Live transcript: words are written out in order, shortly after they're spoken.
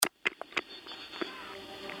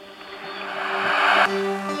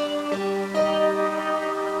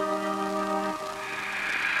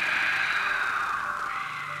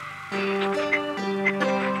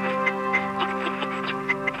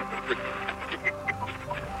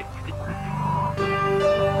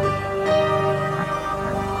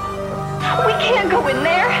in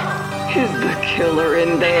there? Is the killer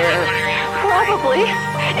in there? Probably.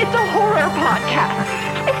 It's a horror podcast.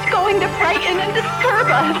 It's going to frighten and disturb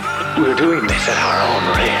us. We're doing this at our own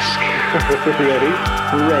risk. Ready?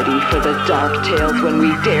 Ready for the dark tales when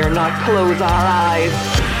we dare not close our eyes.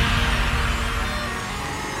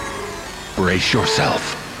 Brace yourself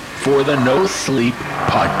for the No Sleep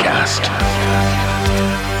Podcast.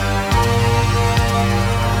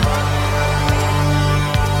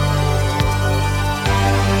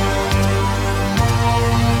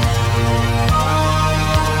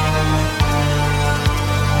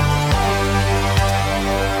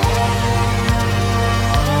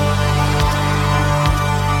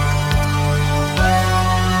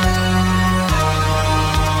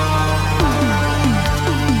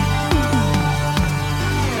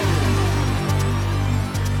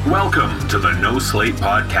 Welcome to the No Sleep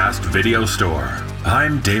Podcast video store.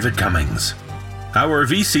 I'm David Cummings. Our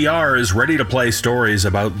VCR is ready to play stories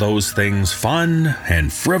about those things fun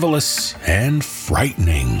and frivolous and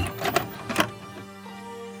frightening.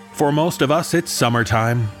 For most of us, it's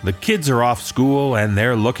summertime. The kids are off school and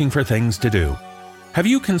they're looking for things to do. Have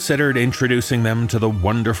you considered introducing them to the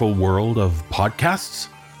wonderful world of podcasts?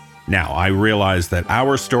 Now, I realize that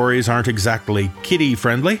our stories aren't exactly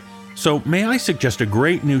kiddie-friendly, so may I suggest a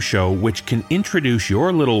great new show which can introduce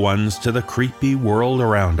your little ones to the creepy world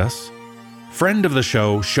around us? Friend of the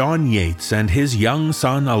show, Sean Yates, and his young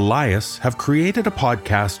son Elias have created a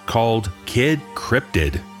podcast called Kid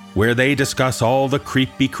Cryptid, where they discuss all the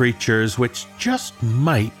creepy creatures which just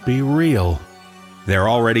might be real. They're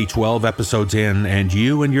already 12 episodes in, and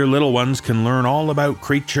you and your little ones can learn all about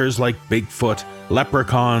creatures like Bigfoot,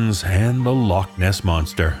 leprechauns, and the Loch Ness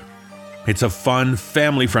Monster. It's a fun,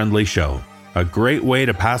 family-friendly show, a great way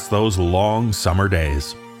to pass those long summer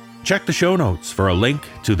days. Check the show notes for a link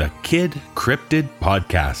to the Kid Cryptid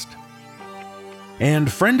podcast.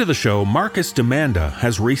 And friend of the show, Marcus Demanda,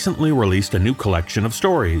 has recently released a new collection of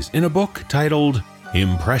stories in a book titled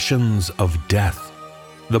Impressions of Death.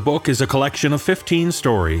 The book is a collection of 15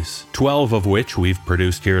 stories, 12 of which we've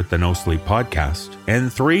produced here at the No Sleep Podcast,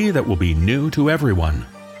 and 3 that will be new to everyone.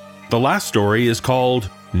 The last story is called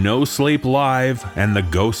No Sleep Live and the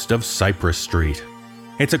Ghost of Cypress Street.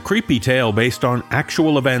 It's a creepy tale based on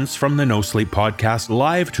actual events from the No Sleep Podcast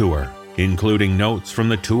live tour, including notes from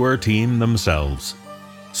the tour team themselves.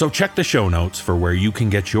 So check the show notes for where you can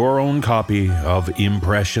get your own copy of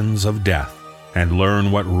Impressions of Death and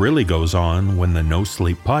learn what really goes on when the No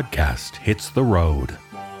Sleep Podcast hits the road.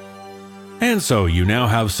 And so you now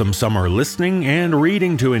have some summer listening and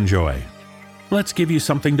reading to enjoy. Let's give you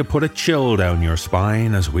something to put a chill down your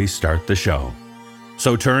spine as we start the show.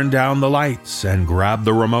 So turn down the lights and grab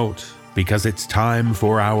the remote, because it's time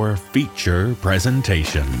for our feature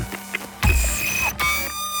presentation.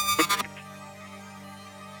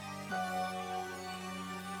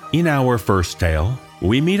 In our first tale,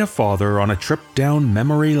 we meet a father on a trip down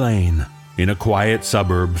memory lane. In a quiet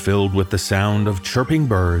suburb filled with the sound of chirping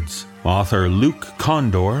birds, author Luke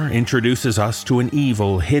Condor introduces us to an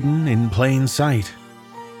evil hidden in plain sight.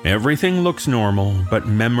 Everything looks normal, but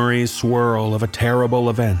memories swirl of a terrible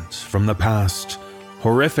event from the past,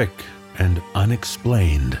 horrific and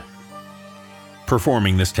unexplained.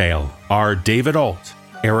 Performing this tale are David Alt,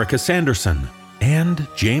 Erica Sanderson, and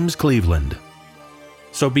James Cleveland.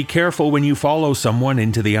 So be careful when you follow someone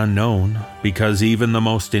into the unknown, because even the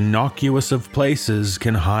most innocuous of places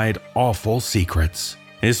can hide awful secrets,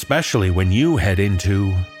 especially when you head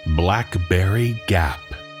into Blackberry Gap.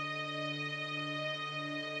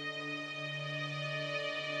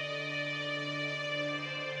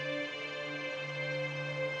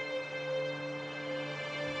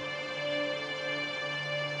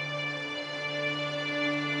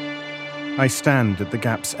 I stand at the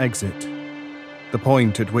Gap's exit, the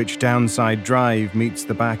point at which Downside Drive meets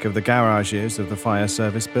the back of the garages of the fire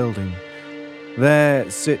service building. There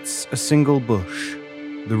sits a single bush,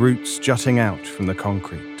 the roots jutting out from the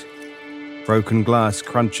concrete. Broken glass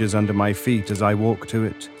crunches under my feet as I walk to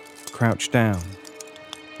it, crouch down.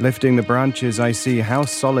 Lifting the branches, I see how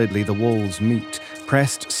solidly the walls meet,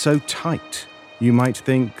 pressed so tight you might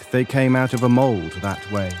think they came out of a mold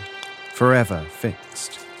that way, forever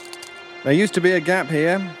fixed. There used to be a gap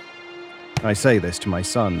here. I say this to my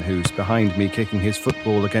son, who's behind me kicking his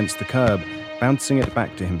football against the curb, bouncing it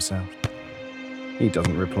back to himself. He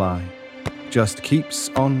doesn't reply, just keeps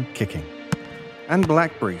on kicking. And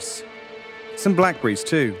blackberries. Some blackberries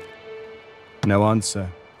too. No answer,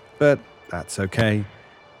 but that's okay.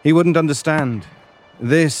 He wouldn't understand.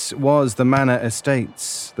 This was the Manor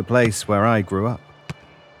Estates, the place where I grew up.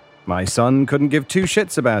 My son couldn't give two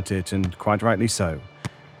shits about it, and quite rightly so.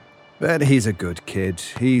 But he's a good kid.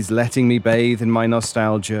 He's letting me bathe in my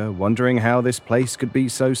nostalgia, wondering how this place could be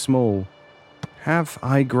so small. Have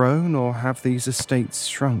I grown, or have these estates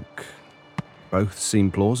shrunk? Both seem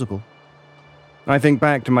plausible. I think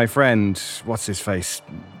back to my friend, what's his face?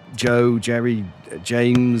 Joe, Jerry,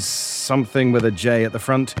 James, something with a J at the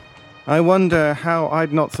front. I wonder how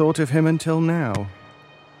I'd not thought of him until now.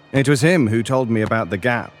 It was him who told me about the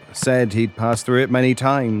gap, said he'd passed through it many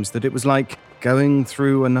times, that it was like going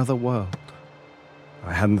through another world.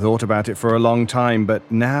 I hadn't thought about it for a long time,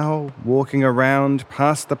 but now, walking around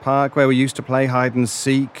past the park where we used to play hide and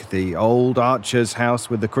seek, the old Archer's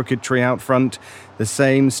house with the crooked tree out front, the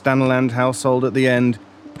same Stanaland household at the end,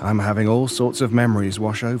 I'm having all sorts of memories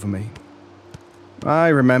wash over me. I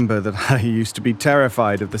remember that I used to be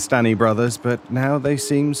terrified of the Stanny brothers, but now they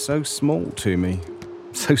seem so small to me.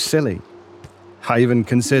 So silly. I even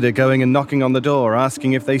consider going and knocking on the door,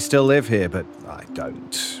 asking if they still live here, but I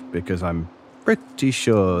don't, because I'm pretty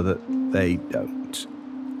sure that they don't.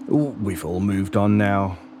 We've all moved on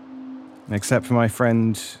now. Except for my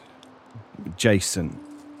friend Jason.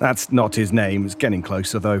 That's not his name, it's getting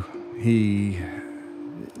closer though. He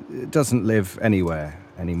doesn't live anywhere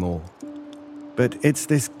anymore. But it's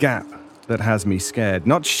this gap that has me scared.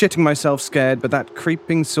 Not shitting myself scared, but that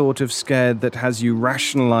creeping sort of scared that has you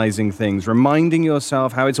rationalizing things, reminding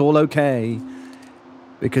yourself how it's all okay,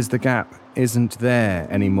 because the gap isn't there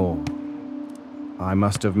anymore. I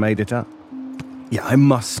must have made it up. Yeah, I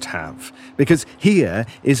must have, because here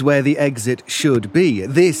is where the exit should be.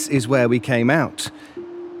 This is where we came out.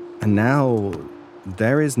 And now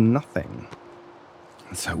there is nothing.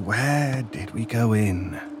 So where did we go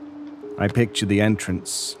in? I pictured the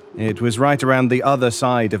entrance. It was right around the other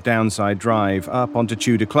side of Downside Drive, up onto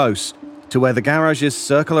Tudor Close, to where the garages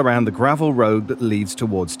circle around the gravel road that leads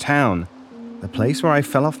towards town. The place where I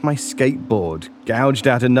fell off my skateboard, gouged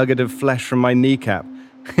out a nugget of flesh from my kneecap.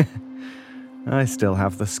 I still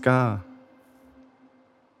have the scar.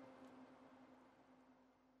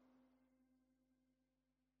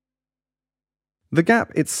 The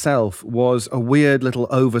gap itself was a weird little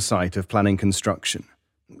oversight of planning construction.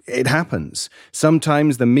 It happens.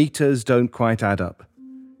 Sometimes the meters don't quite add up.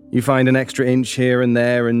 You find an extra inch here and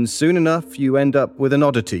there, and soon enough you end up with an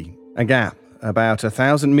oddity, a gap, about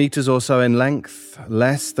 1,000 meters or so in length,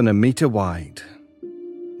 less than a meter wide.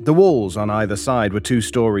 The walls on either side were 2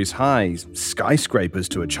 stories high, skyscrapers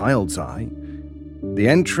to a child's eye. The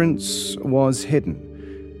entrance was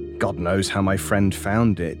hidden. God knows how my friend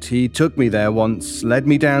found it. He took me there once, led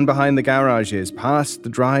me down behind the garages, past the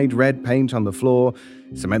dried red paint on the floor,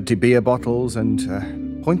 some empty beer bottles,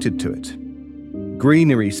 and pointed to it.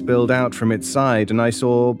 Greenery spilled out from its side, and I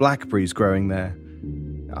saw blackberries growing there.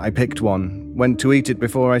 I picked one, went to eat it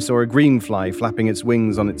before I saw a greenfly flapping its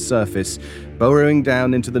wings on its surface, burrowing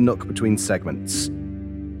down into the nook between segments.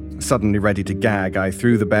 Suddenly ready to gag, I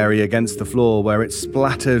threw the berry against the floor where it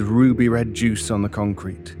splattered ruby-red juice on the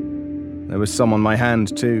concrete. There was some on my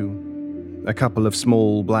hand, too. A couple of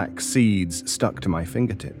small black seeds stuck to my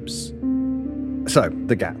fingertips. So,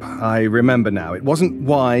 the gap. I remember now. It wasn't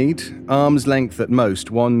wide, arm's length at most.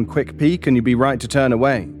 One quick peek and you'd be right to turn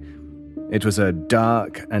away. It was a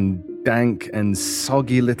dark and dank and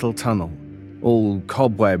soggy little tunnel. All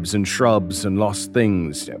cobwebs and shrubs and lost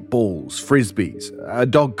things, balls, frisbees, a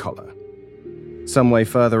dog collar. Some way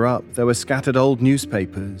further up, there were scattered old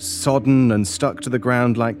newspapers, sodden and stuck to the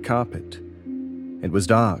ground like carpet. It was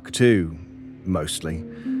dark, too, mostly.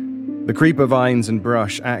 The creeper vines and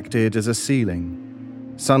brush acted as a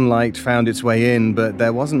ceiling. Sunlight found its way in, but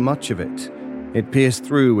there wasn't much of it. It pierced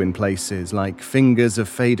through in places like fingers of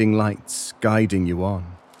fading lights guiding you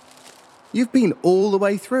on. You've been all the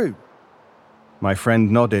way through? My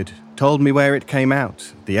friend nodded, told me where it came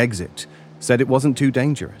out, the exit, said it wasn't too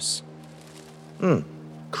dangerous.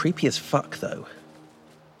 Creepy as fuck, though.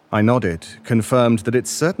 I nodded, confirmed that it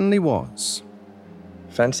certainly was.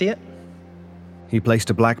 Fancy it? He placed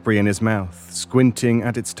a blackberry in his mouth, squinting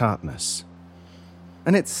at its tartness.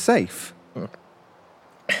 And it's safe.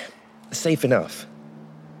 Safe enough.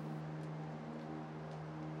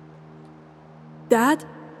 Dad?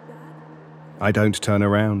 I don't turn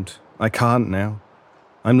around. I can't now.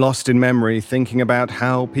 I'm lost in memory, thinking about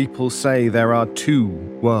how people say there are 2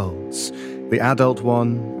 worlds, the adult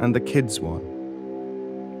one and the kids one.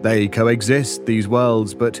 They coexist, these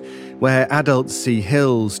worlds, but where adults see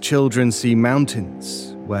hills, children see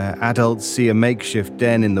mountains. Where adults see a makeshift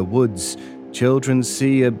den in the woods, children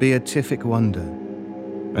see a beatific wonder.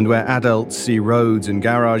 And where adults see roads and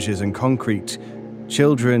garages and concrete,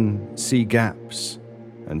 children see gaps.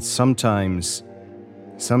 And sometimes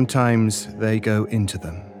they go into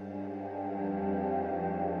them.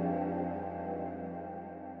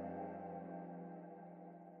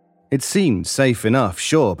 It seemed safe enough,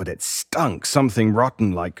 sure, but it stunk something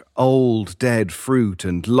rotten like old dead fruit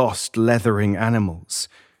and lost leathering animals.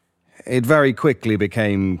 It very quickly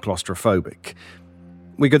became claustrophobic.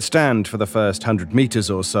 We could stand for the first 100 meters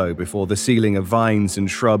or so before the ceiling of vines and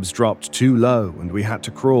shrubs dropped too low and we had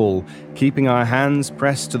to crawl, keeping our hands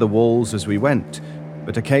pressed to the walls as we went,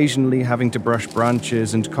 but occasionally having to brush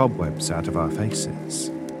branches and cobwebs out of our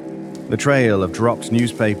faces. The trail of dropped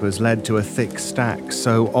newspapers led to a thick stack,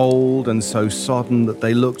 so old and so sodden that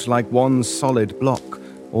they looked like one solid block,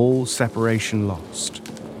 all separation lost.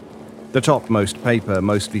 The topmost paper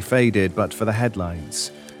mostly faded, but for the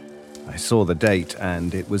headlines. I saw the date,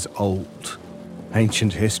 and it was old.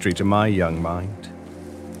 Ancient history to my young mind.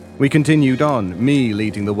 We continued on, me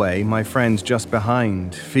leading the way, my friend just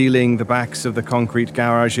behind, feeling the backs of the concrete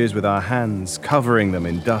garages with our hands, covering them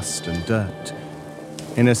in dust and dirt.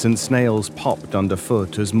 Innocent snails popped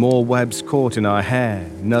underfoot as more webs caught in our hair,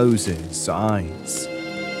 noses, eyes.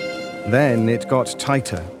 Then it got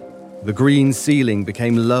tighter. The green ceiling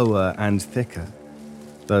became lower and thicker.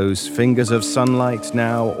 Those fingers of sunlight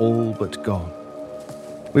now all but gone.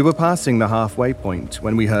 We were passing the halfway point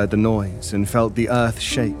when we heard the noise and felt the earth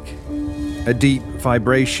shake. A deep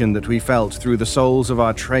vibration that we felt through the soles of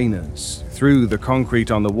our trainers, through the concrete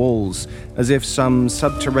on the walls, as if some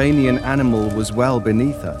subterranean animal was well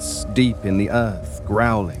beneath us, deep in the earth,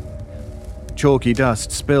 growling. Chalky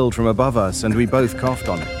dust spilled from above us and we both coughed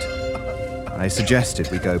on it. I suggested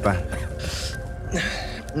we go back.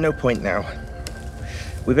 No point now.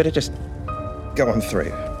 We better just go on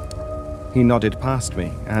through. He nodded past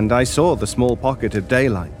me, and I saw the small pocket of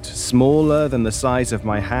daylight, smaller than the size of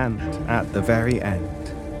my hand, at the very end.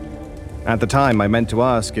 At the time, I meant to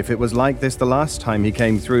ask if it was like this the last time he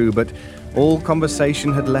came through, but all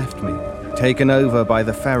conversation had left me, taken over by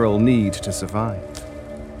the feral need to survive.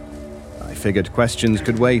 I figured questions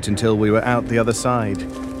could wait until we were out the other side.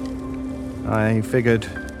 I figured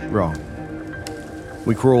wrong.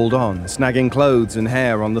 We crawled on, snagging clothes and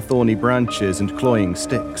hair on the thorny branches and cloying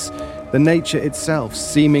sticks, the nature itself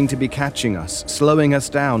seeming to be catching us, slowing us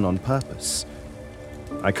down on purpose.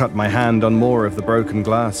 I cut my hand on more of the broken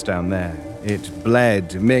glass down there. It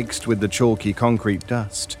bled, mixed with the chalky concrete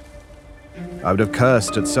dust. I would have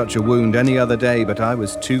cursed at such a wound any other day, but I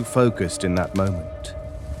was too focused in that moment.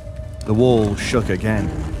 The wall shook again.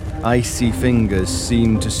 Icy fingers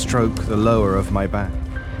seemed to stroke the lower of my back.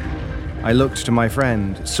 I looked to my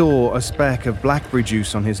friend, saw a speck of blackberry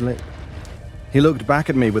juice on his lip. He looked back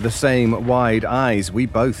at me with the same wide eyes. We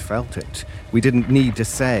both felt it. We didn't need to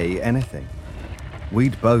say anything.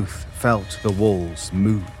 We'd both felt the walls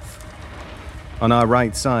move. On our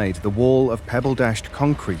right side, the wall of pebble-dashed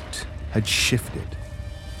concrete had shifted.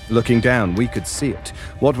 Looking down, we could see it.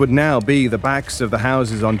 What would now be the backs of the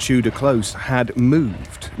houses on Tudor Close had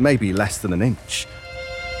moved, maybe less than an inch.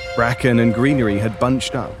 Bracken and greenery had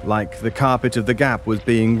bunched up, like the carpet of the gap was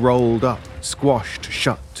being rolled up, squashed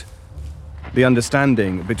shut. The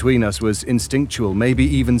understanding between us was instinctual, maybe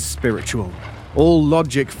even spiritual. All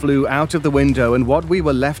logic flew out of the window, and what we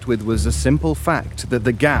were left with was a simple fact that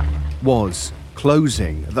the gap was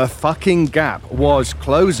closing. The fucking gap was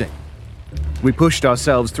closing. We pushed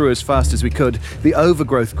ourselves through as fast as we could. The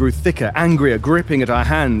overgrowth grew thicker, angrier, gripping at our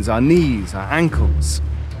hands, our knees, our ankles.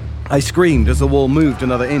 I screamed as the wall moved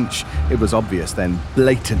another inch. It was obvious then,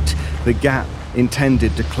 blatant. The gap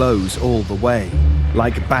intended to close all the way,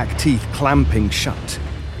 like back teeth clamping shut.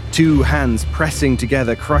 Two hands pressing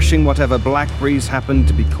together, crushing whatever black breeze happened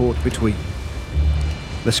to be caught between.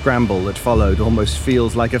 The scramble that followed almost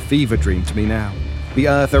feels like a fever dream to me now. The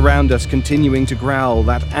earth around us continuing to growl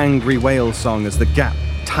that angry wail song as the gap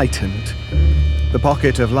tightened. The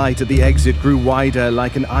pocket of light at the exit grew wider,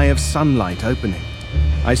 like an eye of sunlight opening.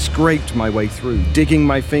 I scraped my way through, digging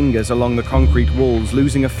my fingers along the concrete walls,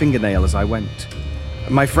 losing a fingernail as I went.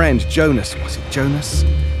 My friend, Jonas, was it Jonas?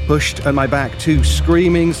 Pushed at my back too,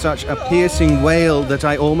 screaming such a piercing wail that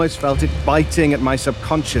I almost felt it biting at my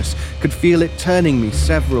subconscious, could feel it turning me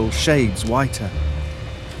several shades whiter.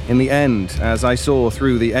 In the end, as I saw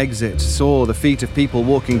through the exit, saw the feet of people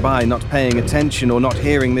walking by, not paying attention or not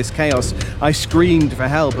hearing this chaos, I screamed for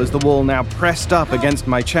help as the wall now pressed up against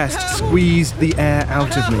my chest, squeezed the air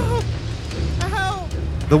out of me.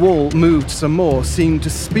 The wall moved some more, seemed to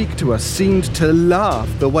speak to us, seemed to laugh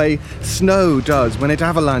the way snow does when it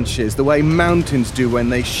avalanches, the way mountains do when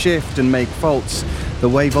they shift and make faults, the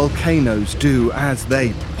way volcanoes do as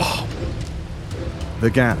they pop. The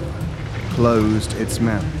gap closed its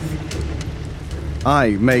mouth.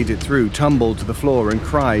 I made it through, tumbled to the floor and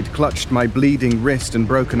cried, clutched my bleeding wrist and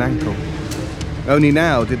broken ankle. Only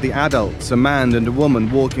now did the adults, a man and a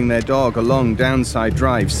woman walking their dog along Downside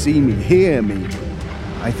Drive, see me, hear me.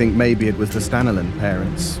 I think maybe it was the Stannerland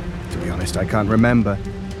parents. To be honest, I can't remember.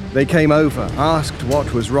 They came over, asked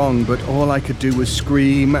what was wrong, but all I could do was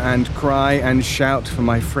scream and cry and shout for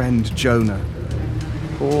my friend Jonah.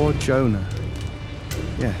 Poor Jonah.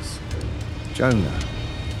 Yes, Jonah.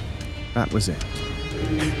 That was it.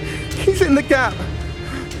 He's in the gap!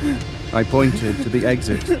 I pointed to the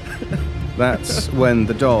exit. That's when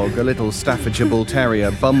the dog, a little Staffordshire Bull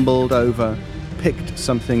Terrier, bumbled over, picked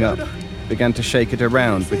something up, began to shake it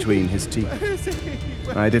around between his teeth.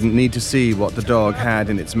 I didn't need to see what the dog had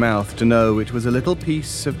in its mouth to know it was a little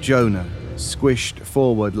piece of Jonah, squished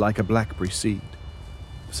forward like a blackberry seed.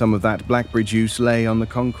 Some of that blackberry juice lay on the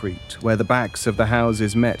concrete, where the backs of the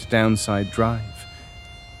houses met Downside Drive.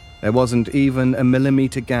 There wasn't even a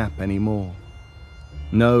millimetre gap anymore.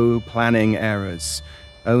 No planning errors,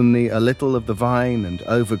 only a little of the vine and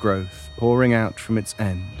overgrowth pouring out from its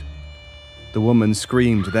end. The woman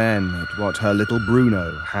screamed then at what her little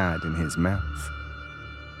Bruno had in his mouth.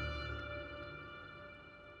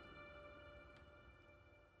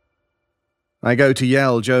 I go to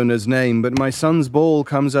yell Jonah's name, but my son's ball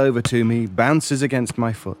comes over to me, bounces against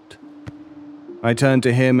my foot. I turn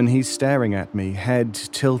to him and he's staring at me, head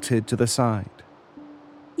tilted to the side.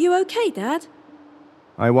 You okay, Dad?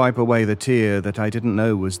 I wipe away the tear that I didn't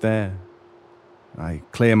know was there. I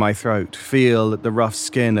clear my throat, feel at the rough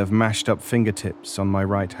skin of mashed-up fingertips on my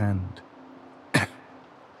right hand.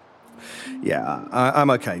 Yeah,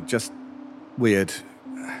 I'm okay, just weird.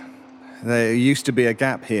 There used to be a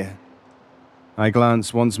gap here. I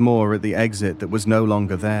glance once more at the exit that was no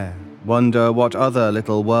longer there, wonder what other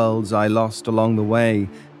little worlds I lost along the way,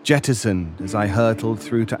 jettisoned as I hurtled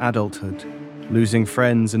through to adulthood, losing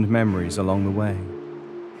friends and memories along the way.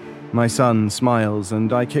 My son smiles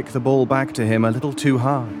and I kick the ball back to him a little too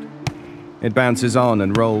hard. It bounces on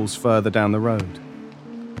and rolls further down the road.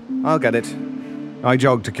 I'll get it. I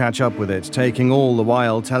jog to catch up with it, taking all the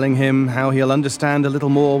while telling him how he'll understand a little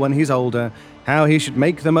more when he's older, how he should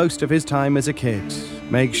make the most of his time as a kid,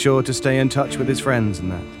 make sure to stay in touch with his friends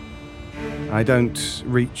and that. I don't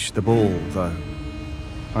reach the ball, though.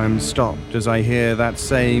 I'm stopped as I hear that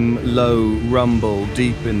same low rumble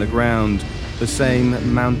deep in the ground, the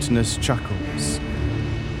same mountainous chuckles.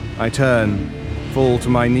 I turn, fall to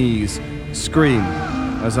my knees, scream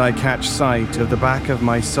as I catch sight of the back of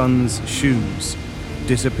my son's shoes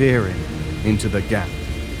disappearing into the gap.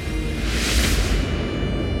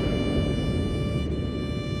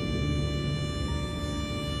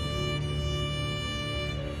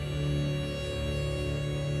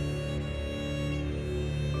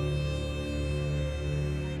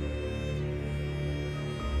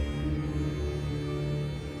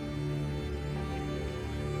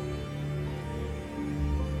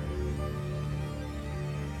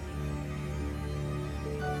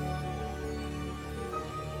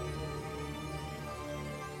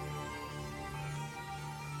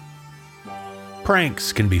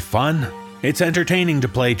 Pranks can be fun. It's entertaining to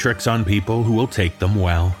play tricks on people who will take them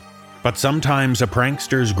well. But sometimes a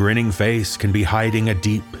prankster's grinning face can be hiding a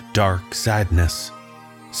deep, dark sadness.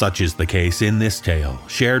 Such is the case in this tale,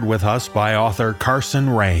 shared with us by author Carson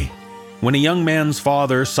Ray. When a young man's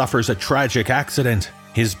father suffers a tragic accident,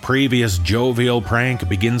 his previous jovial prank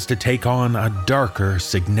begins to take on a darker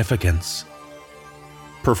significance.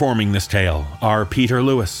 Performing this tale are Peter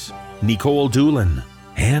Lewis, Nicole Doolin,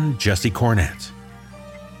 and Jesse Cornett.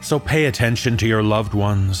 So pay attention to your loved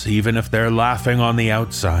ones, even if they're laughing on the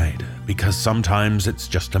outside, because sometimes it's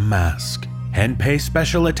just a mask. And pay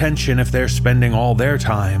special attention if they're spending all their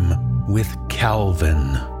time with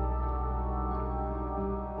Calvin.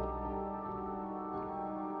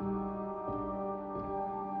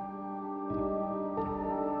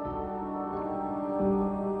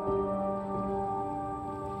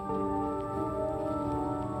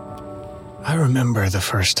 I remember the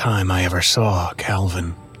first time I ever saw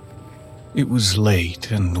Calvin. It was late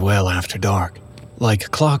and well after dark.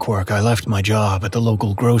 Like clockwork, I left my job at the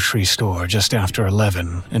local grocery store just after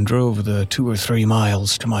 11 and drove the 2 or 3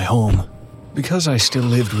 miles to my home. Because I still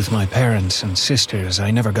lived with my parents and sisters, I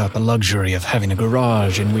never got the luxury of having a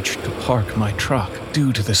garage in which to park my truck,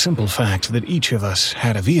 due to the simple fact that each of us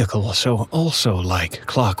had a vehicle, so also like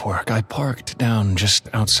clockwork, I parked down just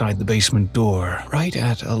outside the basement door, right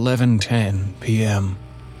at 11:10 p.m.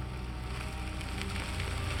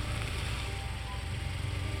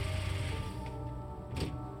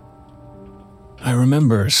 I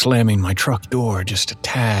remember slamming my truck door just a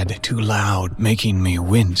tad too loud, making me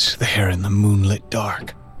wince there in the moonlit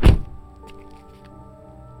dark.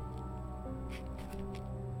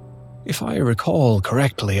 If I recall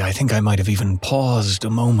correctly, I think I might have even paused a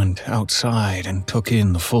moment outside and took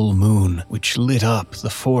in the full moon, which lit up the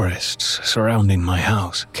forests surrounding my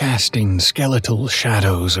house, casting skeletal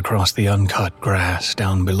shadows across the uncut grass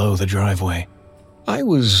down below the driveway. I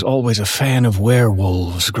was always a fan of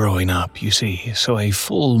werewolves growing up, you see, so a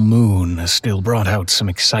full moon still brought out some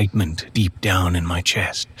excitement deep down in my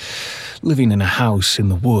chest. Living in a house in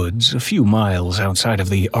the woods, a few miles outside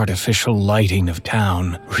of the artificial lighting of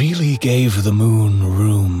town, really gave the moon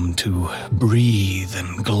room to breathe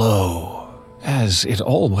and glow, as it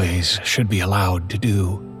always should be allowed to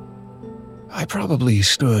do. I probably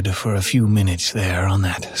stood for a few minutes there on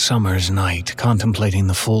that summer's night, contemplating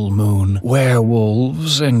the full moon,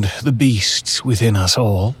 werewolves, and the beasts within us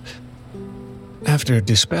all. After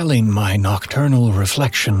dispelling my nocturnal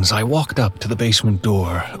reflections, I walked up to the basement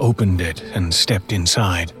door, opened it, and stepped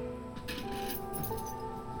inside.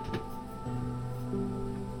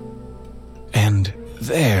 And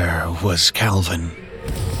there was Calvin.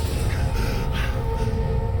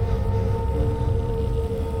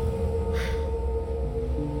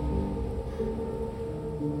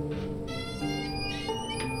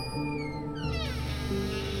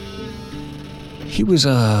 He was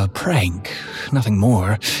a prank, nothing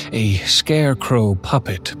more, a scarecrow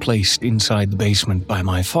puppet placed inside the basement by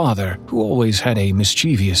my father, who always had a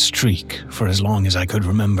mischievous streak for as long as I could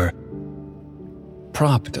remember.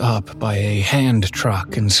 Propped up by a hand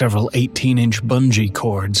truck and several 18-inch bungee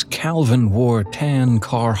cords, Calvin wore tan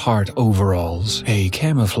Carhartt overalls, a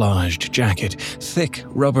camouflaged jacket, thick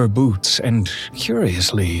rubber boots, and,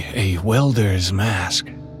 curiously, a welder's mask.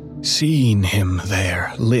 Seeing him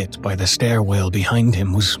there, lit by the stairwell behind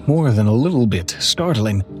him, was more than a little bit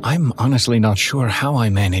startling. I'm honestly not sure how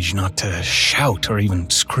I managed not to shout or even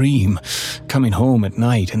scream. Coming home at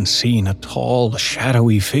night and seeing a tall,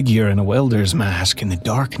 shadowy figure in a welder's mask in the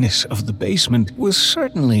darkness of the basement was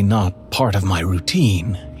certainly not part of my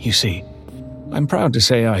routine, you see. I'm proud to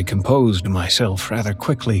say I composed myself rather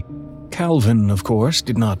quickly. Calvin, of course,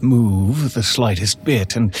 did not move the slightest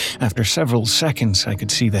bit, and after several seconds I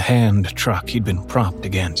could see the hand truck he'd been propped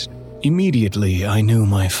against. Immediately, I knew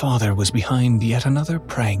my father was behind yet another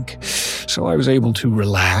prank, so I was able to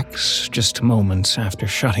relax just moments after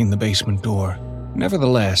shutting the basement door.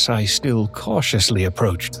 Nevertheless, I still cautiously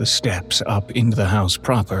approached the steps up into the house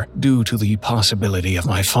proper, due to the possibility of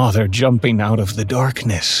my father jumping out of the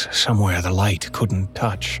darkness somewhere the light couldn't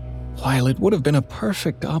touch. While it would have been a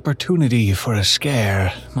perfect opportunity for a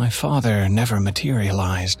scare, my father never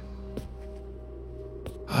materialized.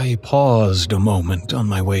 I paused a moment on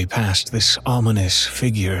my way past this ominous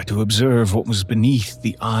figure to observe what was beneath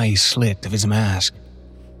the eye slit of his mask.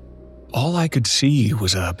 All I could see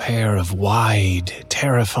was a pair of wide,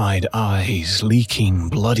 terrified eyes leaking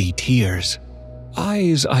bloody tears.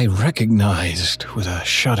 Eyes I recognized with a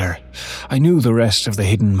shudder. I knew the rest of the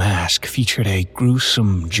hidden mask featured a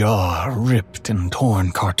gruesome jaw ripped and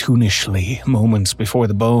torn cartoonishly moments before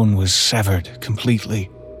the bone was severed completely.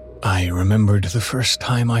 I remembered the first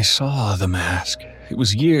time I saw the mask. It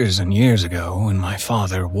was years and years ago when my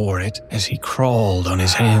father wore it as he crawled on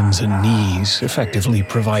his hands and knees, effectively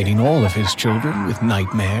providing all of his children with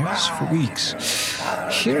nightmares for weeks.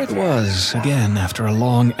 Here it was again after a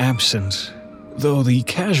long absence. Though the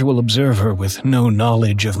casual observer with no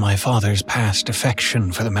knowledge of my father's past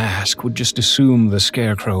affection for the mask would just assume the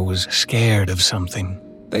scarecrow was scared of something.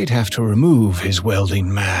 They'd have to remove his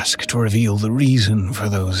welding mask to reveal the reason for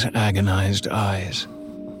those agonized eyes.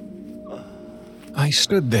 I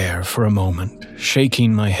stood there for a moment,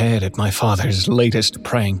 shaking my head at my father's latest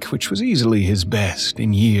prank, which was easily his best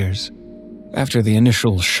in years. After the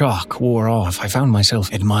initial shock wore off, I found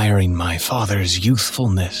myself admiring my father's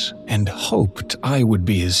youthfulness and hoped I would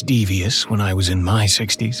be as devious when I was in my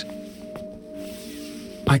 60s.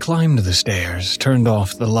 I climbed the stairs, turned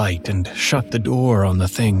off the light, and shut the door on the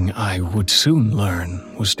thing I would soon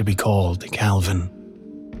learn was to be called Calvin.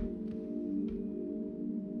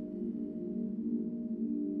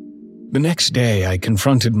 The next day, I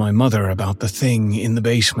confronted my mother about the thing in the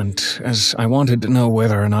basement, as I wanted to know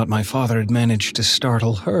whether or not my father had managed to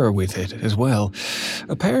startle her with it as well.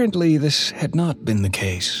 Apparently, this had not been the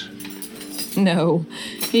case. No,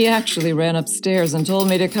 he actually ran upstairs and told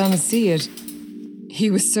me to come see it.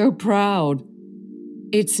 He was so proud.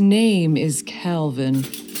 Its name is Calvin.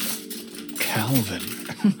 Calvin?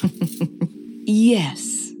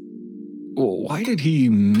 Yes. Why did he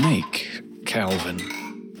make Calvin?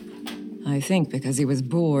 I think because he was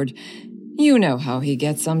bored. You know how he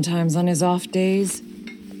gets sometimes on his off days.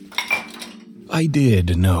 I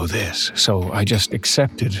did know this, so I just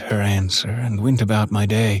accepted her answer and went about my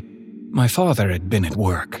day. My father had been at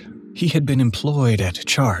work. He had been employed at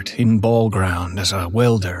Chart in Ballground as a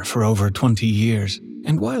welder for over 20 years,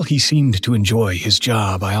 and while he seemed to enjoy his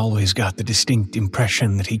job, I always got the distinct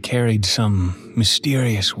impression that he carried some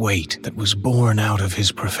mysterious weight that was born out of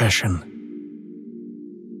his profession.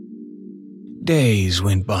 Days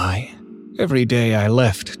went by. Every day I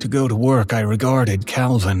left to go to work, I regarded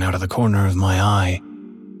Calvin out of the corner of my eye.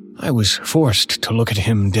 I was forced to look at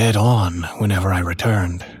him dead on whenever I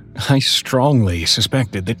returned. I strongly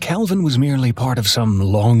suspected that Calvin was merely part of some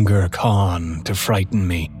longer con to frighten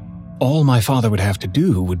me. All my father would have to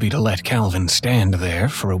do would be to let Calvin stand there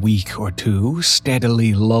for a week or two,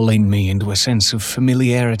 steadily lulling me into a sense of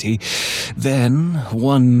familiarity. Then,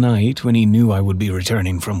 one night when he knew I would be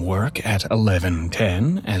returning from work at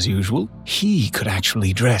 11:10, as usual, he could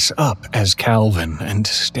actually dress up as Calvin and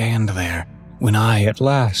stand there. When I at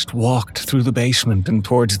last walked through the basement and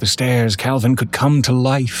towards the stairs, Calvin could come to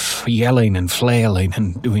life, yelling and flailing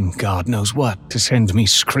and doing God knows what to send me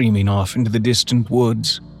screaming off into the distant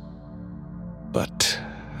woods. But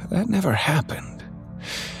that never happened.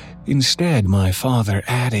 Instead, my father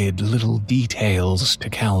added little details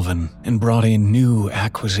to Calvin and brought in new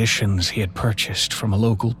acquisitions he had purchased from a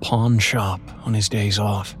local pawn shop on his days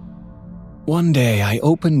off. One day, I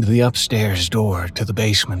opened the upstairs door to the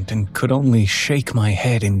basement and could only shake my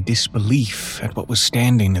head in disbelief at what was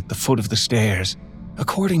standing at the foot of the stairs.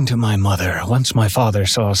 According to my mother, once my father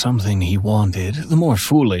saw something he wanted, the more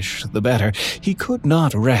foolish, the better, he could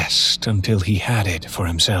not rest until he had it for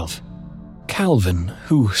himself. Calvin,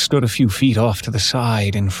 who stood a few feet off to the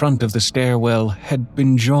side in front of the stairwell, had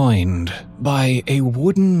been joined by a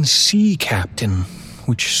wooden sea captain,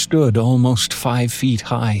 which stood almost 5 feet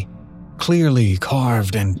high. Clearly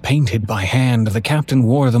carved and painted by hand, the captain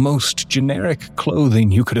wore the most generic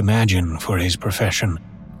clothing you could imagine for his profession.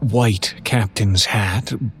 White captain's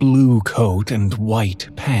hat, blue coat, and white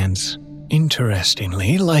pants.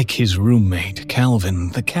 Interestingly, like his roommate,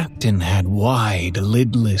 Calvin, the captain had wide,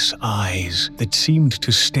 lidless eyes that seemed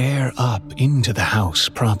to stare up into the house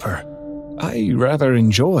proper. I rather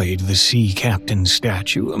enjoyed the sea captain's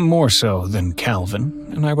statue, more so than Calvin,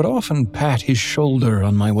 and I would often pat his shoulder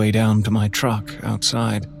on my way down to my truck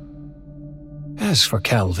outside. As for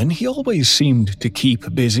Calvin, he always seemed to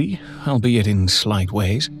keep busy, albeit in slight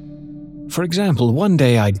ways. For example, one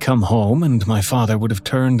day I'd come home and my father would have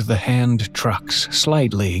turned the hand trucks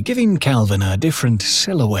slightly, giving Calvin a different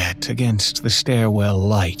silhouette against the stairwell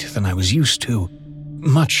light than I was used to.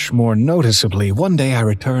 Much more noticeably, one day I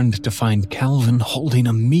returned to find Calvin holding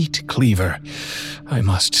a meat cleaver. I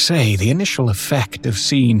must say, the initial effect of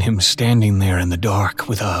seeing him standing there in the dark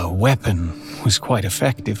with a weapon was quite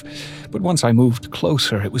effective, but once I moved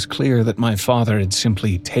closer, it was clear that my father had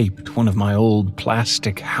simply taped one of my old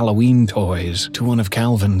plastic Halloween toys to one of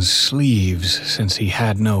Calvin's sleeves, since he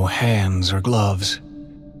had no hands or gloves.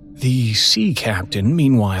 The sea captain,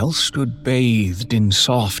 meanwhile, stood bathed in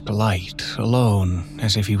soft light, alone,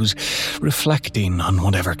 as if he was reflecting on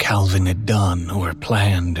whatever Calvin had done or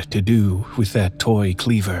planned to do with that toy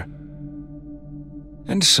cleaver.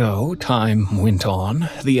 And so, time went on,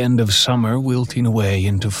 the end of summer wilting away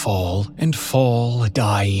into fall, and fall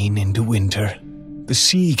dying into winter. The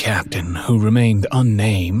sea captain, who remained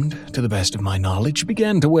unnamed, to the best of my knowledge,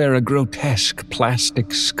 began to wear a grotesque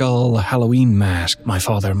plastic skull Halloween mask my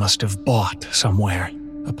father must have bought somewhere.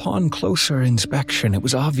 Upon closer inspection, it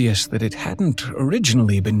was obvious that it hadn't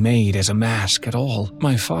originally been made as a mask at all.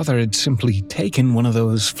 My father had simply taken one of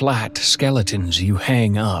those flat skeletons you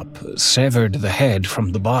hang up, severed the head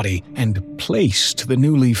from the body, and placed the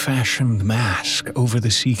newly fashioned mask over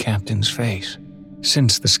the sea captain's face.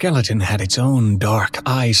 Since the skeleton had its own dark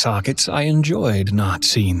eye sockets, I enjoyed not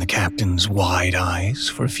seeing the captain's wide eyes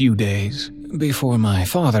for a few days, before my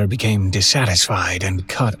father became dissatisfied and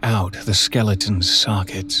cut out the skeleton's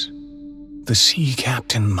sockets. The sea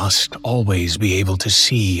captain must always be able to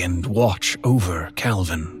see and watch over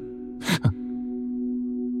Calvin.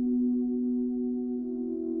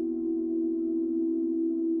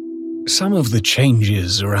 Some of the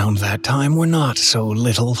changes around that time were not so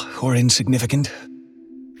little or insignificant.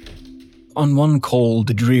 On one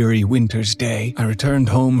cold, dreary winter's day, I returned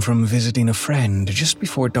home from visiting a friend just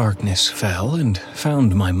before darkness fell and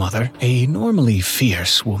found my mother, a normally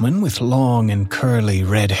fierce woman with long and curly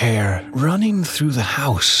red hair, running through the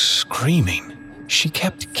house screaming. She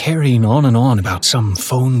kept carrying on and on about some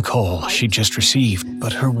phone call she'd just received,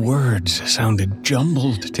 but her words sounded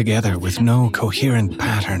jumbled together with no coherent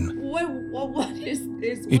pattern. What is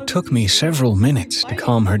this? It took me several minutes to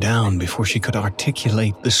calm her down before she could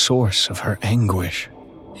articulate the source of her anguish.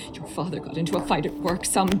 Your father got into a fight at work,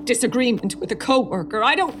 some disagreement with a co-worker.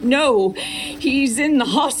 I don't know. He's in the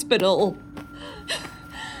hospital.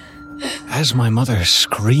 As my mother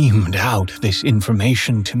screamed out this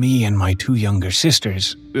information to me and my two younger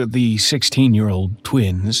sisters, the 16-year-old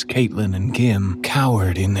twins, Caitlin and Kim,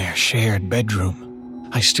 cowered in their shared bedroom.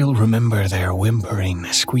 I still remember their whimpering,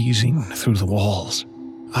 squeezing through the walls.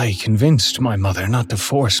 I convinced my mother not to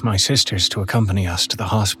force my sisters to accompany us to the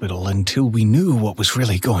hospital until we knew what was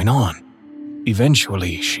really going on.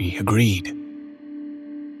 Eventually, she agreed.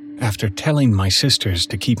 After telling my sisters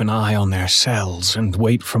to keep an eye on their cells and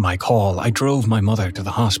wait for my call, I drove my mother to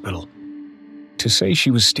the hospital. To say she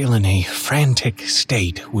was still in a frantic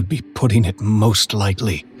state would be putting it most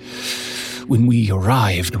lightly. When we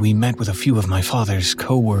arrived, we met with a few of my father's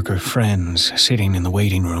co-worker friends sitting in the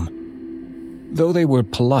waiting room. Though they were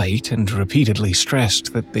polite and repeatedly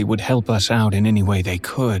stressed that they would help us out in any way they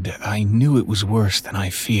could, I knew it was worse than I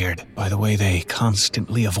feared by the way they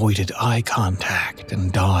constantly avoided eye contact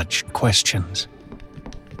and dodged questions.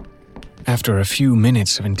 After a few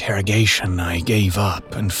minutes of interrogation, I gave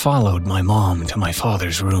up and followed my mom to my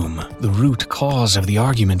father's room, the root cause of the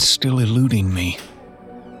argument still eluding me.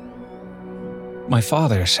 My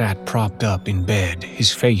father sat propped up in bed,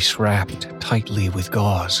 his face wrapped tightly with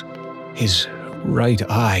gauze. His right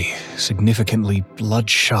eye significantly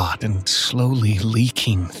bloodshot and slowly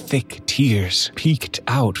leaking thick tears peeked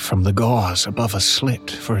out from the gauze above a slit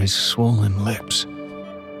for his swollen lips.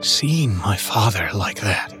 Seeing my father like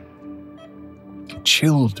that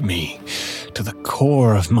chilled me to the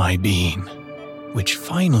core of my being, which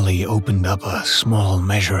finally opened up a small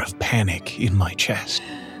measure of panic in my chest.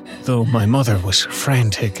 Though my mother was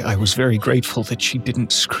frantic, I was very grateful that she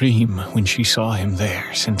didn't scream when she saw him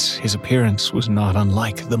there, since his appearance was not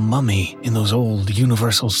unlike the mummy in those old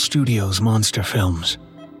Universal Studios monster films.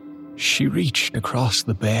 She reached across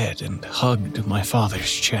the bed and hugged my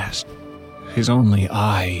father's chest. His only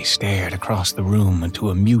eye stared across the room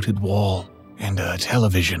into a muted wall and a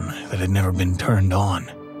television that had never been turned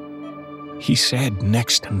on. He said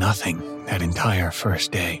next to nothing that entire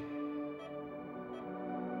first day.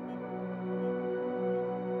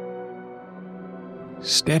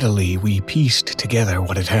 Steadily, we pieced together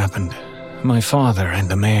what had happened. My father and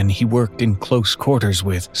the man he worked in close quarters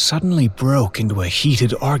with suddenly broke into a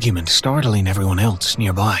heated argument, startling everyone else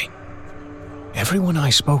nearby. Everyone I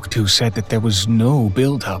spoke to said that there was no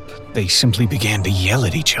build-up. They simply began to yell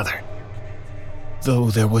at each other. Though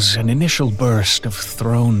there was an initial burst of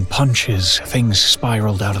thrown punches, things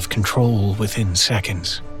spiraled out of control within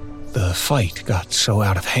seconds. The fight got so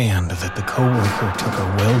out of hand that the co-worker took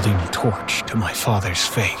a welding torch to my father's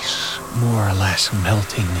face, more or less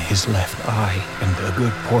melting his left eye and a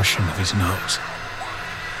good portion of his nose.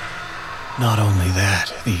 Not only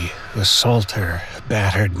that, the assaulter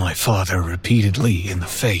battered my father repeatedly in the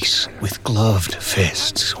face with gloved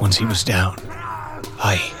fists once he was down.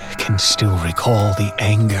 I can still recall the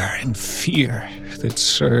anger and fear that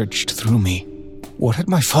surged through me. What had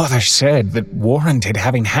my father said that warranted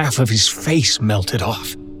having half of his face melted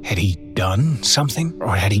off? Had he done something,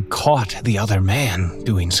 or had he caught the other man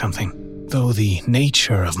doing something? Though the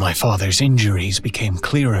nature of my father's injuries became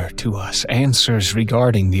clearer to us, answers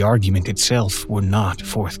regarding the argument itself were not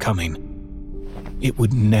forthcoming. It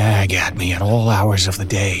would nag at me at all hours of the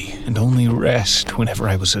day, and only rest whenever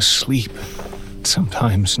I was asleep.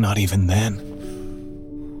 Sometimes not even then.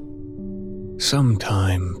 Some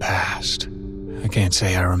time passed. I can't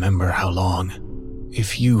say I remember how long.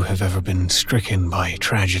 If you have ever been stricken by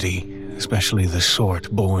tragedy, especially the sort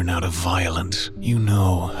born out of violence, you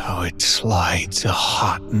know how it slides a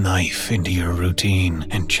hot knife into your routine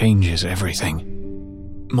and changes everything.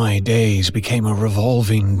 My days became a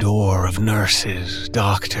revolving door of nurses,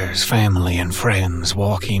 doctors, family, and friends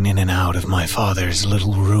walking in and out of my father's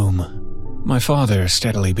little room. My father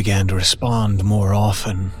steadily began to respond more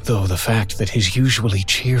often, though the fact that his usually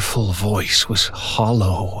cheerful voice was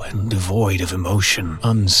hollow and devoid of emotion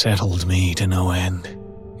unsettled me to no end.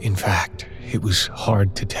 In fact, it was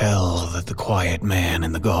hard to tell that the quiet man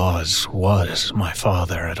in the gauze was my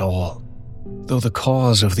father at all. Though the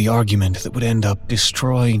cause of the argument that would end up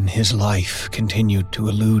destroying his life continued to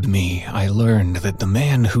elude me, I learned that the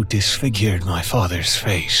man who disfigured my father's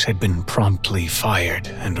face had been promptly fired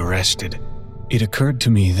and arrested. It occurred to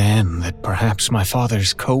me then that perhaps my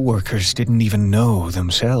father's co-workers didn't even know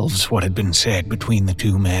themselves what had been said between the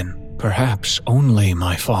two men. Perhaps only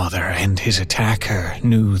my father and his attacker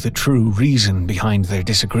knew the true reason behind their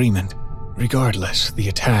disagreement. Regardless, the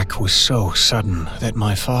attack was so sudden that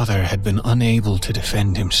my father had been unable to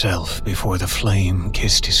defend himself before the flame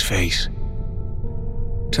kissed his face.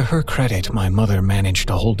 To her credit, my mother managed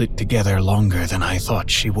to hold it together longer than I thought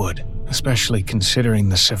she would, especially considering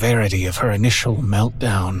the severity of her initial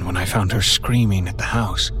meltdown when I found her screaming at the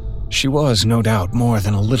house. She was, no doubt, more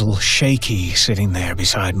than a little shaky sitting there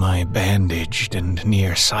beside my bandaged and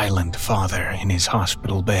near-silent father in his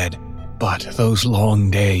hospital bed, but those long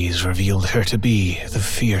days revealed her to be the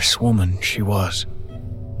fierce woman she was.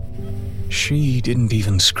 She didn't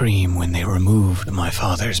even scream when they removed my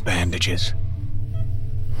father's bandages.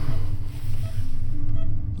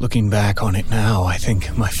 Looking back on it now, I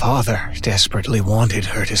think my father desperately wanted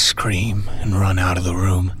her to scream and run out of the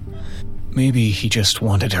room. Maybe he just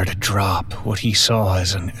wanted her to drop what he saw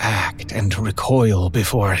as an act and to recoil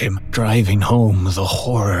before him, driving home the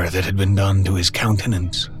horror that had been done to his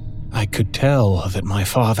countenance. I could tell that my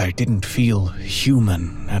father didn't feel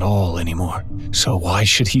human at all anymore, so why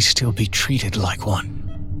should he still be treated like one?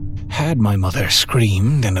 Had my mother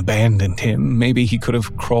screamed and abandoned him, maybe he could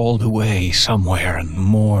have crawled away somewhere and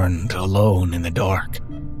mourned alone in the dark.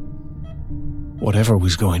 Whatever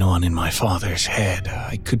was going on in my father's head,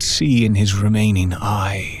 I could see in his remaining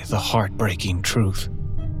eye the heartbreaking truth.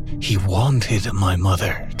 He wanted my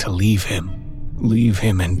mother to leave him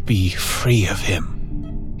and be free of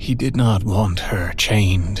him. He did not want her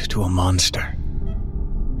chained to a monster.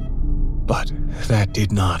 But that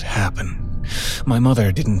did not happen. My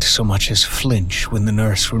mother didn't so much as flinch when the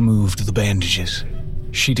nurse removed the bandages.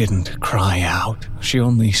 She didn't cry out. She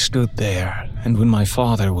only stood there, and when my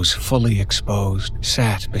father was fully exposed,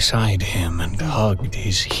 sat beside him and hugged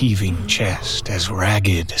his heaving chest as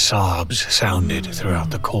ragged sobs sounded throughout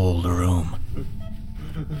the cold room.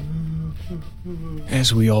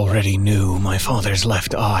 As we already knew, my father's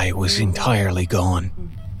left eye was entirely gone.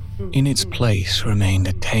 In its place remained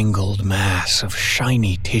a tangled mass of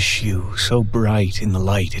shiny tissue so bright in the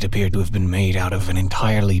light it appeared to have been made out of an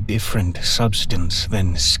entirely different substance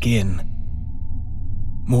than skin.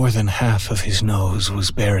 More than half of his nose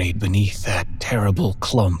was buried beneath that terrible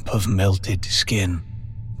clump of melted skin.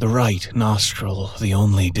 The right nostril, the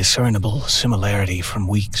only discernible similarity from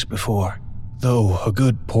weeks before. Though a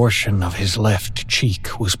good portion of his left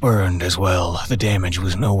cheek was burned as well, the damage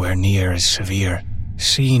was nowhere near as severe.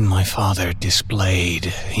 Seeing my father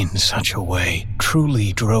displayed in such a way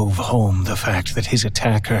truly drove home the fact that his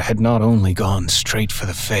attacker had not only gone straight for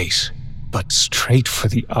the face, but straight for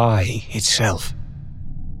the eye itself.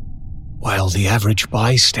 While the average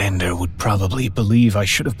bystander would probably believe I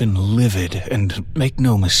should have been livid, and make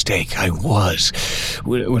no mistake, I was,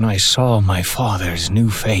 when I saw my father's new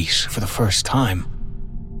face for the first time.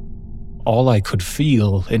 All I could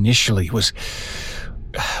feel initially was,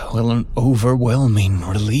 an overwhelming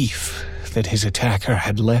relief that his attacker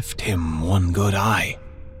had left him one good eye.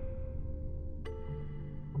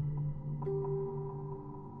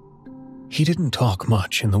 He didn't talk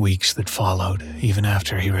much in the weeks that followed, even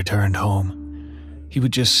after he returned home. He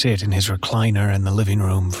would just sit in his recliner in the living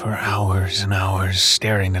room for hours and hours,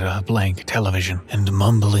 staring at a blank television and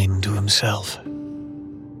mumbling to himself.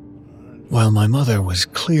 While my mother was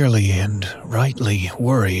clearly and rightly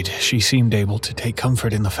worried, she seemed able to take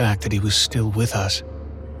comfort in the fact that he was still with us.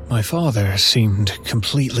 My father seemed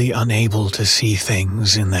completely unable to see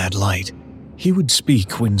things in that light. He would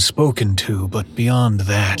speak when spoken to, but beyond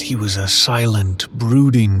that, he was a silent,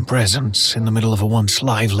 brooding presence in the middle of a once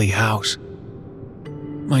lively house.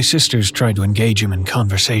 My sisters tried to engage him in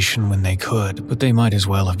conversation when they could, but they might as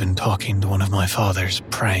well have been talking to one of my father's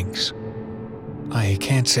pranks. I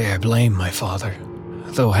can't say I blame my father.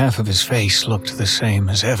 Though half of his face looked the same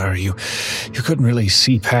as ever, you couldn't really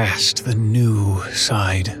see past the new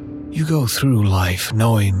side. You go through life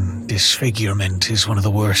knowing disfigurement is one of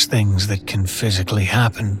the worst things that can physically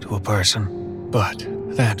happen to a person. But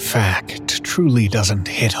that fact truly doesn't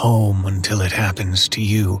hit home until it happens to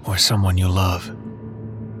you or someone you love.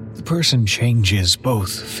 The person changes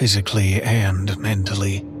both physically and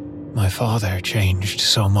mentally. My father changed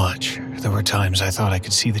so much. There were times I thought I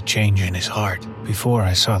could see the change in his heart before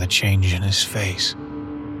I saw the change in his face.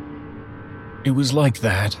 It was like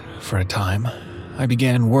that for a time. I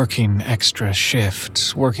began working extra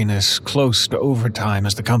shifts, working as close to overtime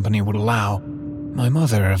as the company would allow. My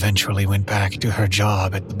mother eventually went back to her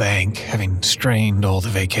job at the bank, having strained all the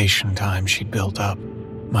vacation time she'd built up.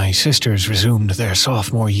 My sisters resumed their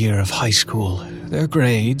sophomore year of high school, their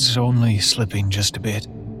grades only slipping just a bit.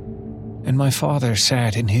 And my father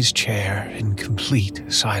sat in his chair in complete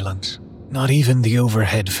silence, not even the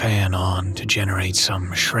overhead fan on to generate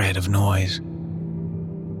some shred of noise.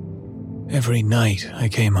 Every night I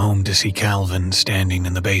came home to see Calvin standing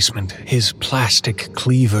in the basement, his plastic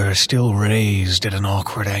cleaver still raised at an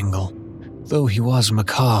awkward angle. Though he was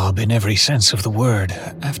macabre in every sense of the word,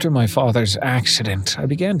 after my father's accident, I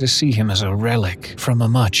began to see him as a relic from a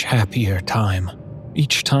much happier time.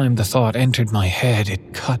 Each time the thought entered my head,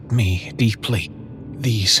 it cut me deeply.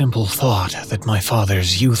 The simple thought that my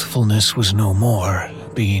father's youthfulness was no more,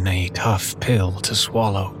 being a tough pill to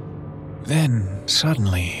swallow. Then,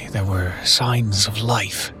 suddenly, there were signs of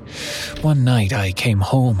life. One night I came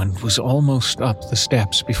home and was almost up the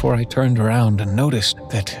steps before I turned around and noticed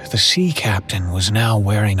that the sea captain was now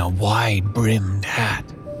wearing a wide-brimmed hat.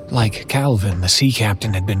 Like Calvin, the sea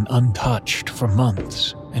captain had been untouched for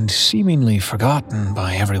months and seemingly forgotten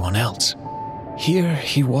by everyone else. Here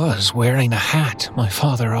he was wearing a hat my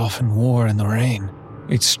father often wore in the rain.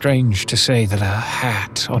 It's strange to say that a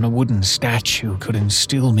hat on a wooden statue could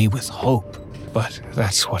instill me with hope, but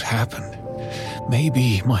that's what happened.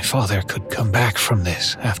 Maybe my father could come back from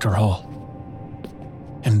this, after all.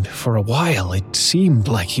 And for a while, it seemed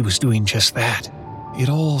like he was doing just that. It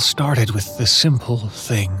all started with the simple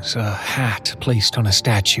things: a hat placed on a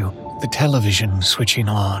statue, the television switching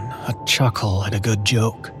on, a chuckle at a good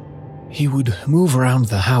joke. He would move around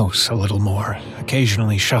the house a little more,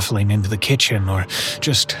 occasionally shuffling into the kitchen or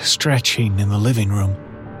just stretching in the living room.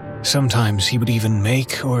 Sometimes he would even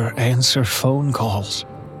make or answer phone calls.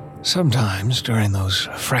 Sometimes, during those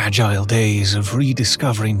fragile days of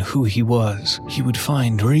rediscovering who he was, he would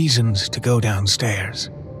find reasons to go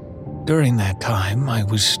downstairs. During that time, I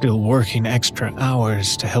was still working extra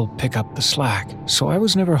hours to help pick up the slack, so I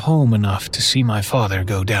was never home enough to see my father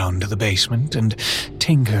go down to the basement and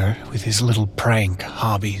tinker with his little prank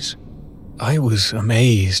hobbies. I was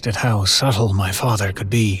amazed at how subtle my father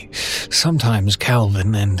could be. Sometimes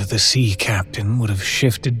Calvin and the sea captain would have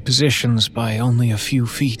shifted positions by only a few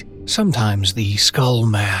feet. Sometimes the skull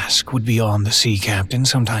mask would be on the sea captain,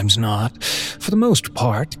 sometimes not. For the most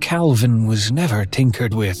part, Calvin was never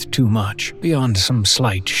tinkered with too much, beyond some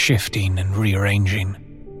slight shifting and rearranging.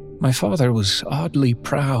 My father was oddly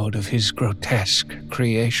proud of his grotesque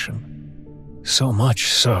creation. So much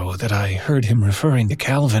so that I heard him referring to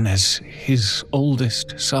Calvin as his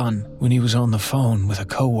oldest son when he was on the phone with a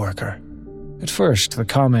coworker. At first, the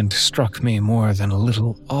comment struck me more than a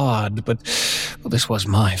little odd, but this was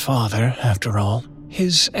my father, after all.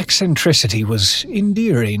 His eccentricity was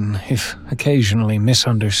endearing, if occasionally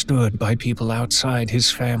misunderstood by people outside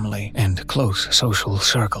his family and close social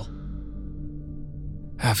circle.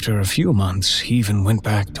 After a few months, he even went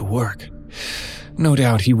back to work. No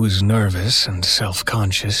doubt he was nervous and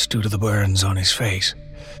self-conscious due to the burns on his face,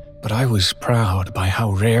 but I was proud by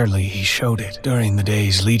how rarely he showed it during the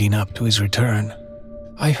days leading up to his return.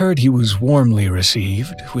 I heard he was warmly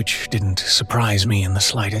received, which didn't surprise me in the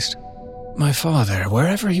slightest. My father,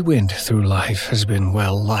 wherever he went through life, has been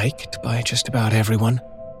well liked by just about everyone.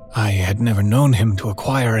 I had never known him to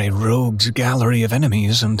acquire a rogues gallery of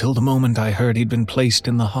enemies until the moment I heard he'd been placed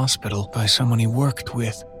in the hospital by someone he worked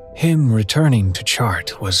with. Him returning to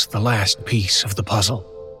Chart was the last piece of the puzzle.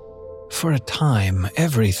 For a time,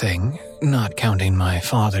 everything, not counting my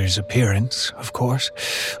father's appearance, of course,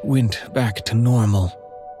 went back to normal.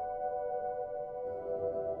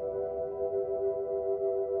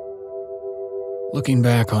 Looking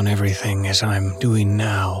back on everything as I'm doing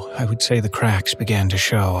now, I would say the cracks began to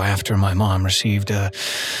show after my mom received a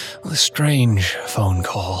strange phone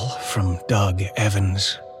call from Doug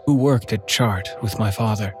Evans, who worked at Chart with my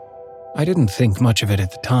father. I didn't think much of it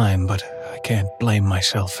at the time, but I can't blame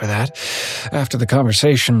myself for that. After the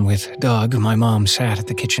conversation with Doug, my mom sat at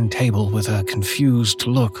the kitchen table with a confused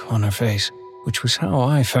look on her face, which was how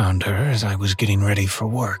I found her as I was getting ready for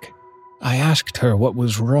work. I asked her what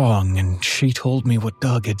was wrong, and she told me what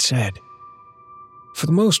Doug had said. For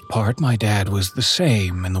the most part, my dad was the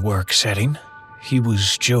same in the work setting. He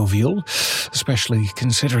was jovial, especially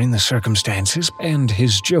considering the circumstances, and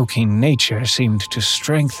his joking nature seemed to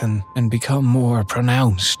strengthen and become more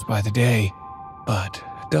pronounced by the day. But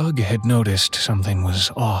Doug had noticed something was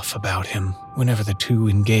off about him whenever the two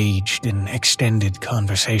engaged in extended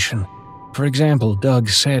conversation. For example, Doug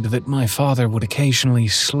said that my father would occasionally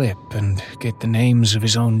slip and get the names of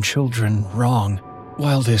his own children wrong.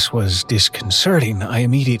 While this was disconcerting, I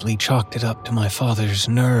immediately chalked it up to my father's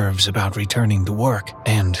nerves about returning to work,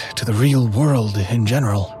 and to the real world in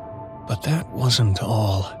general. But that wasn't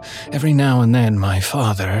all. Every now and then my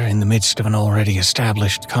father, in the midst of an already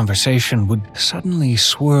established conversation, would suddenly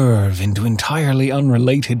swerve into entirely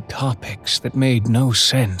unrelated topics that made no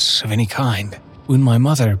sense of any kind. When my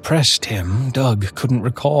mother pressed him, Doug couldn't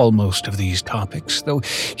recall most of these topics, though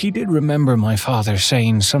he did remember my father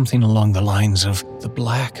saying something along the lines of, "The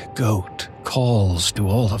black goat calls to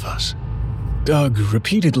all of us." Doug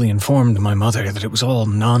repeatedly informed my mother that it was all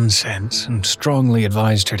nonsense and strongly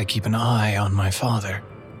advised her to keep an eye on my father.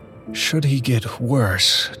 Should he get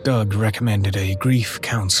worse, Doug recommended a grief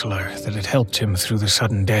counselor that had helped him through the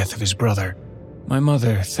sudden death of his brother. My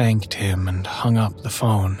mother thanked him and hung up the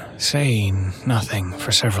phone, saying nothing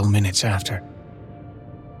for several minutes after.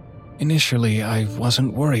 Initially, I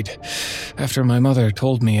wasn't worried. After my mother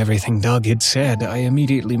told me everything Doug had said, I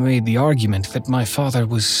immediately made the argument that my father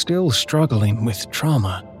was still struggling with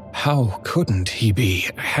trauma. How couldn't he be?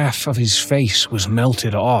 Half of his face was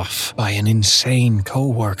melted off by an insane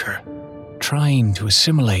coworker. Trying to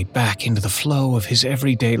assimilate back into the flow of his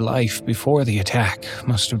everyday life before the attack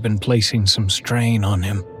must have been placing some strain on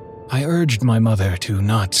him. I urged my mother to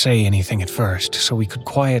not say anything at first so we could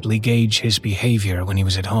quietly gauge his behavior when he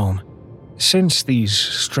was at home. Since these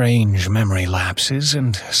strange memory lapses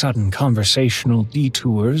and sudden conversational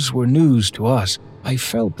detours were news to us, I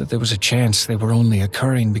felt that there was a chance they were only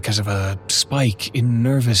occurring because of a spike in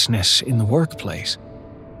nervousness in the workplace.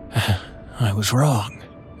 I was wrong.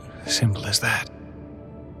 Simple as that.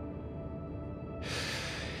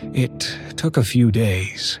 It took a few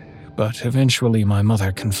days, but eventually my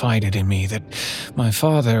mother confided in me that my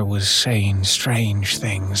father was saying strange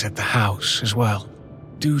things at the house as well.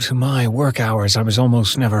 Due to my work hours, I was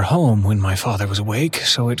almost never home when my father was awake,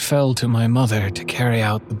 so it fell to my mother to carry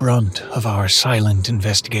out the brunt of our silent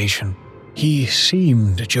investigation. He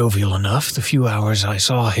seemed jovial enough the few hours I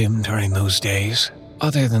saw him during those days,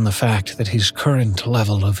 other than the fact that his current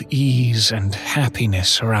level of ease and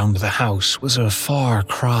happiness around the house was a far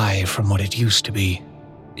cry from what it used to be.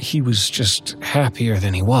 He was just happier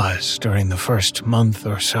than he was during the first month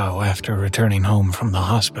or so after returning home from the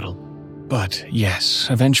hospital. But yes,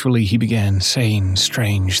 eventually he began saying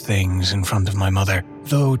strange things in front of my mother,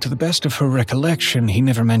 though to the best of her recollection he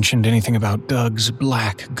never mentioned anything about Doug's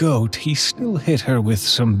black goat. He still hit her with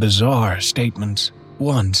some bizarre statements.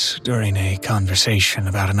 Once, during a conversation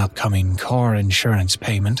about an upcoming car insurance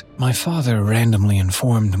payment, my father randomly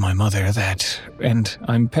informed my mother that, and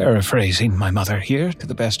I'm paraphrasing my mother here to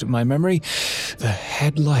the best of my memory, the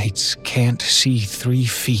headlights can't see 3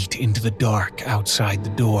 feet into the dark outside the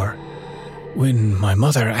door. When my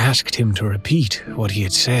mother asked him to repeat what he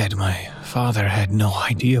had said, my father had no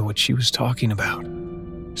idea what she was talking about.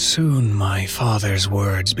 Soon my father's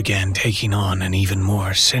words began taking on an even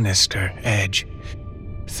more sinister edge.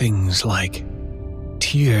 Things like,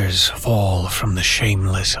 tears fall from the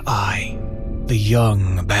shameless eye. The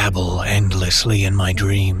young babble endlessly in my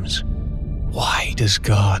dreams. Why does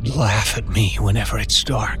God laugh at me whenever it's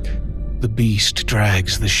dark? The beast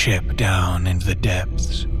drags the ship down into the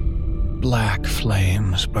depths. Black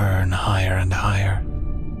flames burn higher and higher.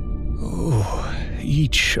 Oh,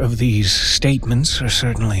 each of these statements are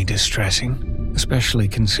certainly distressing, especially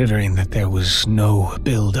considering that there was no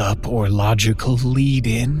build-up or logical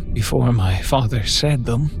lead-in before my father said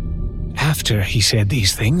them. After he said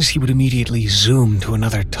these things, he would immediately zoom to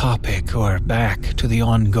another topic or back to the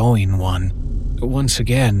ongoing one. Once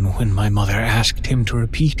again, when my mother asked him to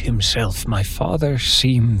repeat himself, my father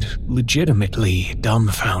seemed legitimately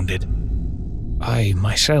dumbfounded. I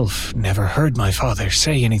myself never heard my father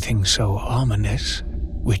say anything so ominous,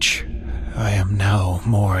 which I am now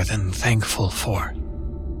more than thankful for.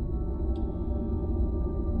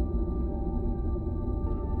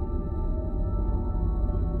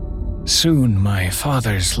 Soon my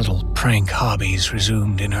father's little prank hobbies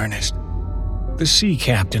resumed in earnest. The sea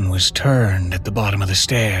captain was turned at the bottom of the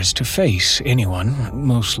stairs to face anyone,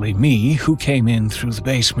 mostly me, who came in through the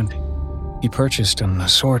basement. He purchased an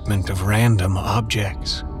assortment of random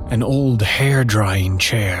objects. An old hair-drying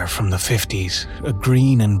chair from the 50s, a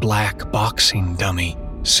green and black boxing dummy,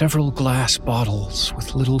 several glass bottles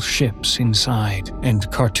with little ships inside, and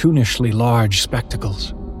cartoonishly large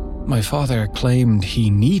spectacles. My father claimed he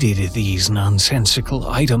needed these nonsensical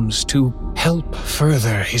items to help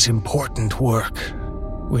further his important work,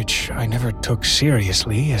 which I never took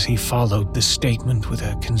seriously as he followed the statement with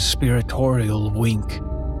a conspiratorial wink.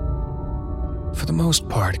 For the most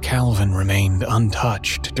part, Calvin remained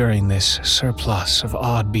untouched during this surplus of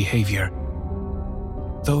odd behavior.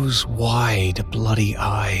 Those wide, bloody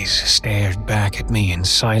eyes stared back at me in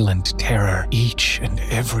silent terror each and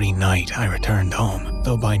every night I returned home,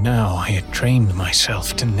 though by now I had trained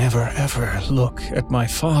myself to never ever look at my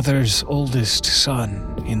father's oldest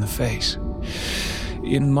son in the face.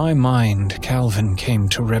 In my mind, Calvin came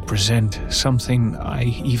to represent something I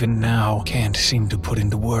even now can't seem to put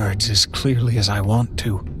into words as clearly as I want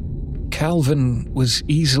to. Calvin was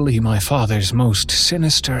easily my father's most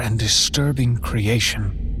sinister and disturbing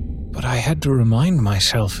creation, but I had to remind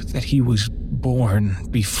myself that he was born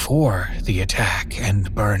before the attack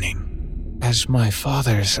and burning. As my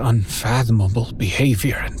father's unfathomable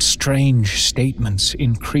behavior and strange statements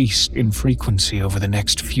increased in frequency over the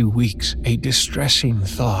next few weeks, a distressing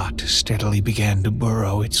thought steadily began to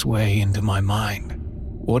burrow its way into my mind.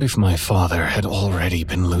 What if my father had already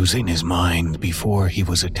been losing his mind before he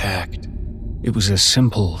was attacked? It was a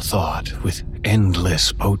simple thought with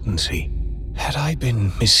endless potency. Had I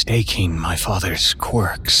been mistaking my father's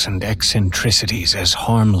quirks and eccentricities as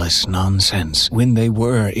harmless nonsense when they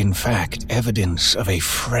were, in fact, evidence of a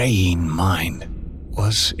fraying mind?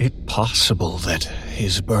 Was it possible that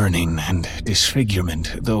his burning and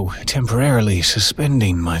disfigurement, though temporarily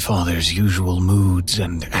suspending my father's usual moods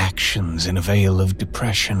and actions in a veil of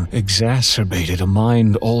depression, exacerbated a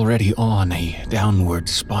mind already on a downward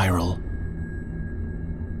spiral?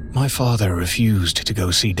 My father refused to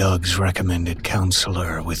go see Doug's recommended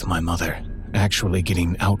counselor with my mother, actually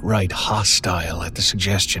getting outright hostile at the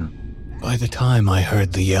suggestion. By the time I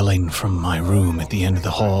heard the yelling from my room at the end of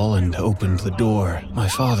the hall and opened the door, my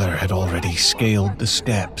father had already scaled the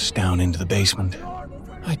steps down into the basement.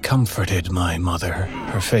 I comforted my mother,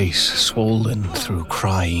 her face swollen through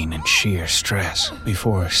crying and sheer stress,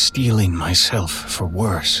 before steeling myself for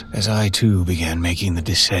worse as I too began making the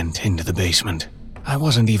descent into the basement. I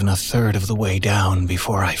wasn't even a third of the way down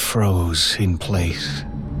before I froze in place.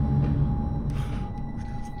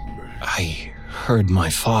 I heard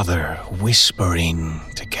my father whispering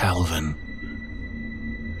to Calvin.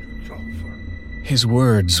 His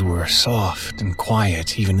words were soft and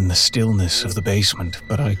quiet even in the stillness of the basement,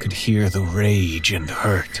 but I could hear the rage and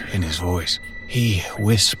hurt in his voice. He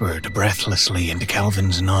whispered breathlessly into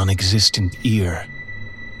Calvin's non-existent ear,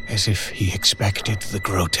 as if he expected the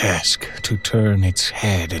grotesque to turn its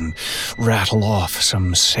head and rattle off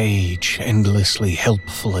some sage, endlessly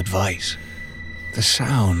helpful advice. The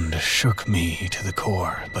sound shook me to the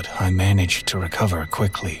core, but I managed to recover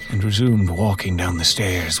quickly and resumed walking down the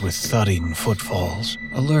stairs with thudding footfalls,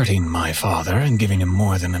 alerting my father and giving him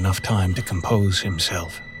more than enough time to compose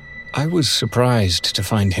himself. I was surprised to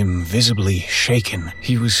find him visibly shaken.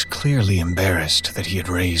 He was clearly embarrassed that he had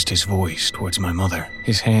raised his voice towards my mother.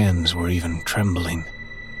 His hands were even trembling.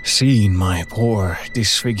 Seeing my poor,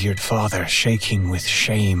 disfigured father shaking with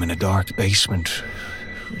shame in a dark basement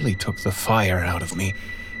really took the fire out of me.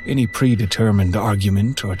 Any predetermined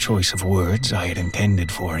argument or choice of words I had intended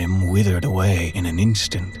for him withered away in an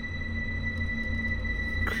instant.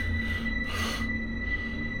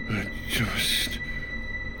 I just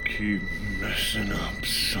keep messing up,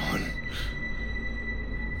 son.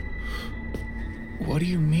 What do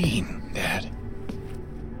you mean, Dad?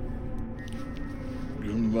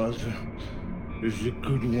 Your mother is a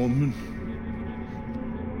good woman.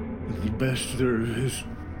 The best there is.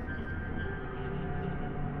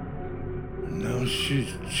 And now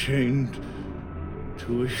she's chained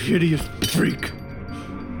to a hideous freak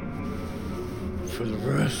for the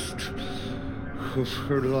rest of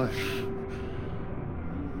her life.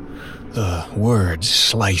 The words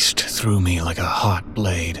sliced through me like a hot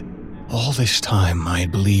blade. All this time I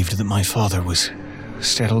had believed that my father was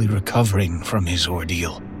steadily recovering from his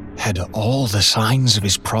ordeal. Had all the signs of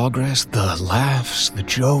his progress, the laughs, the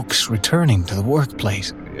jokes, returning to the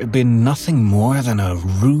workplace, been nothing more than a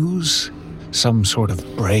ruse? Some sort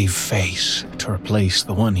of brave face to replace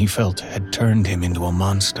the one he felt had turned him into a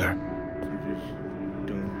monster.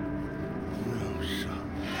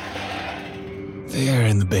 There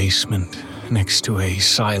in the basement, next to a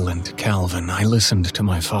silent Calvin, I listened to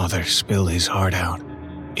my father spill his heart out.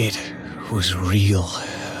 It was real.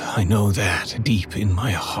 I know that deep in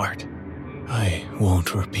my heart. I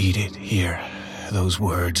won't repeat it here. Those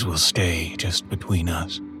words will stay just between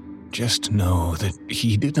us. Just know that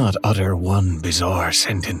he did not utter one bizarre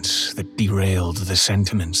sentence that derailed the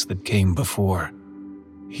sentiments that came before.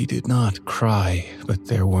 He did not cry, but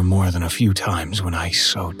there were more than a few times when I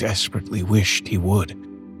so desperately wished he would.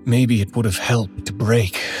 Maybe it would have helped to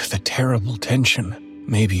break the terrible tension.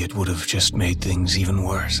 Maybe it would have just made things even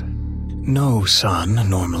worse. No son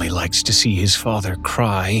normally likes to see his father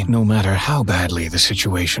cry, no matter how badly the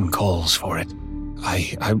situation calls for it.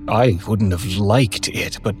 I wouldn't have liked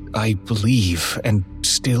it, but I believe, and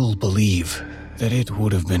still believe, that it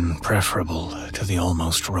would have been preferable to the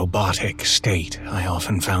almost robotic state I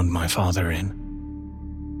often found my father in.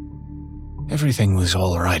 Everything was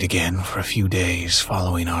all right again for a few days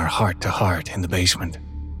following our heart-to-heart in the basement.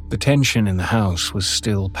 The tension in the house was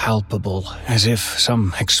still palpable, as if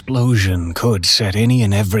some explosion could set any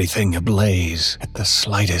and everything ablaze at the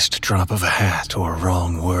slightest drop of a hat or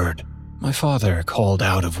wrong word. My father called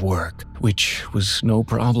out of work, which was no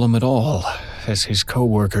problem at all, as his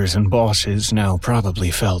co-workers and bosses now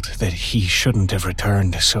probably felt that he shouldn't have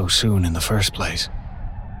returned so soon in the first place.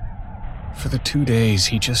 For the 2 days,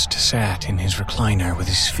 he just sat in his recliner with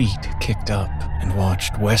his feet kicked up and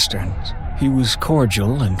watched westerns. He was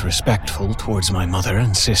cordial and respectful towards my mother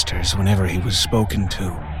and sisters whenever he was spoken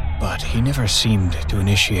to, but he never seemed to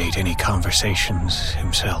initiate any conversations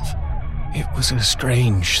himself. It was a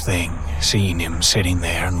strange thing, seeing him sitting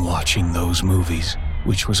there and watching those movies,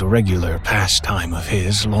 which was a regular pastime of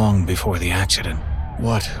his long before the accident.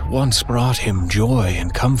 What once brought him joy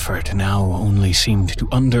and comfort now only seemed to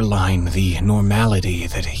underline the normality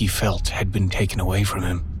that he felt had been taken away from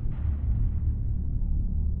him.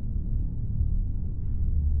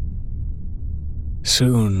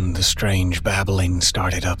 Soon, the strange babbling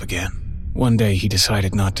started up again. One day he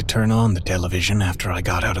decided not to turn on the television after I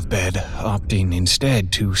got out of bed, opting instead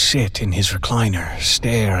to sit in his recliner,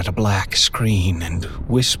 stare at a black screen, and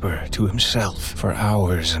whisper to himself for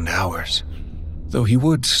hours and hours. Though he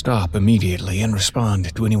would stop immediately and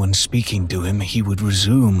respond to anyone speaking to him, he would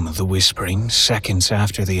resume the whispering seconds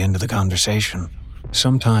after the end of the conversation.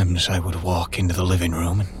 Sometimes I would walk into the living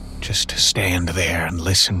room and just stand there and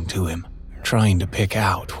listen to him, trying to pick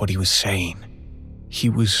out what he was saying. He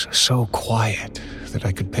was so quiet that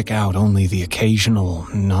I could pick out only the occasional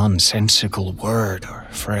nonsensical word or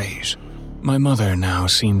phrase. My mother now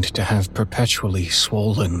seemed to have perpetually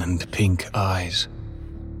swollen and pink eyes.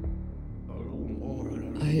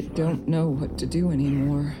 I don't know what to do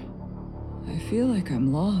anymore. I feel like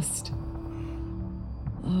I'm lost.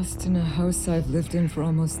 Lost in a house I've lived in for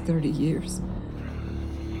almost 30 years.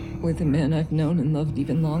 With a man I've known and loved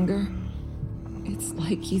even longer. It's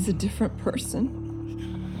like he's a different person.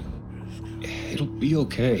 It'll be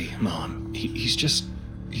okay, Mom. He's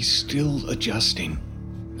still adjusting.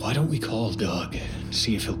 Why don't we call Doug and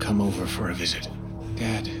see if he'll come over for a visit?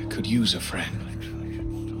 Dad could use a friend.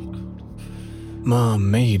 Mom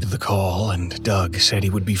made the call, and Doug said he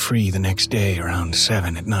would be free the next day around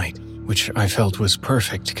 7 at night, which I felt was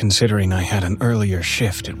perfect considering I had an earlier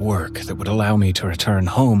shift at work that would allow me to return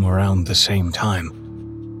home around the same time.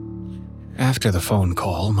 After the phone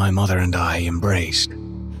call, my mother and I embraced,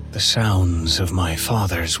 the sounds of my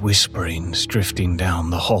father's whisperings drifting down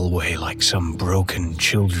the hallway like some broken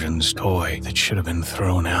children's toy that should have been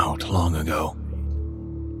thrown out long ago.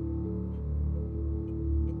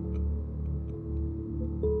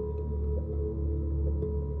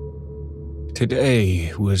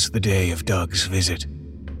 Today was the day of Doug's visit.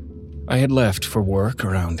 I had left for work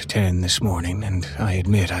around 10 this morning, and I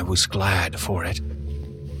admit I was glad for it.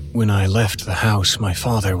 When I left the house, my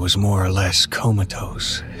father was more or less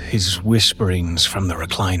comatose, his whisperings from the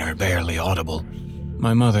recliner barely audible.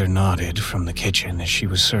 My mother nodded from the kitchen as she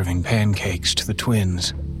was serving pancakes to the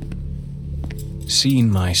twins. Seeing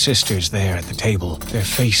my sisters there at the table, their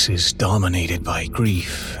faces dominated by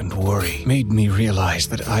grief and worry, made me realize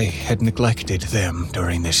that I had neglected them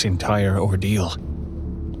during this entire ordeal.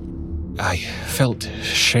 I felt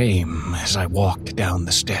shame as I walked down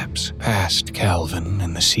the steps, past Calvin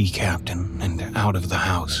and the sea captain, and out of the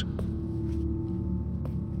house.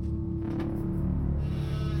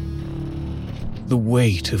 The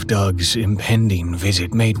weight of Doug's impending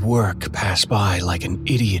visit made work pass by like an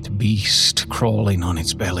idiot beast crawling on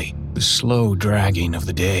its belly. The slow dragging of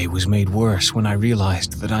the day was made worse when I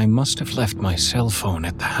realized that I must have left my cell phone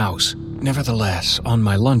at the house. Nevertheless, on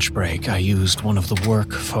my lunch break, I used one of the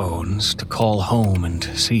work phones to call home and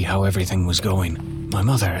see how everything was going. My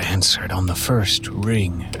mother answered on the first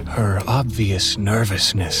ring, her obvious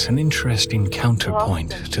nervousness an interesting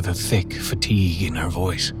counterpoint to the thick fatigue in her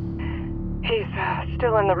voice. He's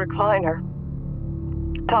still in the recliner,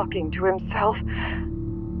 talking to himself.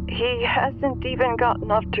 He hasn't even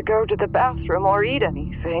gotten up to go to the bathroom or eat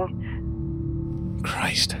anything.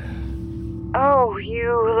 Christ. Oh,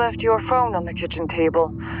 you left your phone on the kitchen table.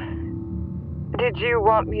 Did you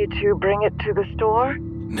want me to bring it to the store?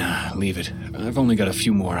 Nah, leave it. I've only got a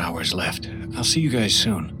few more hours left. I'll see you guys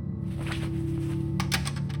soon.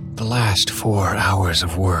 The last 4 hours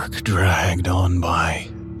of work dragged on by.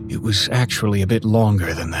 It was actually a bit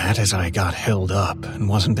longer than that as I got held up and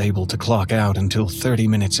wasn't able to clock out until 30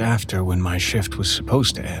 minutes after when my shift was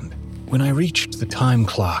supposed to end. When I reached the time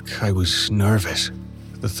clock, I was nervous.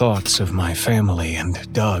 The thoughts of my family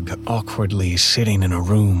and Doug awkwardly sitting in a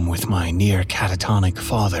room with my near catatonic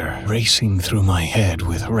father racing through my head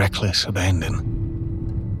with reckless abandon.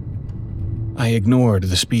 I ignored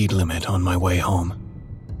the speed limit on my way home.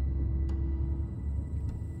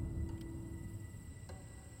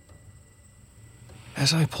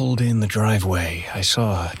 As I pulled in the driveway, I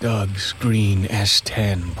saw Doug's green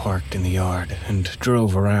S10 parked in the yard and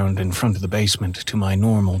drove around in front of the basement to my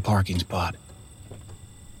normal parking spot.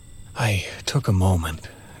 I took a moment,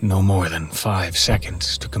 no more than 5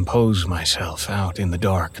 seconds, to compose myself out in the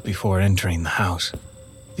dark before entering the house.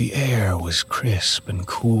 The air was crisp and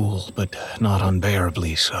cool, but not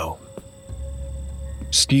unbearably so.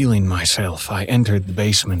 Steeling myself, I entered the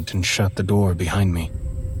basement and shut the door behind me.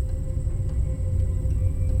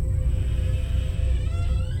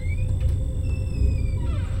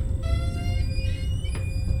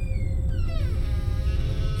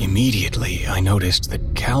 Immediately, I noticed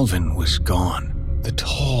that Calvin was gone. The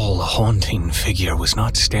tall, haunting figure was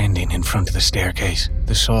not standing in front of the staircase.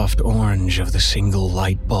 The soft orange of the single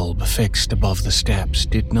light bulb fixed above the steps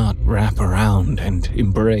did not wrap around and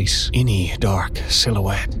embrace any dark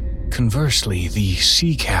silhouette. Conversely, the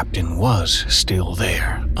sea captain was still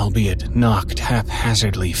there, albeit knocked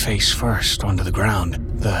haphazardly face first onto the ground.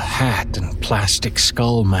 The hat and plastic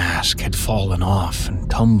skull mask had fallen off and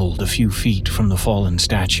tumbled a few feet from the fallen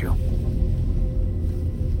statue.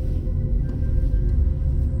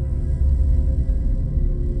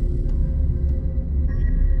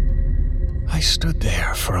 I stood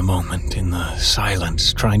there for a moment in the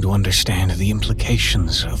silence, trying to understand the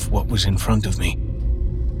implications of what was in front of me.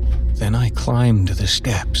 Then I climbed the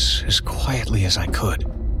steps as quietly as I could,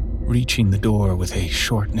 reaching the door with a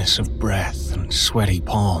shortness of breath and sweaty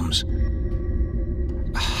palms.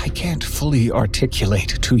 I can't fully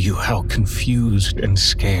articulate to you how confused and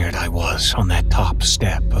scared I was on that top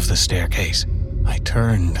step of the staircase. I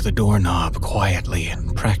turned the doorknob quietly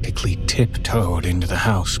and practically tiptoed into the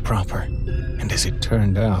house proper. And as it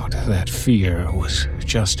turned out, that fear was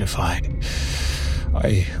justified.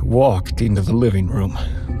 I walked into the living room.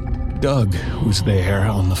 Doug was there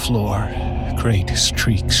on the floor, great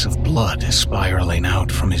streaks of blood spiraling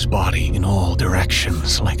out from his body in all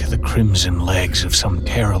directions like the crimson legs of some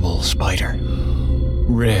terrible spider.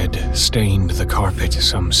 Red stained the carpet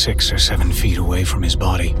some 6 or 7 feet away from his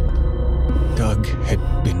body. Doug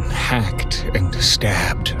had been hacked and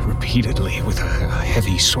stabbed repeatedly with a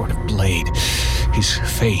heavy sort of blade. His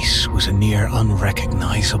face was a near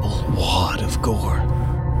unrecognizable wad of gore.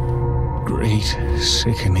 Great,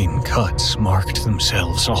 sickening cuts marked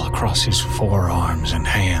themselves all across his forearms and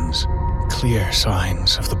hands, clear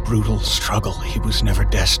signs of the brutal struggle he was never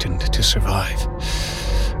destined to survive.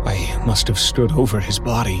 I must have stood over his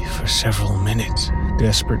body for several minutes,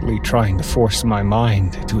 desperately trying to force my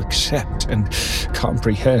mind to accept and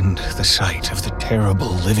comprehend the sight of the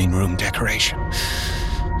terrible living room decoration.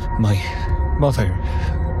 My mother,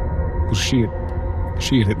 well, she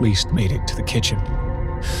had at least made it to the kitchen.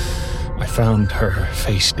 I found her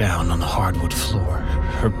face down on the hardwood floor,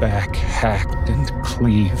 her back hacked and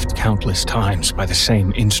cleaved countless times by the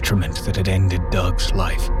same instrument that had ended Doug's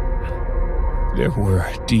life. There were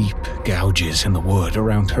deep gouges in the wood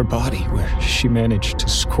around her body where she managed to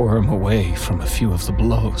squirm away from a few of the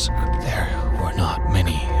blows. There were not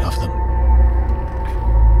many of them.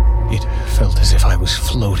 It felt as if I was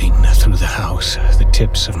floating through the house, the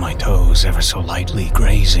tips of my toes ever so lightly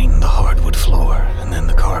grazing the hardwood floor, and then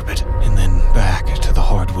the carpet, and then back to the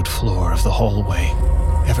hardwood floor of the hallway.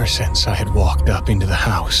 Ever since I had walked up into the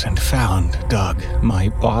house and found Doug, my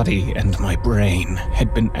body and my brain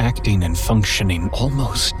had been acting and functioning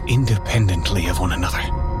almost independently of one another.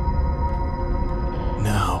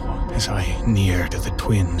 Now, as I neared the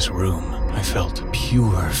twins' room, I felt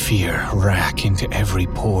pure fear rack into every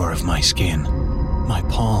pore of my skin. My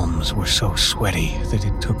palms were so sweaty that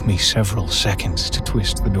it took me several seconds to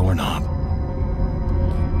twist the doorknob.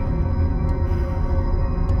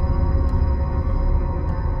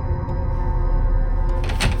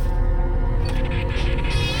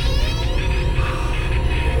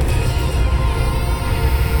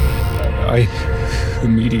 I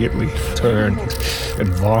immediately turned and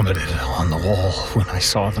vomited on the wall when I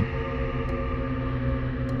saw them.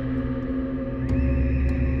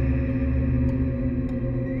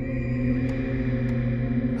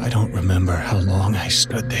 I don't remember how long I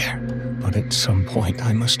stood there, but at some point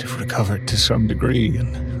I must have recovered to some degree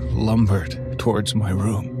and lumbered towards my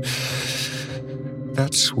room.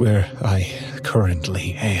 That's where I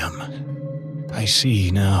currently am. I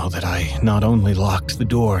see now that I not only locked the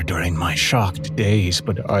door during my shocked days,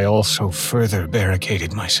 but I also further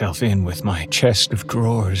barricaded myself in with my chest of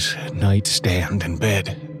drawers, nightstand, and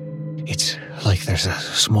bed. It's like there's a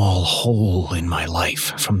small hole in my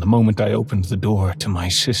life from the moment I opened the door to my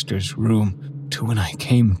sister's room to when I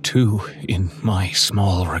came to in my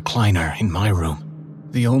small recliner in my room.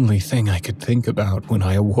 The only thing I could think about when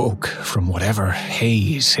I awoke from whatever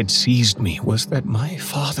haze had seized me was that my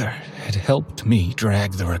father had helped me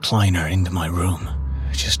drag the recliner into my room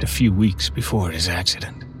just a few weeks before his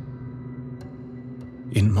accident.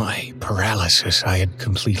 In my paralysis, I had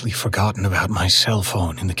completely forgotten about my cell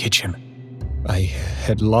phone in the kitchen. I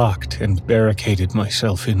had locked and barricaded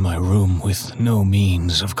myself in my room with no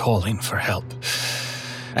means of calling for help.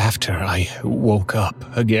 After I woke up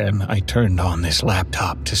again, I turned on this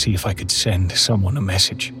laptop to see if I could send someone a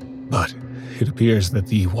message, but it appears that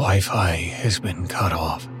the Wi-Fi has been cut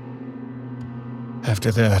off.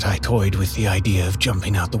 After that, I toyed with the idea of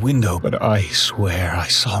jumping out the window, but I swear I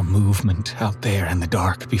saw movement out there in the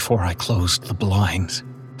dark before I closed the blinds.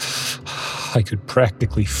 I could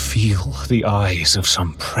practically feel the eyes of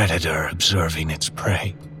some predator observing its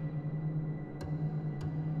prey.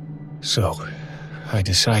 So, I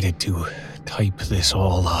decided to type this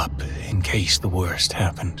all up in case the worst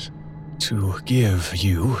happens. To give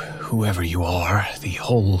you, whoever you are, the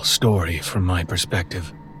whole story from my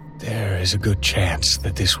perspective. There is a good chance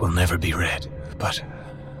that this will never be read, but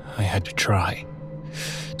I had to try.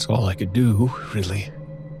 It's all I could do, really.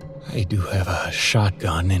 I do have a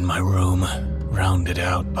shotgun in my room, rounded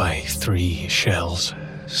out by 3 shells,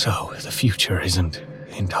 so the future isn't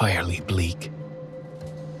entirely bleak.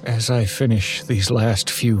 As I finish these last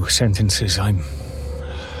few sentences, I'm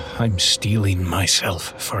steeling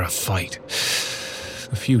myself for a fight.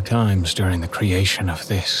 A few times during the creation of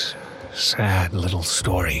this sad little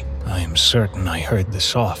story, I am certain I heard the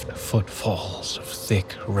soft footfalls of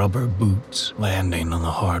thick rubber boots landing on the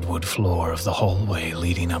hardwood floor of the hallway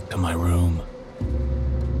leading up to my room.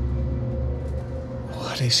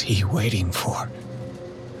 What is he waiting for?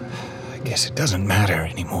 I guess it doesn't matter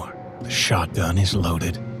anymore. The shotgun is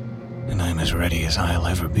loaded, and I'm as ready as I'll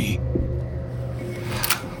ever be.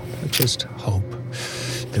 I just hope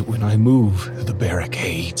that when I move the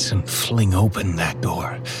barricades and fling open that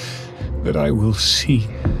door, that I will see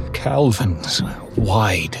Calvin's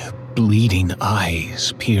wide, bleeding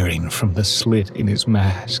eyes peering from the slit in his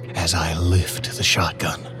mask as I lift the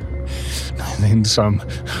shotgun. And in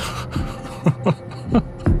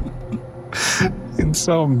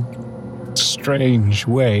some strange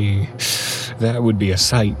way, that would be a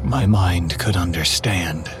sight my mind could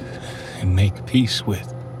understand and make peace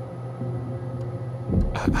with.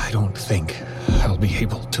 I don't think I'll be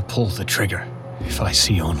able to pull the trigger if I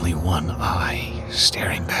see only one eye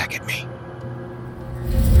staring back at me.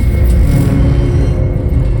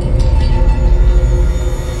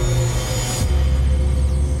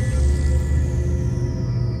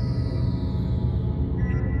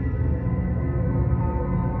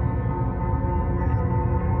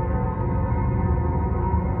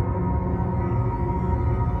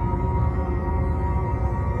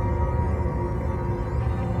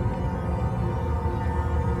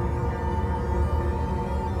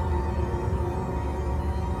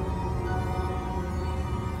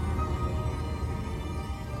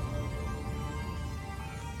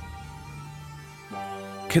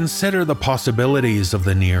 Consider the possibilities of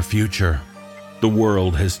the near future. The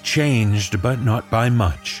world has changed, but not by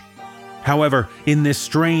much. However, in this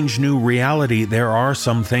strange new reality, there are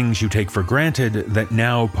some things you take for granted that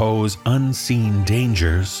now pose unseen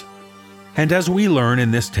dangers. And as we learn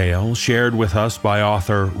in this tale, shared with us by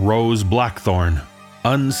author Rose Blackthorne,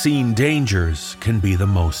 unseen dangers can be the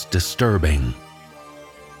most disturbing.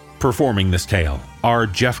 Performing this tale are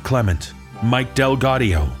Jeff Clement, Mike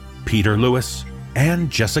Delgadio, Peter Lewis, and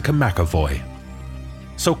Jessica McAvoy.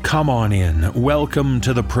 So come on in, welcome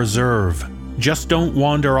to the Preserve. Just don't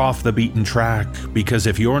wander off the beaten track, because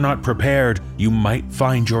if you're not prepared, you might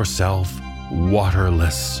find yourself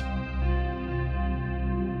waterless.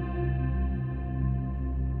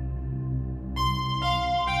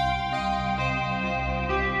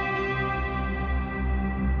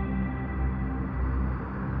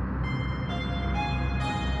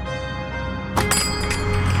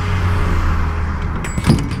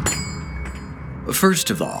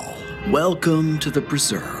 First of all, welcome to the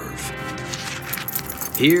Preserve.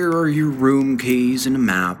 Here are your room keys and a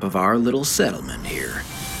map of our little settlement here.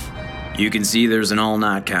 You can see there's an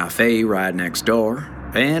all-night cafe right next door,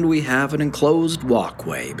 and we have an enclosed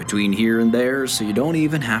walkway between here and there so you don't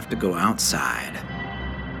even have to go outside.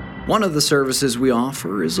 One of the services we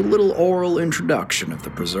offer is a little oral introduction of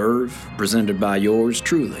the Preserve, presented by yours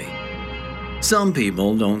truly. Some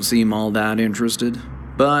people don't seem all that interested,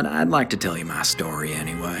 but I'd like to tell you my story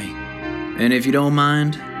anyway. And if you don't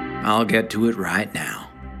mind, I'll get to it right now.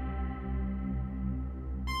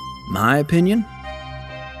 My opinion?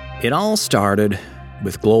 It all started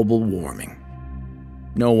with global warming.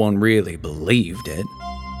 No one really believed it.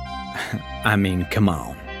 I mean, come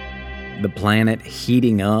on. The planet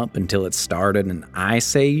heating up until it started an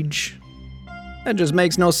ice age? That just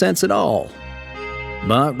makes no sense at all.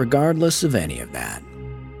 But regardless of any of that,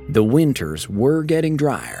 the winters were getting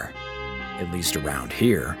drier, at least around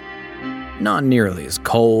here. Not nearly as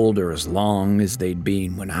cold or as long as they'd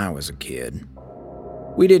been when I was a kid.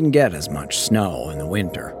 We didn't get as much snow in the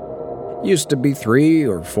winter. Used to be 3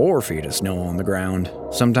 or 4 feet of snow on the ground,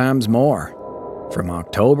 sometimes more, from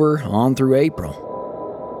October on through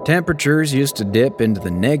April. Temperatures used to dip into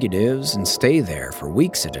the negatives and stay there for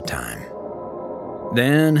weeks at a time.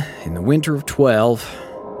 Then, in the winter of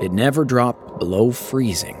 12, it never dropped below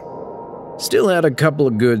freezing. Still had a couple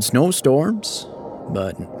of good snowstorms,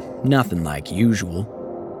 but nothing like usual.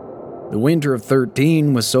 The winter of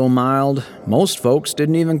 13 was so mild, most folks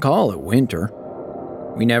didn't even call it winter.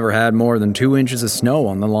 We never had more than 2 inches of snow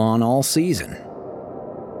on the lawn all season.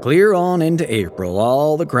 Clear on into April,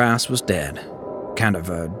 all the grass was dead, kind of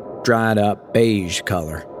a dried up beige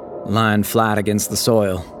color, lying flat against the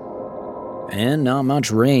soil. And not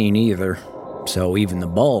much rain either, so even the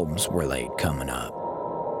bulbs were late coming up.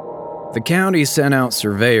 The county sent out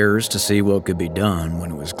surveyors to see what could be done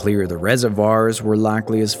when it was clear the reservoirs were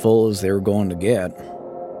likely as full as they were going to get.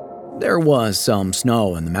 There was some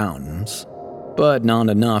snow in the mountains, but not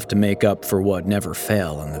enough to make up for what never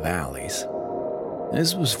fell in the valleys.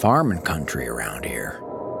 This was farming country around here,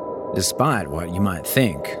 despite what you might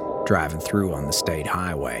think driving through on the state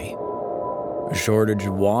highway. A shortage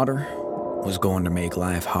of water was going to make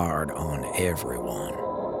life hard on everyone.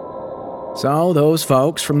 So those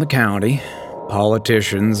folks from the county,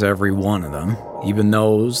 politicians every one of them, even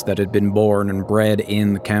those that had been born and bred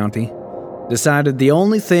in the county, decided the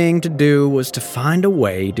only thing to do was to find a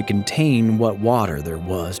way to contain what water there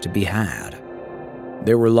was to be had.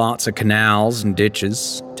 There were lots of canals and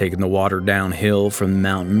ditches, taking the water downhill from the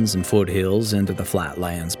mountains and foothills into the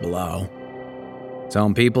flatlands below.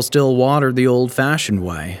 Some people still watered the old-fashioned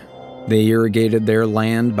way. They irrigated their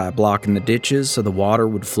land by blocking the ditches so the water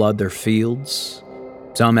would flood their fields.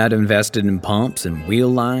 Some had invested in pumps and wheel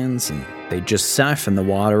lines, and they'd just siphon the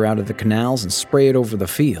water out of the canals and spray it over the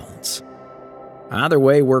fields. Either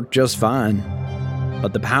way worked just fine,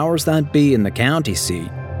 but the powers that be in the county seat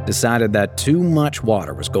decided that too much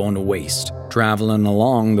water was going to waste, traveling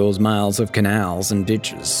along those miles of canals and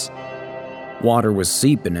ditches. Water was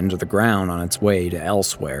seeping into the ground on its way to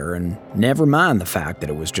elsewhere, and never mind the fact that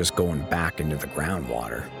it was just going back into the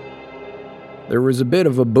groundwater. There was a bit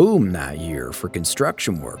of a boom that year for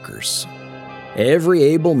construction workers. Every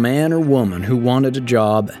able man or woman who wanted a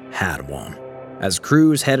job had one, as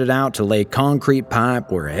crews headed out to lay concrete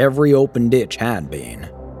pipe where every open ditch had been.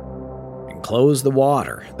 And close the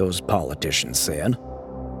water, those politicians said,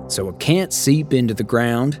 so it can't seep into the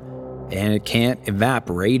ground and it can't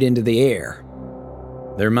evaporate into the air.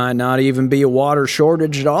 There might not even be a water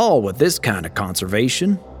shortage at all with this kind of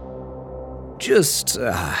conservation. Just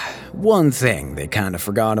one thing they kind of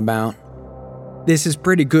forgot about. This is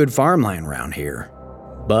pretty good farmland around here,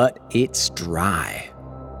 but it's dry.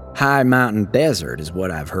 High mountain desert is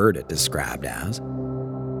what I've heard it described as.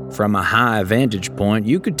 From a high vantage point,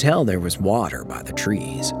 you could tell there was water by the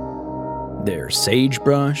trees. There's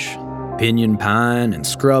sagebrush, pinyon pine, and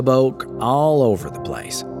scrub oak all over the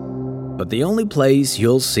place. But the only place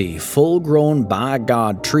you'll see full-grown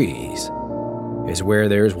by-God trees is where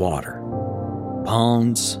there's water.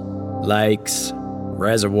 Ponds, lakes,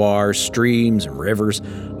 reservoirs, streams, and rivers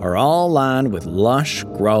are all lined with lush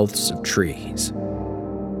growths of trees.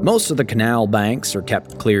 Most of the canal banks are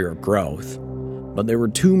kept clear of growth, but there were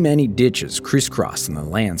too many ditches crisscrossing the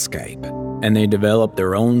landscape, and they developed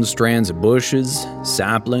their own strands of bushes,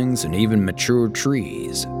 saplings, and even mature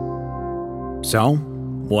trees. So,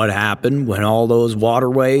 what happened when all those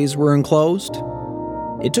waterways were enclosed?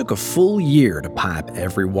 It took a full year to pipe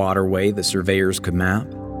every waterway the surveyors could map.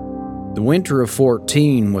 The winter of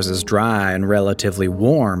 14 was as dry and relatively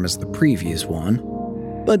warm as the previous one,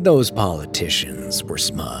 but those politicians were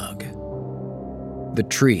smug. The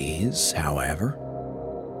trees, however,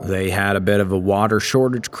 they had a bit of a water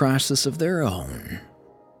shortage crisis of their own.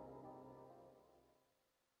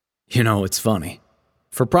 You know, it's funny.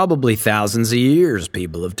 For probably thousands of years,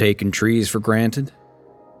 people have taken trees for granted.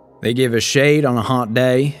 They give us shade on a hot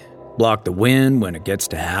day, block the wind when it gets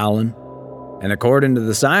to howling, and according to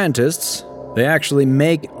the scientists, they actually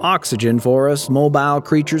make oxygen for us mobile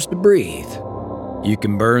creatures to breathe. You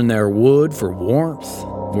can burn their wood for warmth,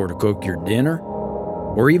 or to cook your dinner,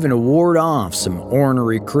 or even to ward off some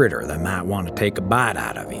ornery critter that might want to take a bite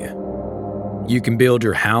out of you. You can build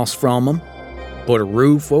your house from them, put a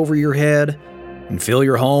roof over your head, and fill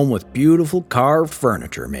your home with beautiful carved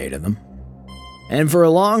furniture made of them. And for a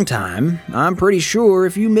long time, I'm pretty sure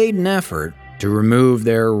if you made an effort to remove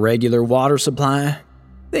their regular water supply,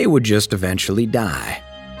 they would just eventually die,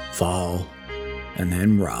 fall, and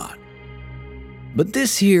then rot. But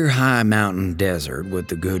this here high mountain desert with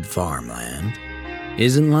the good farmland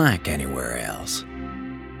isn't like anywhere else.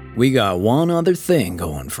 We got one other thing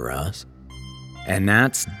going for us, and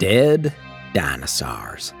that's dead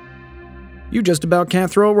dinosaurs. You just about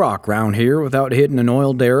can't throw a rock round here without hitting an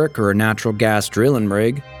oil derrick or a natural gas drilling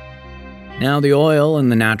rig. Now the oil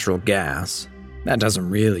and the natural gas, that doesn't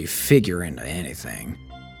really figure into anything.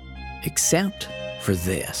 Except for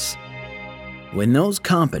this. When those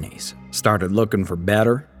companies started looking for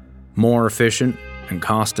better, more efficient, and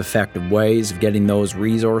cost-effective ways of getting those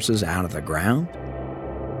resources out of the ground,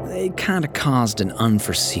 they kind of caused an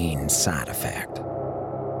unforeseen side effect.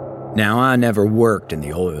 Now, I never worked in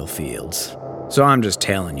the oil fields, so I'm just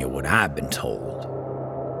telling you what I've been told.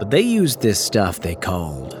 But they used this stuff they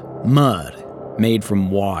called mud, made from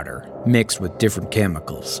water, mixed with different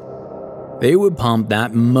chemicals. They would pump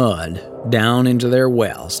that mud down into their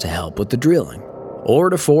wells to help with the drilling, or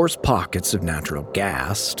to force pockets of natural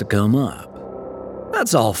gas to come up.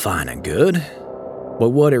 That's all fine and good, but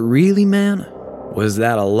what it really meant was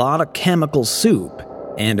that a lot of chemical soup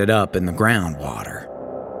ended up in the groundwater.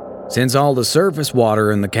 Since all the surface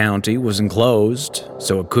water in the county was enclosed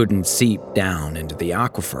so it couldn't seep down into the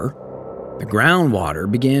aquifer, the groundwater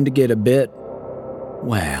began to get a bit,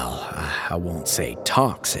 well, I won't say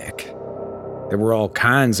toxic. There were all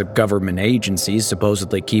kinds of government agencies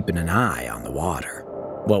supposedly keeping an eye on the water,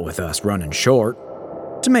 what with us running short,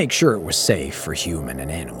 to make sure it was safe for human and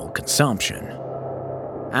animal consumption.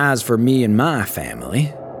 As for me and my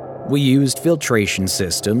family, we used filtration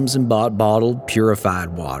systems and bought bottled,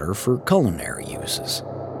 purified water for culinary uses.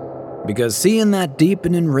 Because seeing that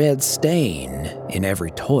deepening red stain in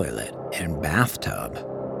every toilet and bathtub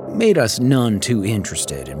made us none too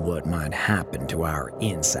interested in what might happen to our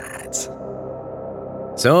insides.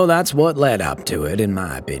 So that's what led up to it, in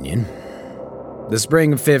my opinion. The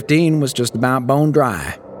spring of 15 was just about bone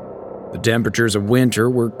dry. The temperatures of winter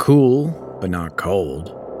were cool, but not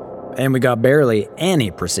cold. And we got barely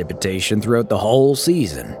any precipitation throughout the whole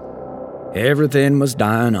season. Everything was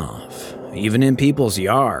dying off, even in people's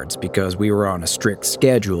yards, because we were on a strict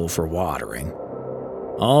schedule for watering.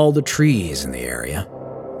 All the trees in the area,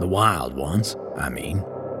 the wild ones,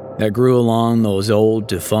 that grew along those old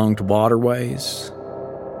defunct waterways,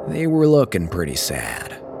 they were looking pretty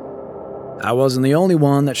sad. I wasn't the only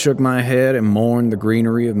one that shook my head and mourned the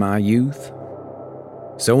greenery of my youth.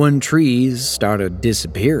 So when trees started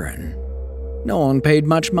disappearing, no one paid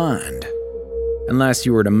much mind, unless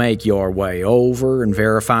you were to make your way over and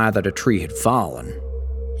verify that a tree had fallen.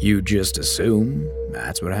 You'd just assume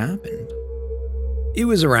that's what happened. It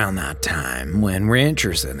was around that time when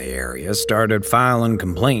ranchers in the area started filing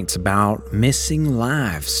complaints about missing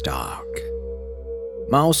livestock.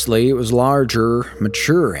 Mostly it was larger,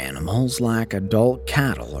 mature animals like adult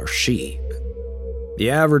cattle or sheep. The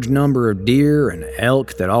average number of deer and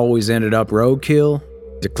elk that always ended up roadkill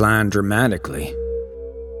declined dramatically.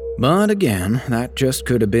 But again, that just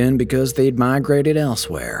could have been because they'd migrated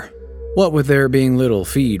elsewhere, what with there being little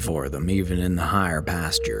feed for them even in the higher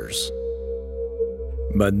pastures.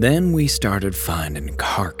 But then we started finding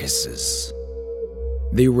carcasses.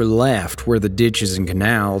 They were left where the ditches and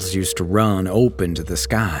canals used to run open to the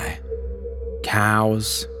sky.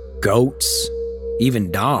 Cows, goats,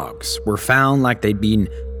 even dogs were found like they'd been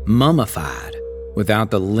mummified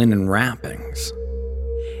without the linen wrappings.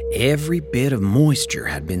 Every bit of moisture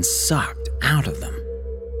had been sucked out of them,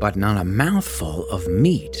 but not a mouthful of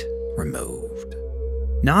meat removed.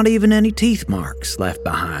 Not even any teeth marks left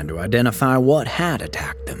behind to identify what had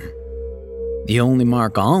attacked them. The only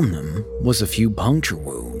mark on them was a few puncture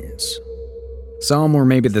wounds. Some were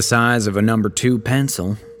maybe the size of a number 2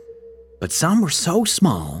 pencil, but some were so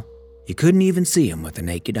small you couldn't even see them with the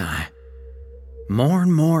naked eye. More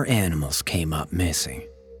and more animals came up missing,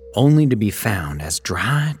 only to be found as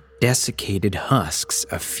dry, desiccated husks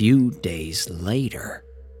a few days later.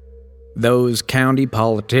 Those county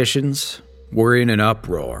politicians were in an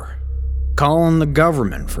uproar, calling the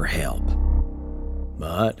government for help.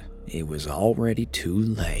 But it was already too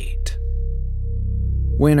late.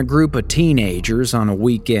 When a group of teenagers on a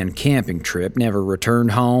weekend camping trip never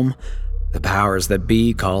returned home, the powers that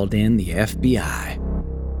be called in the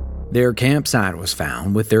FBI. Their campsite was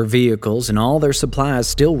found with their vehicles and all their supplies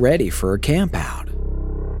still ready for a campout.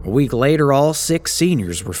 A week later, all 6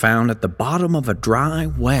 seniors were found at the bottom of a dry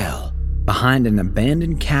well behind an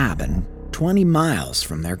abandoned cabin 20 miles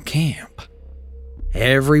from their camp.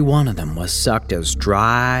 Every one of them was sucked as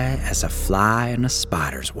dry as a fly in a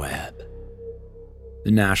spider's web.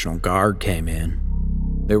 The National Guard came in.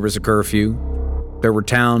 There was a curfew. There were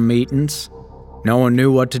town meetings. No one knew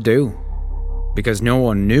what to do, because no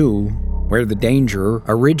one knew where the danger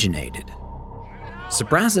originated.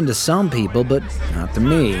 Surprising to some people, but not to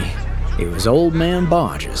me, it was Old Man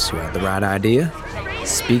Bodges who had the right idea,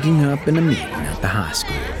 speaking up in a meeting at the high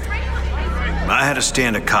school. I had a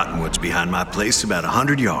stand of cottonwoods behind my place about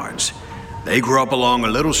 100 yards. They grew up along a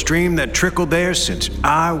little stream that trickled there since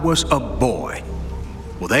I was a boy.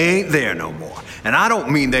 Well, they ain't there no more. And I don't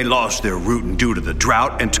mean they lost their rooting due to the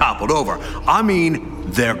drought and toppled over. I mean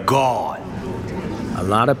they're gone. A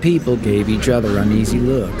lot of people gave each other uneasy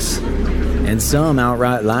looks, and some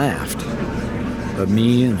outright laughed. But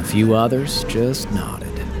me and a few others just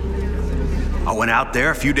nodded. I went out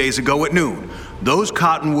there a few days ago at noon. Those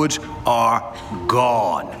cottonwoods are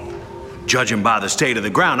gone. Judging by the state of the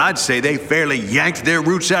ground, I'd say they fairly yanked their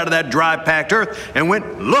roots out of that dry, packed earth and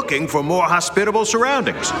went looking for more hospitable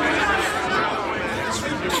surroundings.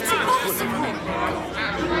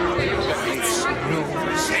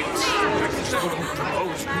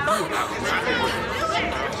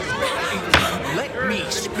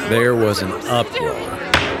 There was an uproar.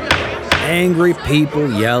 Angry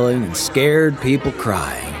people yelling and scared people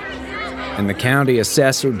crying. And the county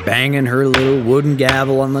assessor banging her little wooden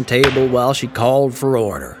gavel on the table while she called for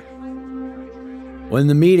order. When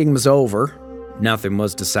the meeting was over, nothing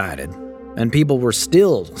was decided, and people were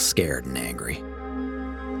still scared and angry.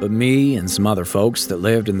 But me and some other folks that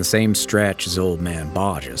lived in the same stretch as Old Man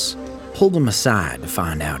Bodges pulled him aside to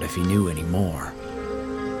find out if he knew any more.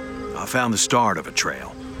 I found the start of a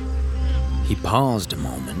trail. He paused a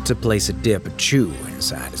moment to place a dip of chew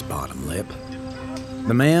inside his bottom lip.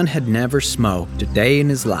 The man had never smoked a day in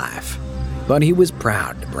his life, but he was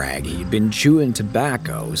proud to brag he'd been chewing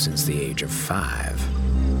tobacco since the age of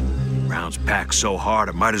 5. Ground's packed so hard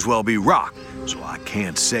it might as well be rock, so I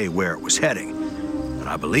can't say where it was heading. But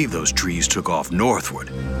I believe those trees took off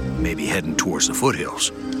northward, maybe heading towards the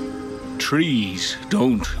foothills. Trees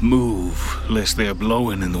don't move unless they're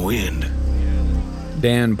blowing in the wind.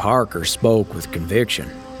 Dan Parker spoke with conviction,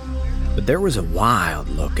 but there was a wild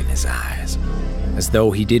look in his eyes, as though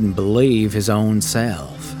he didn't believe his own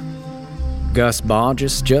self. Gus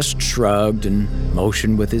Bodges just shrugged and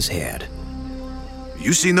motioned with his head.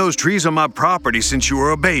 You seen those trees on my property since you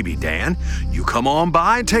were a baby, Dan. You come on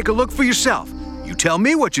by and take a look for yourself. You tell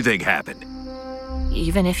me what you think happened.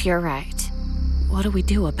 Even if you're right, what do we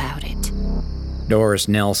do about it? Doris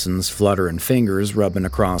Nelson's fluttering fingers rubbing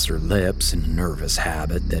across her lips in a nervous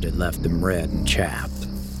habit that had left them red and chapped.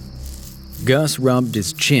 Gus rubbed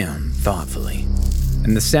his chin thoughtfully,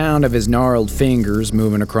 and the sound of his gnarled fingers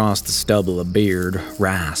moving across the stubble of beard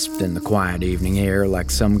rasped in the quiet evening air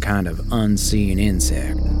like some kind of unseen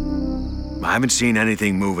insect. I haven't seen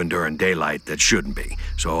anything moving during daylight that shouldn't be,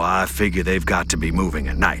 so I figure they've got to be moving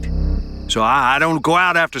at night. So I don't go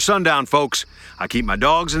out after sundown, folks. I keep my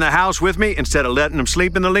dogs in the house with me instead of letting them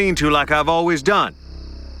sleep in the lean-to like I've always done.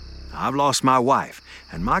 I've lost my wife,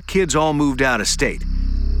 and my kids all moved out of state.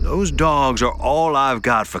 Those dogs are all I've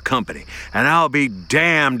got for company, and I'll be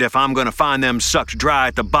damned if I'm gonna find them sucked dry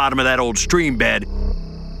at the bottom of that old stream bed.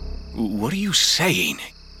 What are you saying?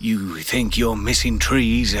 You think your missing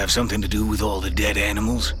trees have something to do with all the dead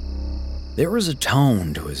animals? There was a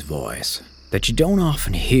tone to his voice that you don't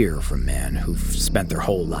often hear from men who've spent their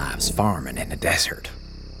whole lives farming in a desert.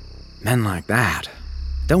 Men like that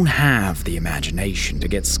don't have the imagination to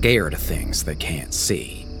get scared of things they can't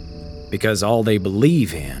see, because all they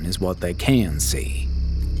believe in is what they can see.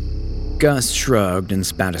 Gus shrugged and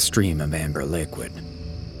spat a stream of amber liquid.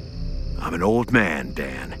 I'm an old man,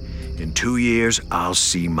 Dan. In 2 years, I'll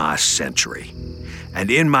see my century. And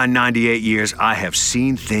in my 98 years, I have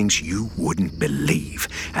seen things you wouldn't believe,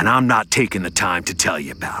 and I'm not taking the time to tell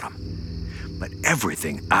you about them. But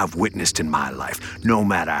everything I've witnessed in my life, no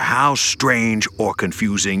matter how strange or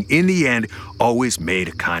confusing, in the end, always made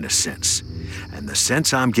a kind of sense. And the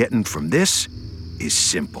sense I'm getting from this is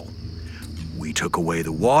simple. We took away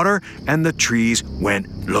the water, and the trees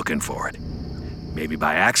went looking for it. Maybe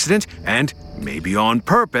by accident, and maybe on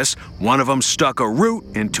purpose, one of them stuck a root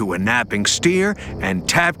into a napping steer and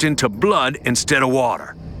tapped into blood instead of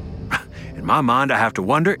water. In my mind, I have to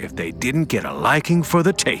wonder if they didn't get a liking for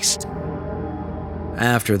the taste.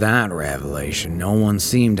 After that revelation, no one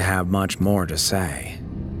seemed to have much more to say.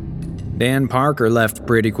 Dan Parker left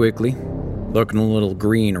pretty quickly, looking a little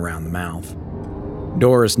green around the mouth.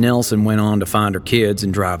 Doris Nelson went on to find her kids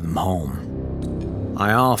and drive them home.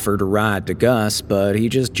 I offered a ride to Gus, but he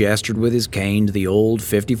just gestured with his cane to the old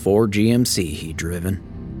 54 GMC he'd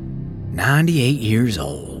driven. 98 years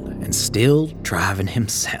old and still driving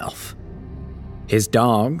himself. His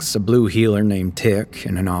dogs, a blue heeler named Tick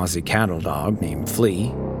and an Aussie cattle dog named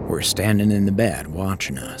Flea, were standing in the bed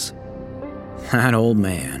watching us. That old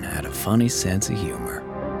man had a funny sense of humor.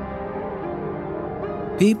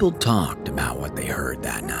 People talked about what they heard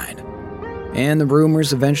that night, and the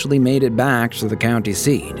rumors eventually made it back to the county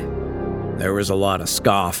seat. There was a lot of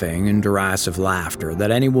scoffing and derisive laughter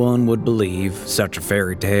that anyone would believe such a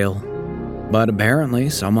fairy tale, but apparently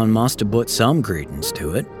someone must have put some credence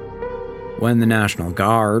to it. When the National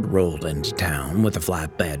Guard rolled into town with a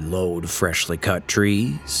flatbed load of freshly cut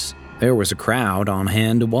trees, there was a crowd on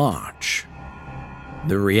hand to watch.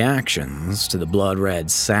 The reactions to the blood-red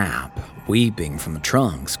sap weeping from the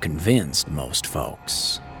trunks convinced most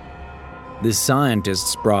folks. The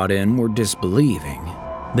scientists brought in were disbelieving,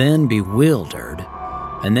 then bewildered,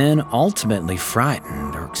 and then ultimately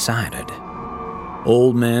frightened or excited.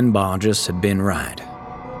 Old man Bodges had been right.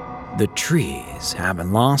 The trees,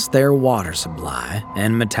 having lost their water supply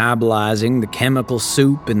and metabolizing the chemical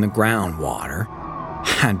soup in the groundwater,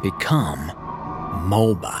 had become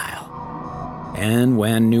mobile. And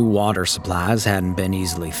when new water supplies hadn't been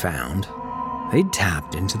easily found, they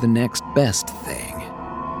tapped into the next best thing.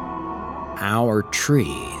 Our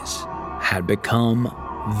trees had become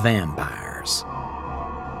vampires.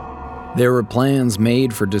 There were plans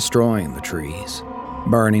made for destroying the trees,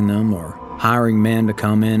 burning them or hiring men to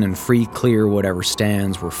come in and free clear whatever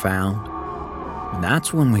stands were found. And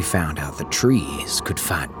that's when we found out the trees could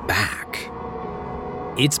fight back.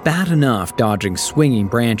 It's bad enough dodging swinging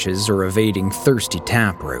branches or evading thirsty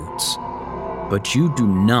taproots, but you do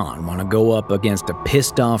not want to go up against a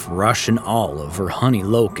pissed-off Russian olive or honey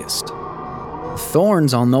locust. The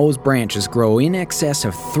thorns on those branches grow in excess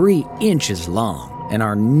of 3 inches long and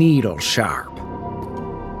are needle sharp.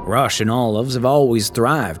 Russian olives have always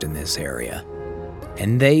thrived in this area,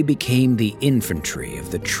 and they became the infantry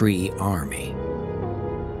of the tree army.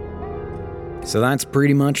 So that's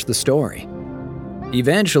pretty much the story.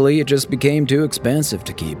 Eventually, it just became too expensive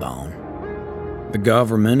to keep on. The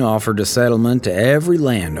government offered a settlement to every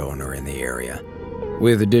landowner in the area,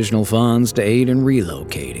 with additional funds to aid in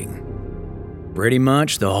relocating. Pretty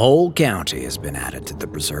much the whole county has been added to the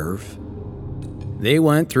preserve. They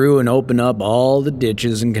went through and opened up all the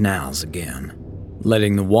ditches and canals again,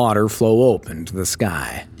 letting the water flow open to the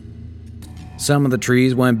sky. Some of the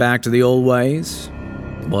trees went back to the old ways,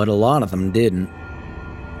 but a lot of them didn't.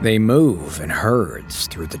 They move in herds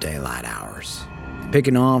through the daylight hours,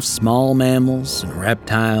 picking off small mammals and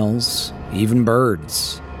reptiles, even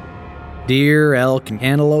birds. Deer, elk, and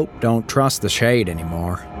antelope don't trust the shade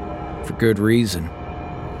anymore, for good reason.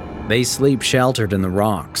 They sleep sheltered in the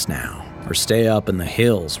rocks now, or stay up in the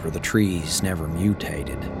hills where the trees never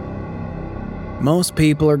mutated. Most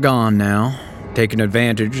people are gone now, taking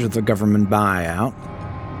advantage of the government buyout.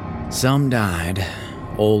 Some died,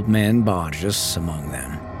 old man Bodges among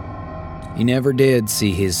them. He never did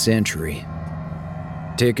see his century.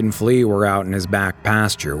 Tick and Flea were out in his back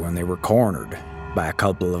pasture when they were cornered by a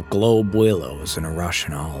couple of globe willows and a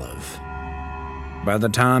Russian olive. By the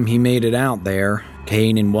time he made it out there,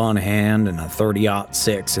 cane in one hand and a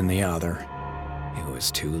 30-06 in the other, it was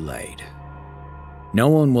too late. No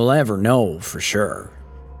one will ever know for sure,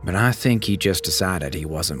 but I think he just decided he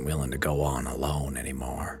wasn't willing to go on alone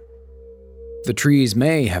anymore. The trees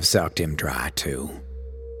may have sucked him dry too,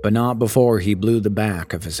 but not before he blew the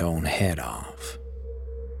back of his own head off.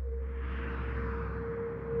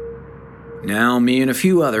 Now me and a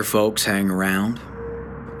few other folks hang around.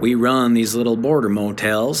 We run these little border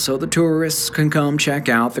motels so the tourists can come check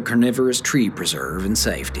out the carnivorous tree preserve in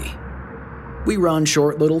safety. We run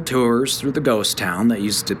short little tours through the ghost town that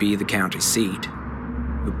used to be the county seat.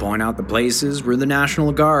 We point out the places where the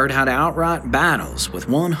National Guard had outright battles with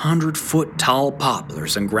 100-foot-tall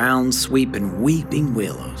poplars and ground-sweeping weeping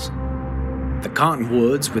willows. The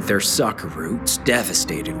cottonwoods with their sucker roots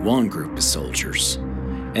devastated one group of soldiers,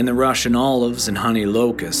 and the Russian olives and honey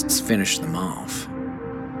locusts finished them off.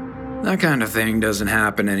 That kind of thing doesn't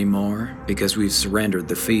happen anymore because we've surrendered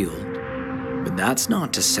the field. But that's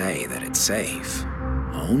not to say that it's safe.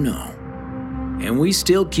 Oh no. And we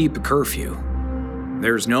still keep a curfew.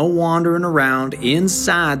 There's no wandering around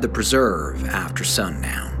inside the preserve after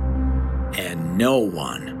sundown. And no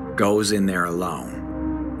one goes in there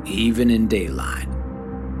alone, even in daylight.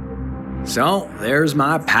 So, there's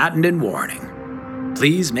my patented warning.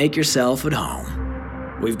 Please make yourself at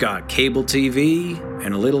home. We've got cable TV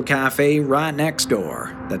and a little cafe right next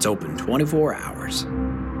door that's open 24 hours.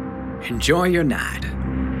 enjoy your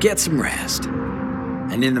night. Get some rest.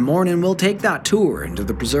 And in the morning, we'll take that tour into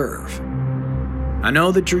the preserve. I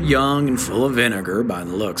know that you're young and full of vinegar by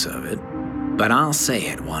the looks of it, but I'll say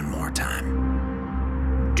it one more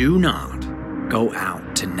time. Do not go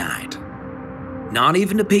out tonight. Not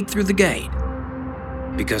even to peek through the gate.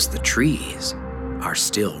 Because the trees are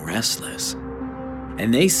still restless.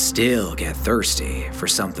 And they still get thirsty for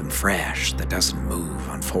something fresh that doesn't move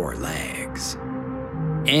on four legs.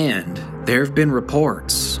 And there have been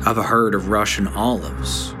reports of a herd of Russian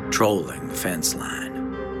olives trolling the fence line.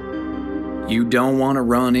 You don't want to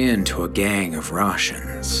run into a gang of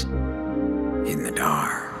Russians in the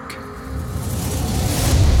dark.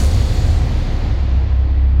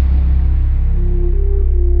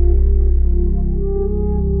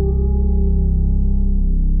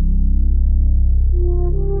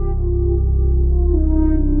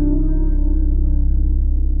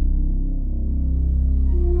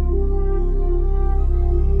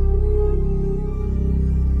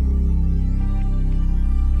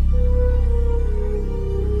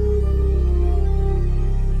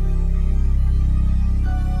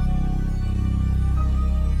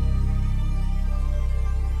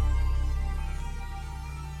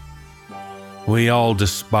 We all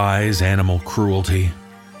despise animal cruelty.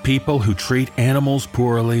 People who treat animals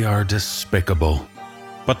poorly are despicable.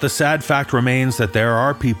 But the sad fact remains that there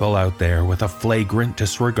are people out there with a flagrant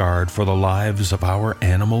disregard for the lives of our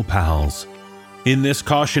animal pals. In this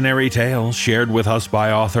cautionary tale, shared with us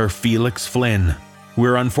by author Felix Flynn,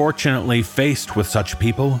 we're unfortunately faced with such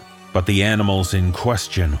people, but the animals in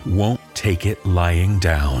question won't take it lying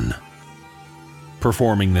down.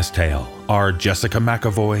 Performing this tale are Jessica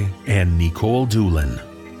McAvoy and Nicole Doolin.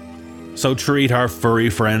 So treat our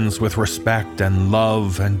furry friends with respect and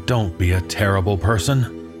love, and don't be a terrible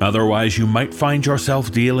person. Otherwise, you might find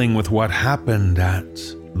yourself dealing with what happened at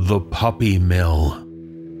the puppy mill.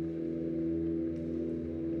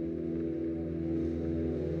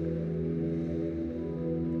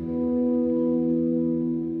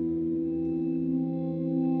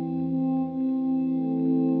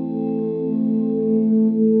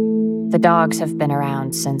 The dogs have been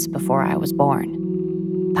around since before I was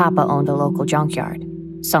born. Papa owned a local junkyard,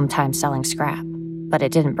 sometimes selling scrap, but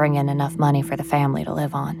it didn't bring in enough money for the family to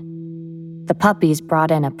live on. The puppies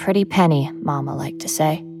brought in a pretty penny, Mama liked to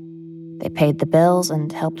say. They paid the bills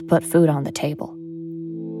and helped put food on the table.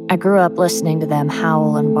 I grew up listening to them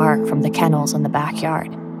howl and bark from the kennels in the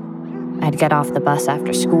backyard. I'd get off the bus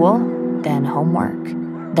after school, then homework,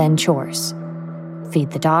 then chores.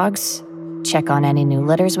 Feed the dogs, check on any new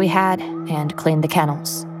litters we had, and clean the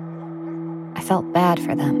kennels. I felt bad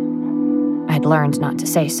for them. I'd learned not to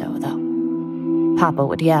say so, though. Papa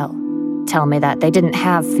would yell, tell me that they didn't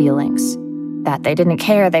have feelings, that they didn't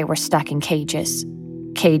care they were stuck in cages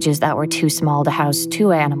that were too small to house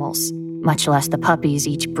two animals, much less the puppies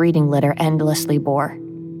each breeding litter endlessly bore.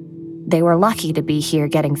 They were lucky to be here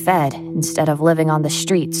getting fed instead of living on the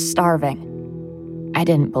streets starving. I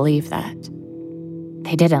didn't believe that.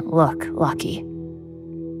 They didn't look lucky.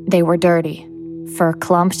 They were dirty,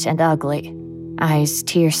 fur-clumped and ugly, eyes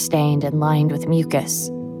tear-stained and lined with mucus,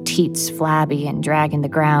 teats flabby and dragging the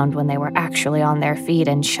ground when they were actually on their feet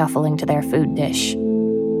and shuffling to their food dish.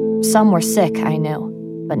 Some were sick, I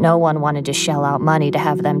knew, but no one wanted to shell out money to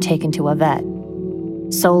have them taken to a vet.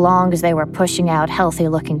 So long as they were pushing out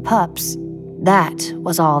healthy-looking pups, that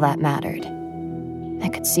was all that mattered. I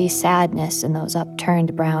could see sadness in those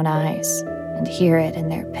upturned brown eyes, and hear it in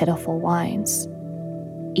their pitiful whines.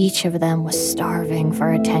 Each of them was starving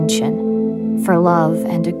for attention, for love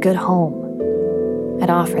and a good home.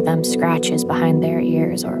 I'd offer them scratches behind their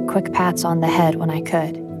ears or quick pats on the head when I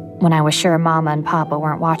could, when I was sure Mama and Papa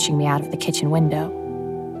weren't watching me out of the kitchen window.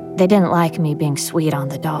 They didn't like me being sweet on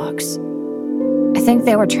the dogs. I think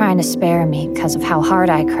they were trying to spare me because of how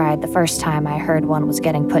hard I cried the first time I heard one was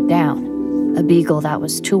getting put down, a beagle that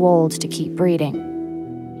was too old to keep breeding.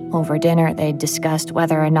 Over dinner, they discussed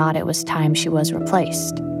whether or not it was time she was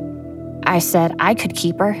replaced. I said I could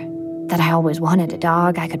keep her, that I always wanted a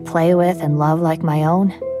dog I could play with and love like my own.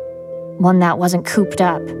 One that wasn't cooped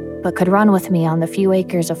up, but could run with me on the few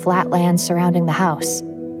acres of flat land surrounding the house.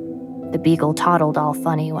 The beagle toddled all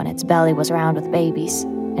funny when its belly was round with babies,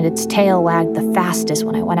 and its tail wagged the fastest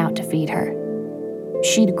when I went out to feed her.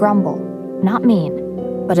 She'd grumble, not mean,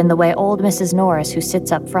 but in the way old Mrs. Norris, who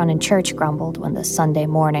sits up front in church, grumbled when the Sunday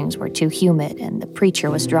mornings were too humid and the preacher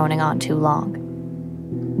was droning on too long.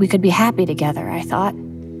 We could be happy together, I thought.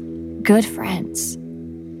 Good friends.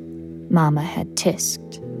 Mama had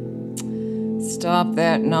tisked. Stop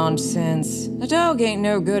that nonsense. A dog ain't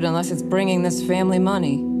no good unless it's bringing this family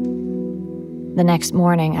money. The next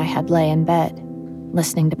morning, I had lay in bed,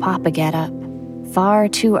 listening to Papa get up, far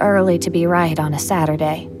too early to be right on a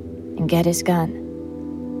Saturday, and get his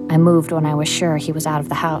gun. I moved when I was sure he was out of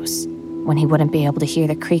the house, when he wouldn't be able to hear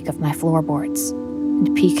the creak of my floorboards,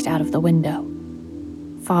 and peeked out of the window.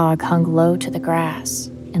 Fog hung low to the grass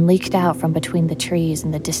and leaked out from between the trees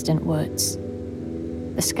in the distant woods.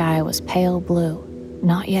 The sky was pale blue,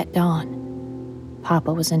 not yet dawn.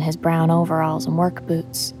 Papa was in his brown overalls and work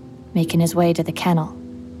boots, making his way to the kennel,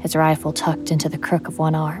 his rifle tucked into the crook of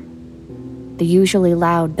one arm. The usually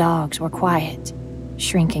loud dogs were quiet,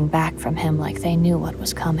 shrinking back from him like they knew what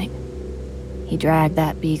was coming. He dragged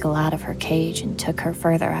that beagle out of her cage and took her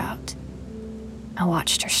further out. I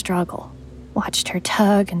watched her struggle, watched her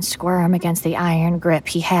tug and squirm against the iron grip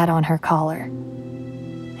he had on her collar.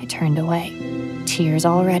 I turned away, tears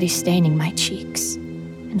already staining my cheeks,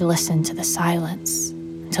 and listened to the silence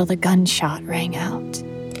until the gunshot rang out.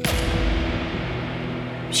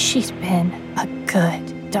 She'd been a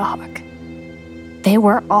good dog. They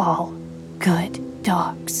were all good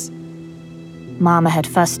dogs. Mama had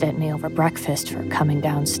fussed at me over breakfast for coming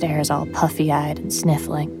downstairs all puffy-eyed and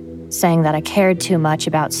sniffling, saying that I cared too much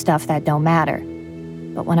about stuff that don't matter.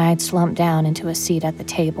 But when I'd slumped down into a seat at the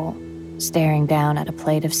table, staring down at a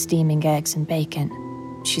plate of steaming eggs and bacon,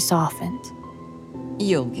 she softened.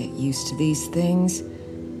 You'll get used to these things.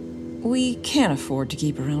 We can't afford to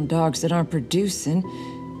keep around dogs that aren't producing.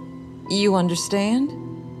 You understand?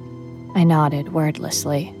 I nodded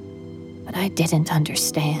wordlessly, but I didn't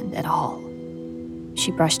understand at all.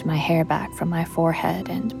 She brushed my hair back from my forehead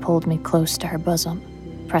and pulled me close to her bosom,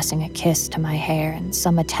 pressing a kiss to my hair and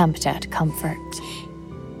some attempt at comfort.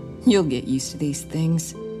 You'll get used to these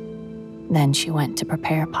things. Then she went to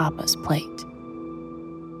prepare Papa's plate.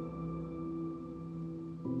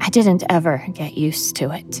 I didn't ever get used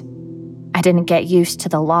to it. I didn't get used to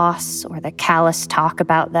the loss or the callous talk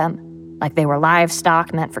about them, like they were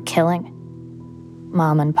livestock meant for killing.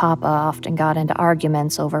 Mom and Papa often got into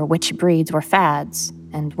arguments over which breeds were fads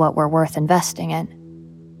and what were worth investing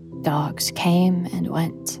in. Dogs came and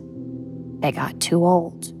went. They got too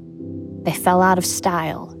old. They fell out of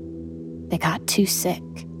style. They got too sick.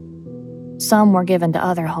 Some were given to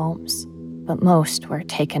other homes, but most were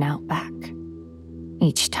taken out back.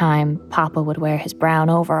 Each time, Papa would wear his brown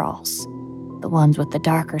overalls, the ones with the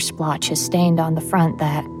darker splotches stained on the front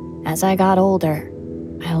that, as I got older,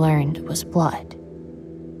 I learned was blood.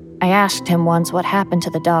 I asked him once what happened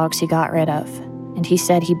to the dogs he got rid of, and he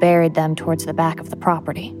said he buried them towards the back of the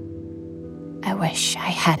property. I wish I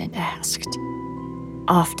hadn't asked.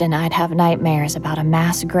 Often I'd have nightmares about a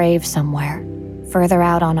mass grave somewhere, further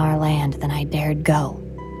out on our land than I dared go,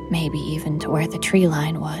 maybe even to where the tree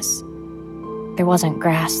line was. There wasn't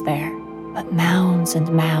grass there, but mounds and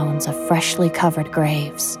mounds of freshly covered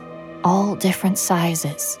graves, all different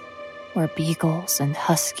sizes, where beagles and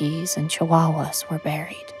huskies and chihuahuas were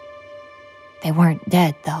buried. They weren't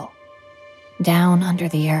dead, though. Down under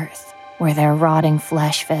the earth, where their rotting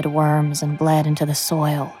flesh fed worms and bled into the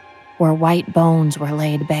soil, where white bones were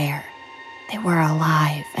laid bare, they were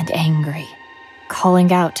alive and angry,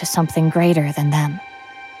 calling out to something greater than them,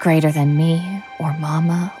 greater than me or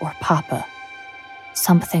Mama or Papa,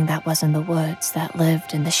 something that was in the woods that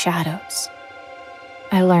lived in the shadows.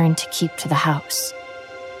 I learned to keep to the house.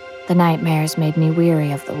 The nightmares made me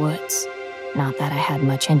weary of the woods. Not that I had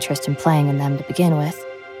much interest in playing in them to begin with,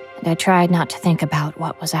 and I tried not to think about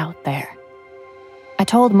what was out there. I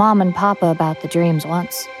told Mom and Papa about the dreams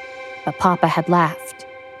once, but Papa had laughed,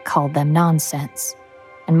 called them nonsense,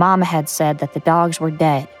 and Mama had said that the dogs were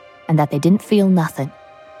dead and that they didn't feel nothing,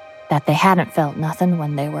 that they hadn't felt nothing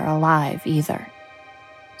when they were alive either.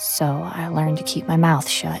 So I learned to keep my mouth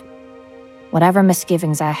shut. Whatever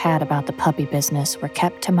misgivings I had about the puppy business were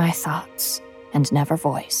kept to my thoughts and never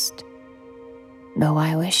voiced. Though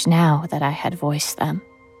I wish now that I had voiced them,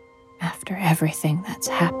 after everything that's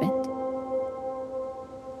happened.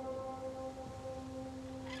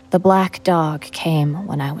 The black dog came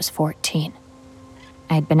when I was 14.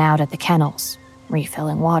 I'd been out at the kennels,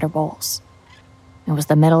 refilling water bowls. It was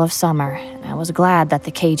the middle of summer, and I was glad that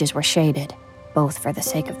the cages were shaded, both for the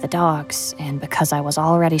sake of the dogs and because I was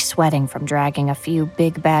already sweating from dragging a few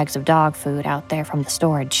big bags of dog food out there from the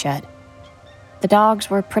storage shed. The dogs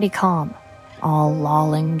were pretty calm, all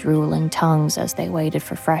lolling, drooling tongues as they waited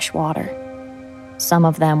for fresh water. Some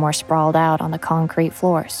of them were sprawled out on the concrete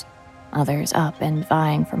floors, others up and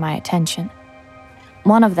vying for my attention.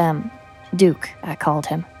 One of them, Duke, I called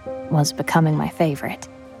him, was becoming my favorite.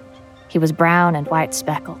 He was brown and white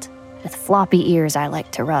speckled, with floppy ears I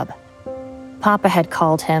liked to rub. Papa had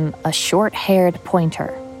called him a short-haired pointer,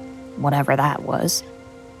 whatever that was.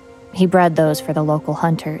 He bred those for the local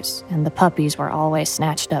hunters, and the puppies were always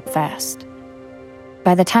snatched up fast.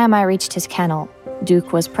 By the time I reached his kennel,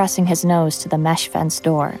 Duke was pressing his nose to the mesh fence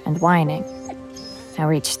door and whining. I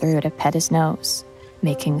reached through to pet his nose,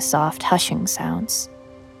 making soft hushing sounds.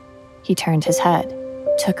 He turned his head,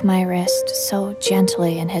 took my wrist so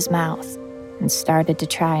gently in his mouth, and started to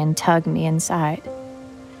try and tug me inside.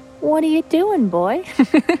 "What are you doing, boy?"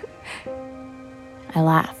 I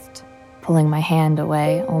laughed, pulling my hand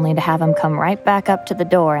away, only to have him come right back up to the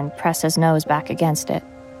door and press his nose back against it.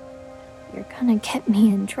 "You're gonna get me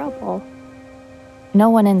in trouble." No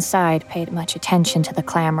one inside paid much attention to the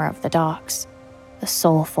clamor of the dogs. The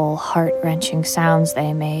soulful, heart-wrenching sounds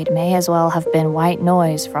they made may as well have been white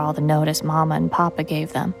noise for all the notice Mama and Papa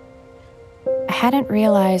gave them. I hadn't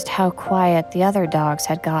realized how quiet the other dogs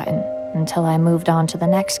had gotten until I moved on to the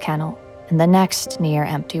next kennel and the next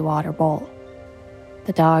near-empty water bowl.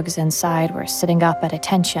 The dogs inside were sitting up at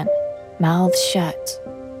attention, mouths shut,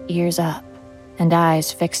 ears up, and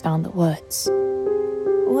eyes fixed on the woods.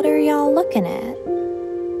 "What are y'all looking at?"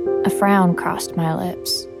 A frown crossed my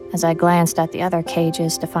lips as I glanced at the other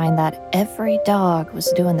cages to find that every dog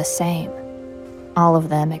was doing the same. All of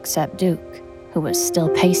them except Duke, who was still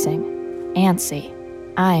pacing, antsy,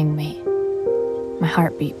 eyeing me. My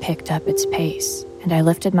heartbeat picked up its pace, and I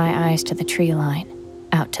lifted my eyes to the tree line,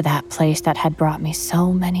 out to that place that had brought me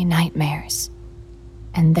so many nightmares.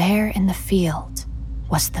 And there in the field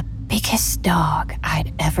was the biggest dog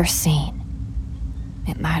I'd ever seen.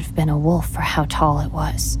 It might have been a wolf for how tall it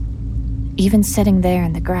was. Even sitting there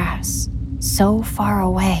in the grass, so far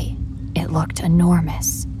away, it looked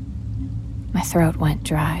enormous. My throat went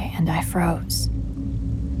dry and I froze.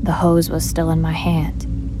 The hose was still in my hand,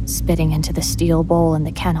 spitting into the steel bowl in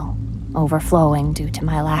the kennel, overflowing due to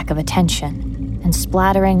my lack of attention, and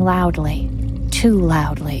splattering loudly, too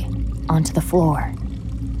loudly, onto the floor.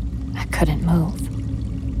 I couldn't move,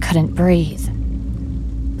 couldn't breathe.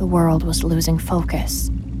 The world was losing focus,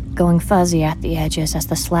 going fuzzy at the edges as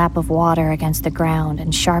the slap of water against the ground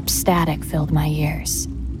and sharp static filled my ears.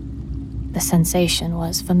 The sensation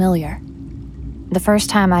was familiar. The first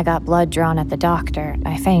time I got blood drawn at the doctor,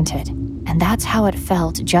 I fainted, and that's how it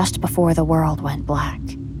felt just before the world went black.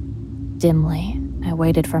 Dimly, I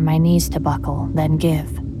waited for my knees to buckle, then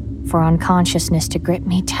give, for unconsciousness to grip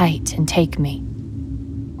me tight and take me.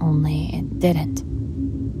 Only it didn't.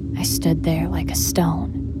 I stood there like a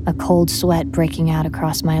stone, a cold sweat breaking out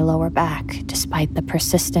across my lower back despite the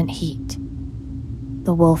persistent heat.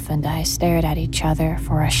 The wolf and I stared at each other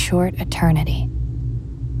for a short eternity.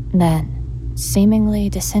 Then, seemingly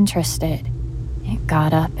disinterested, it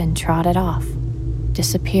got up and trotted off,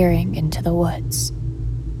 disappearing into the woods.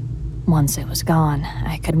 Once it was gone,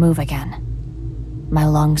 I could move again. My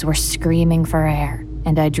lungs were screaming for air,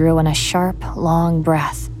 and I drew in a sharp, long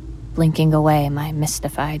breath, blinking away my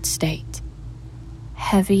mystified state.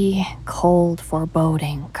 Heavy, cold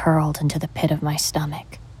foreboding curled into the pit of my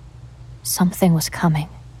stomach. Something was coming,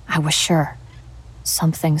 I was sure.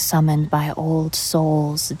 Something summoned by old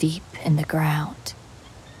souls deep in the ground.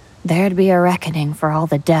 There'd be a reckoning for all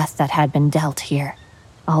the death that had been dealt here,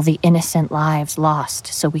 all the innocent lives lost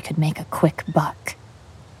so we could make a quick buck.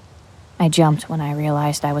 I jumped when I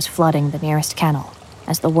realized I was flooding the nearest kennel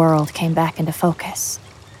as the world came back into focus,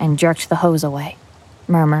 and jerked the hose away,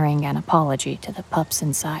 murmuring an apology to the pups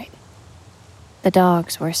inside. The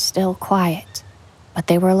dogs were still quiet, but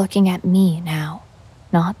they were looking at me now,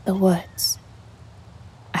 not the woods.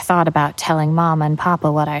 I thought about telling Mama and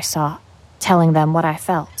Papa what I saw, telling them what I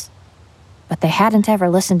felt. But they hadn't ever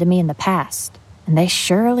listened to me in the past, and they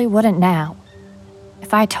surely wouldn't now.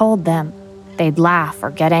 If I told them, they'd laugh or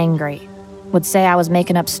get angry, would say I was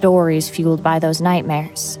making up stories fueled by those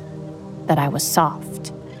nightmares, that I was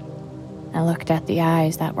soft. I looked at the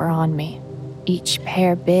eyes that were on me, each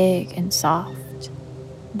pair big and soft,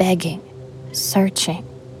 begging, searching,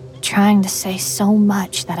 trying to say so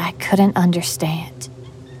much that I couldn't understand.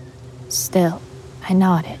 Still, I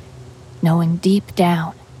nodded, knowing deep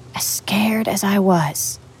down, as scared as I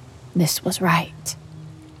was, this was right.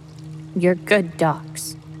 "You're good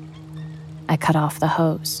dogs." I cut off the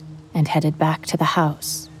hose and headed back to the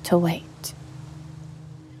house to wait.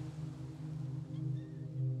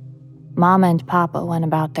 Mama and Papa went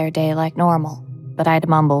about their day like normal, but I'd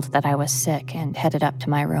mumbled that I was sick and headed up to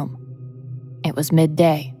my room. It was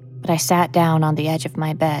midday, but I sat down on the edge of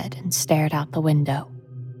my bed and stared out the window.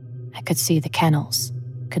 I could see the kennels,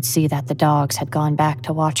 could see that the dogs had gone back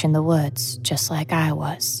to watch in the woods just like I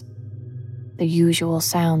was. The usual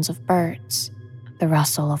sounds of birds, the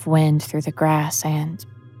rustle of wind through the grass and,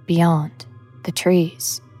 beyond, the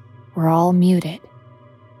trees, were all muted.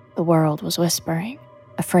 The world was whispering,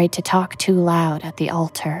 afraid to talk too loud at the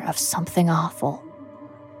altar of something awful.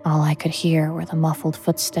 All I could hear were the muffled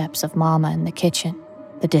footsteps of Mama in the kitchen,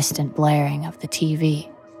 the distant blaring of the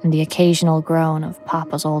TV, and the occasional groan of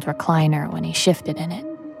Papa's old recliner when he shifted in it.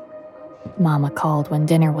 Mama called when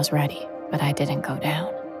dinner was ready, but I didn't go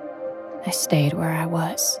down. I stayed where I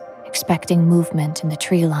was, expecting movement in the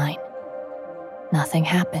tree line. Nothing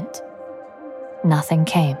happened. Nothing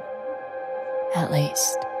came. At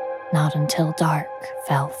least, not until dark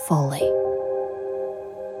fell fully.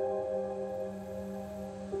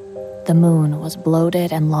 The moon was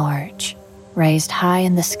bloated and large, raised high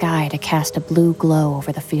in the sky to cast a blue glow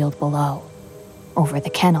over the field below, over the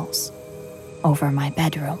kennels, over my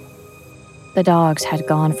bedroom. The dogs had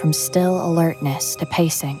gone from still alertness to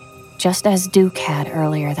pacing, just as Duke had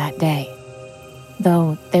earlier that day.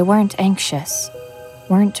 Though they weren't anxious,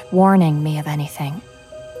 weren't warning me of anything.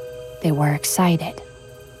 They were excited.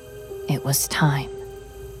 It was time.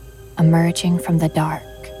 Emerging from the dark,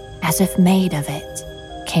 as if made of it,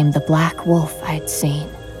 came the black wolf I'd seen,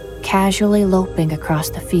 casually loping across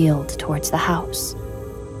the field towards the house.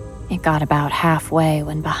 It got about halfway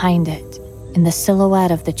when behind it, in the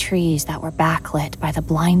silhouette of the trees that were backlit by the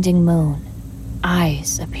blinding moon,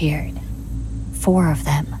 eyes appeared. 4 of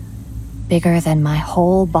them, bigger than my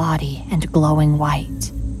whole body and glowing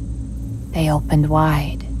white. They opened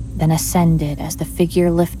wide, then ascended as the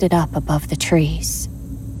figure lifted up above the trees.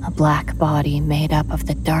 A black body made up of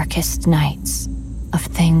the darkest nights, of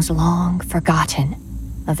things long forgotten,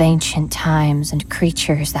 of ancient times and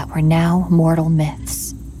creatures that were now mortal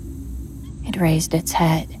myths. It raised its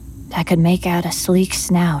head. I could make out a sleek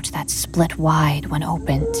snout that split wide when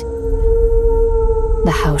opened.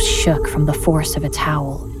 The house shook from the force of its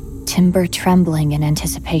howl, timber trembling in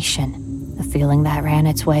anticipation, a feeling that ran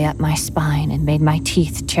its way up my spine and made my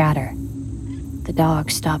teeth chatter. The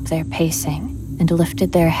dogs stopped their pacing and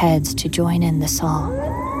lifted their heads to join in the song.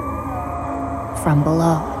 From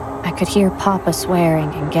below, I could hear Papa swearing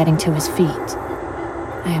and getting to his feet.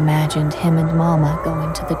 I imagined him and Mama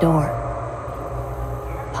going to the door.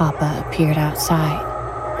 Papa appeared outside,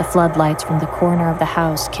 the floodlights from the corner of the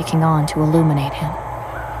house kicking on to illuminate him.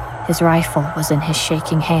 His rifle was in his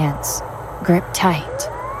shaking hands, gripped tight,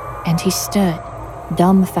 and he stood,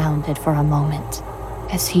 dumbfounded for a moment,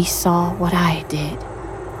 as he saw what I did.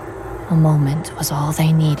 A moment was all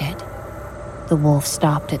they needed. The wolf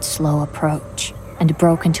stopped its slow approach and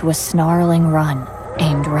broke into a snarling run,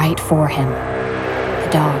 aimed right for him. The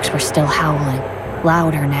dogs were still howling,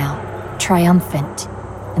 louder now, triumphant,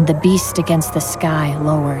 and the beast against the sky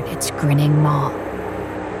lowered its grinning maw.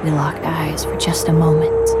 We locked eyes for just a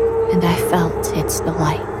moment, and I felt its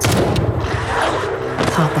delight.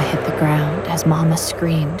 Papa hit the ground as Mama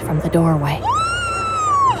screamed from the doorway.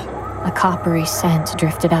 A coppery scent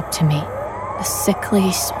drifted up to me, a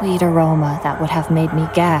sickly, sweet aroma that would have made me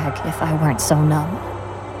gag if I weren't so numb.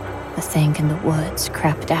 The thing in the woods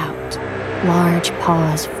crept out, large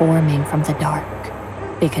paws forming from the dark,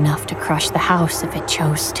 big enough to crush the house if it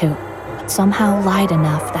chose to, but somehow light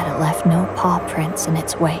enough that it left no paw prints in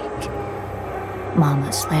its wake.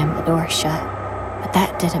 Mama slammed the door shut, but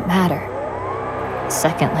that didn't matter. A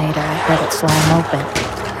second later, I heard it slam open,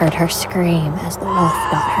 heard her scream as the wolf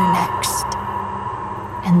got her next.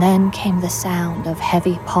 And then came the sound of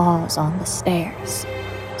heavy paws on the stairs,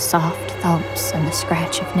 soft thumps and the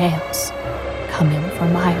scratch of nails, coming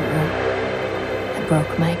from my room. I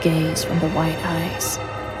broke my gaze from the white eyes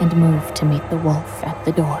and moved to meet the wolf at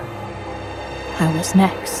the door. I was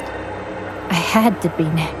next. I had to be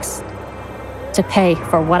next. To pay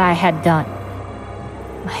for what I had done.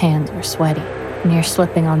 My hands were sweaty, near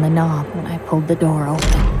slipping on the knob when I pulled the door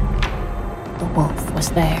open. The wolf was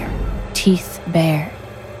there, teeth bared,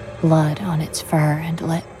 blood on its fur and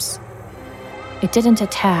lips. It didn't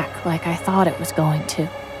attack like I thought it was going to.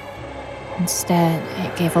 Instead,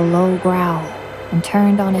 it gave a low growl and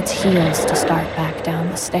turned on its heels to start back down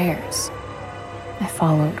the stairs. I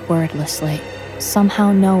followed wordlessly,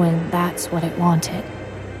 somehow knowing that's what it wanted.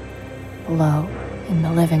 Below, in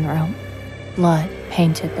the living room, blood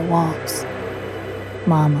painted the walls.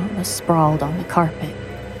 Mama was sprawled on the carpet,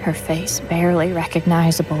 her face barely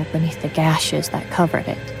recognizable beneath the gashes that covered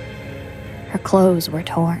it. Her clothes were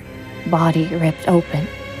torn, body ripped open,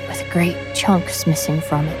 with great chunks missing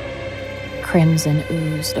from it. Crimson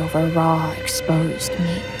oozed over raw, exposed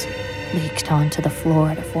meat, leaked onto the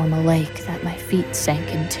floor to form a lake that my feet sank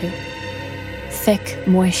into. Thick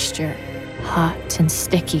moisture, hot and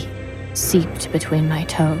sticky, seeped between my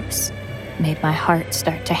toes, made my heart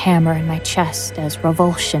start to hammer in my chest as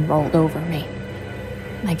revulsion rolled over me.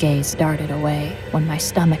 My gaze darted away when my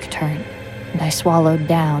stomach turned, and I swallowed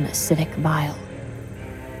down acidic bile.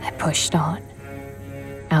 I pushed on.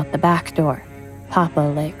 Out the back door, Papa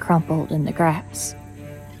lay crumpled in the grass.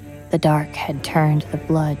 The dark had turned the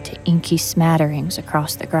blood to inky smatterings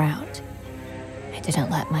across the ground. I didn't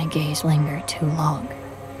let my gaze linger too long,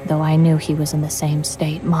 though I knew he was in the same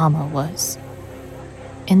state Mama was.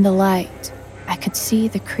 In the light, I could see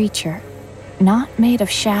the creature, not made of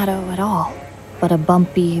shadow at all, but a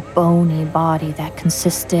bumpy, bony body that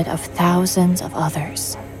consisted of thousands of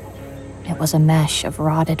others. It was a mesh of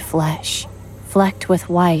rotted flesh, flecked with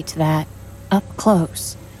white that, up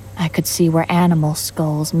close, I could see where animal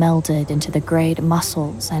skulls melded into the grayed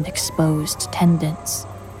muscles and exposed tendons.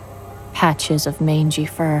 Patches of mangy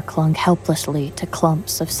fur clung helplessly to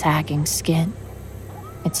clumps of sagging skin.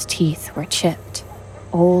 Its teeth were chipped,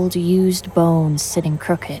 old used bones sitting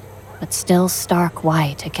crooked, but still stark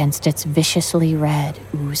white against its viciously red,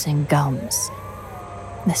 oozing gums.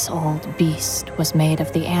 This old beast was made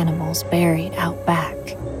of the animals buried out back,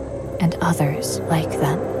 and others like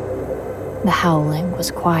them. The howling was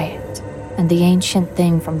quiet, and the ancient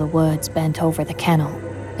thing from the woods bent over the kennel,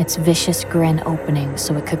 its vicious grin opening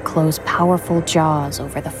so it could close powerful jaws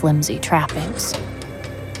over the flimsy trappings.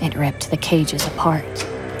 It ripped the cages apart,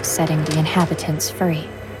 setting the inhabitants free.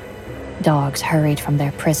 Dogs hurried from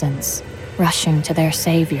their prisons, rushing to their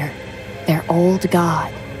savior, their old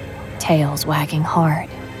god, tails wagging hard,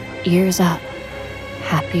 ears up,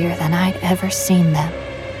 happier than I'd ever seen them.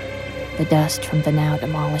 The dust from the now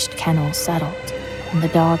demolished kennel settled, and the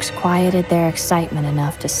dogs quieted their excitement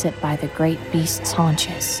enough to sit by the great beast's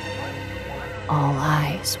haunches. All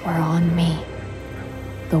eyes were on me.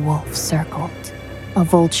 The wolf circled, a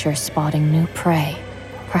vulture spotting new prey,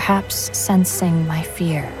 perhaps sensing my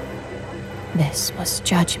fear. This was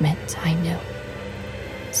judgment, I knew.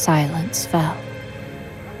 Silence fell.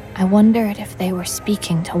 I wondered if they were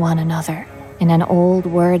speaking to one another in an old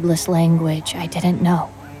wordless language I didn't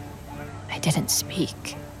know. I didn't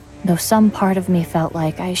speak, though some part of me felt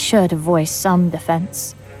like I should voice some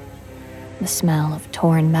defense. The smell of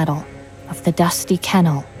torn metal, of the dusty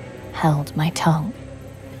kennel, held my tongue.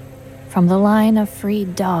 From the line of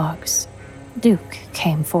freed dogs, Duke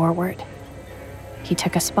came forward. He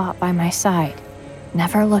took a spot by my side,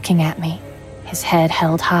 never looking at me, his head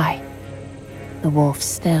held high. The wolf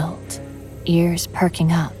stilled, ears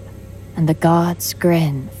perking up, and the god's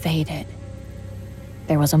grin faded.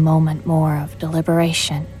 There was a moment more of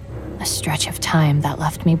deliberation, a stretch of time that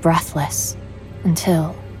left me breathless,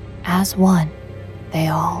 until, as one, they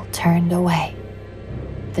all turned away.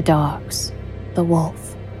 The dogs, the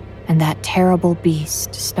wolf, and that terrible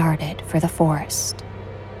beast started for the forest.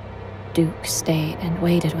 Duke stayed and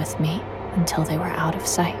waited with me until they were out of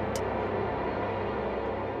sight.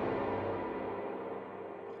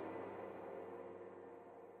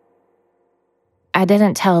 I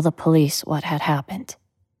didn't tell the police what had happened.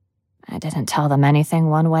 I didn't tell them anything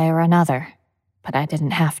one way or another, but I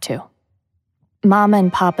didn't have to. Mama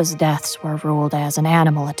and Papa's deaths were ruled as an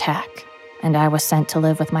animal attack, and I was sent to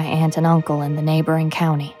live with my aunt and uncle in the neighboring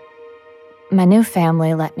county. My new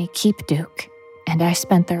family let me keep Duke, and I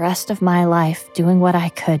spent the rest of my life doing what I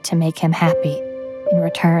could to make him happy in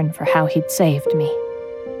return for how he'd saved me.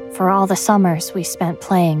 For all the summers we spent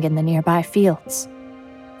playing in the nearby fields.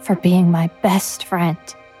 For being my best friend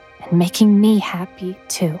and making me happy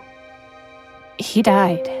too. He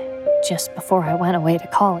died just before I went away to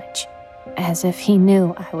college, as if he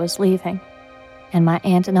knew I was leaving, and my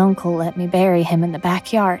aunt and uncle let me bury him in the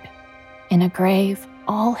backyard, in a grave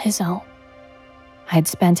all his own. I'd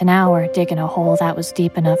spent an hour digging a hole that was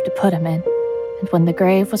deep enough to put him in, and when the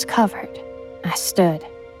grave was covered, I stood,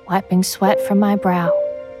 wiping sweat from my brow,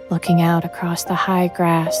 looking out across the high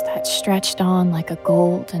grass that stretched on like a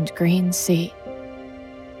gold and green sea.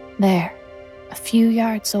 There, a few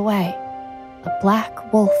yards away, a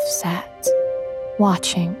black wolf sat,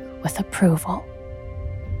 watching with approval.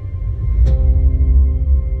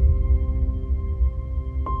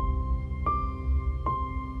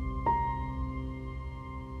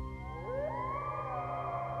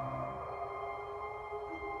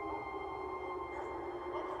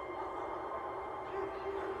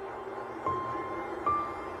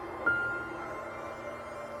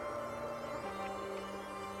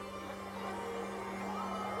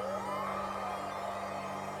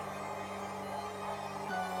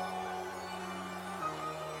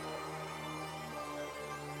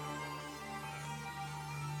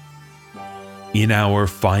 In our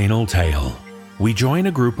final tale, we join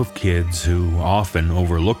a group of kids who, often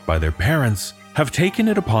overlooked by their parents, have taken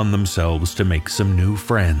it upon themselves to make some new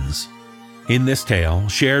friends. In this tale,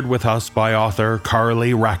 shared with us by author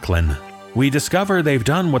Carly Racklin, we discover they've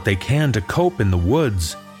done what they can to cope in the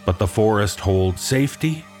woods, but the forest holds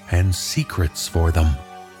safety and secrets for them.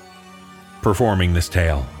 Performing this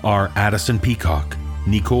tale are Addison Peacock,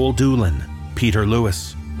 Nicole Doolin, Peter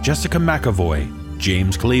Lewis, Jessica McAvoy,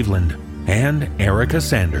 James Cleveland, and Erica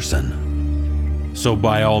Sanderson. So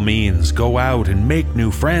by all means, go out and make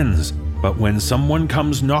new friends, but when someone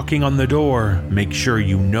comes knocking on the door, make sure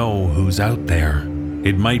you know who's out there.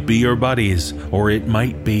 It might be your buddies, or it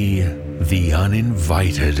might be the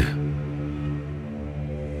uninvited.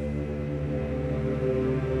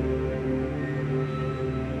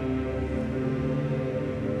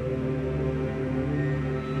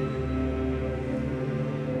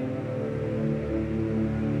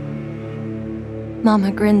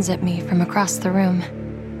 Mama grins at me from across the room,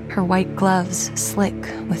 her white gloves slick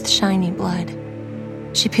with shiny blood.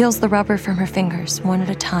 She peels the rubber from her fingers one at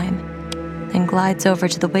a time, then glides over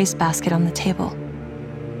to the wastebasket on the table.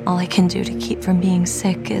 All I can do to keep from being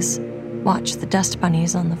sick is watch the dust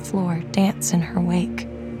bunnies on the floor dance in her wake.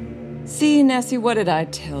 See, Nessie, what did I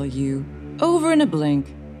tell you? Over in a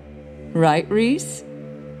blink. Right, Reese?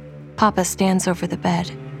 Papa stands over the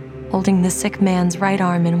bed, holding the sick man's right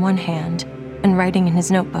arm in one hand and writing in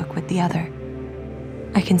his notebook with the other.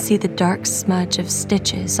 I can see the dark smudge of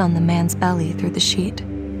stitches on the man's belly through the sheet.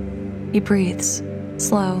 He breathes,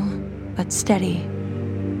 slow but steady,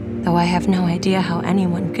 though I have no idea how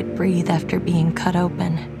anyone could breathe after being cut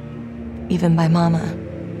open, even by Mama.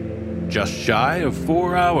 Just shy of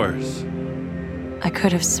 4 hours. I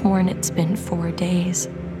could have sworn it's been 4 days.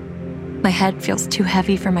 My head feels too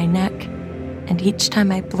heavy for my neck, and each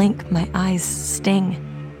time I blink, my eyes sting.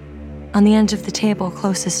 On the end of the table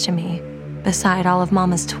closest to me, beside all of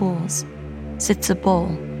Mama's tools, sits a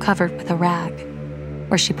bowl covered with a rag,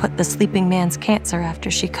 where she put the sleeping man's cancer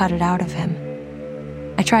after she cut it out of him.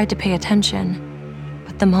 I tried to pay attention,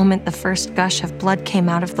 but the moment the first gush of blood came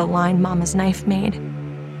out of the line Mama's knife made,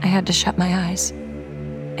 I had to shut my eyes.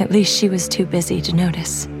 At least she was too busy to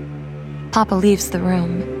notice. Papa leaves the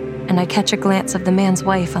room, and I catch a glance of the man's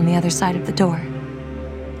wife on the other side of the door.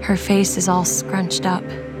 Her face is all scrunched up,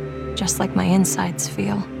 just like my insides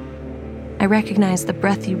feel. I recognize the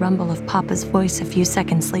breathy rumble of Papa's voice a few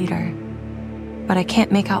seconds later, but I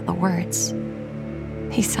can't make out the words.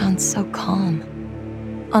 He sounds so calm.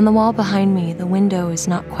 On the wall behind me, the window is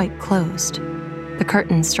not quite closed. The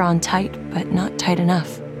curtain's drawn tight, but not tight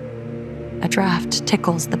enough. A draft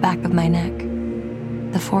tickles the back of my neck.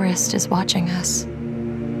 The forest is watching us,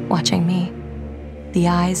 watching me. The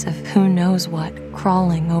eyes of who knows what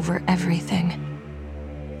crawling over everything.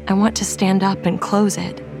 I want to stand up and close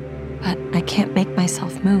it, but I can't make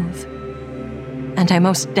myself move. And I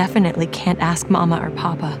most definitely can't ask Mama or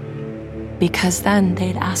Papa, because then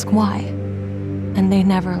they'd ask why, and they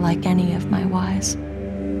never like any of my whys.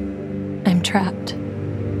 I'm trapped,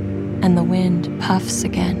 and the wind puffs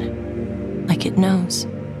again, like it knows.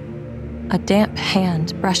 A damp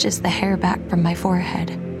hand brushes the hair back from my forehead,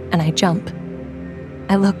 and I jump.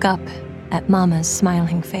 I look up at Mama's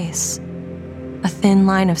smiling face. A thin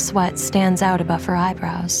line of sweat stands out above her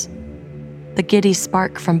eyebrows. The giddy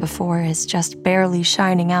spark from before is just barely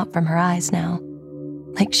shining out from her eyes now,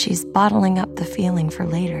 like she's bottling up the feeling for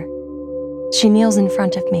later. She kneels in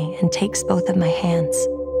front of me and takes both of my hands.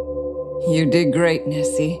 You did great,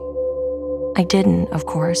 Nessie. I didn't, of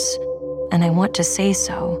course, and I want to say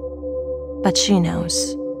so, but she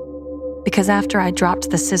knows. Because after I dropped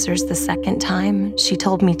the scissors the second time, she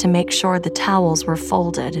told me to make sure the towels were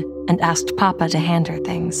folded and asked Papa to hand her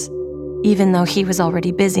things, even though he was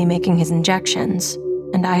already busy making his injections,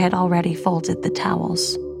 and I had already folded the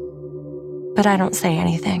towels. But I don't say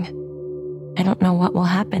anything. I don't know what will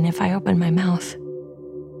happen if I open my mouth.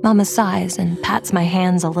 Mama sighs and pats my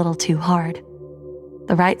hands a little too hard.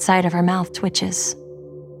 The right side of her mouth twitches.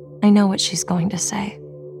 I know what she's going to say.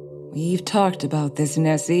 We've talked about this,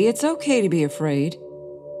 Nessie. It's okay to be afraid.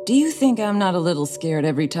 Do you think I'm not a little scared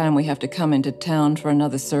every time we have to come into town for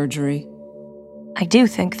another surgery? I do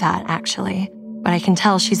think that, actually, but I can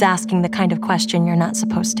tell she's asking the kind of question you're not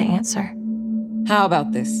supposed to answer. How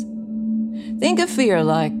about this? Think of fear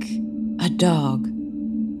like a dog.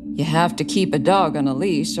 You have to keep a dog on a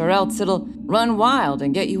leash, or else it'll run wild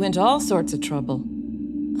and get you into all sorts of trouble.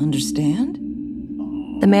 Understand?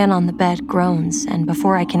 The man on the bed groans, and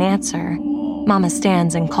before I can answer, Mama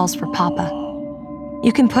stands and calls for Papa.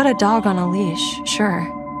 You can put a dog on a leash, sure.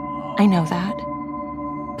 I know that.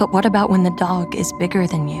 But what about when the dog is bigger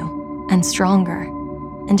than you, and stronger,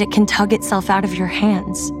 and it can tug itself out of your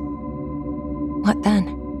hands? What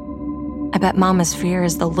then? I bet Mama's fear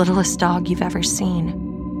is the littlest dog you've ever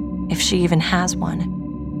seen, if she even has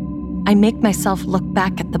one. I make myself look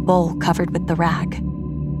back at the bowl covered with the rag,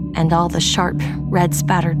 and all the sharp,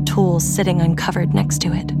 red-spattered tools sitting uncovered next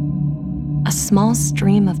to it. a small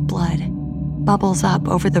stream of blood bubbles up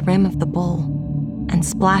over the rim of the bowl and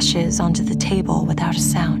splashes onto the table without a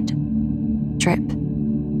sound. Drip,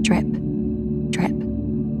 drip, drip.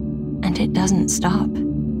 And it doesn't stop.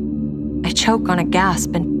 I choke on a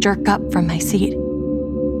gasp and jerk up from my seat.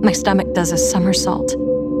 My stomach does a somersault.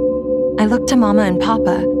 I look to Mama and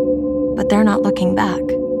Papa, but they're not looking back.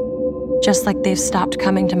 Just like they've stopped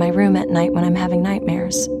coming to my room at night when I'm having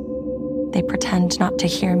nightmares. They pretend not to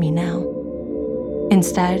hear me now.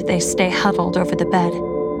 Instead, they stay huddled over the bed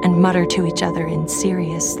and mutter to each other in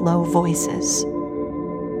serious, low voices.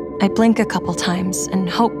 I blink a couple times and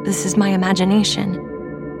hope this is my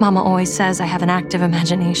imagination. Mama always says I have an active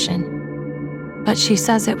imagination. But she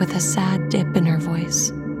says it with a sad dip in her voice,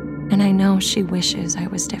 and I know she wishes I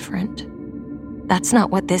was different. That's not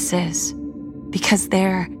what this is, because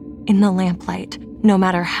there, in the lamplight, no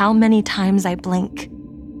matter how many times I blink,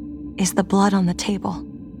 is the blood on the table,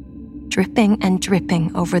 dripping and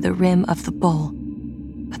dripping over the rim of the bowl.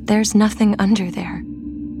 But there's nothing under there.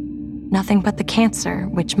 Nothing but the cancer,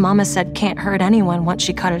 which Mama said can't hurt anyone once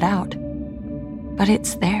she cut it out. But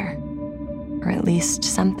it's there, or at least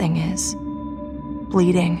something is.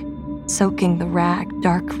 Bleeding, soaking the rag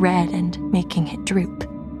dark red and making it droop.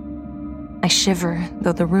 I shiver,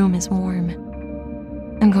 though the room is warm.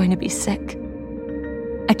 I'm going to be sick.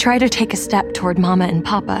 I try to take a step toward Mama and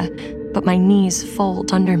Papa, but my knees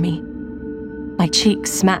fold under me. My cheek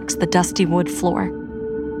smacks the dusty wood floor,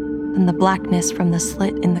 and the blackness from the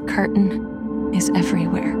slit in the curtain is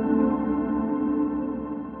everywhere.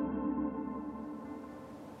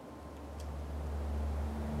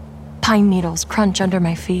 Pine needles crunch under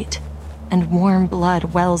my feet, and warm blood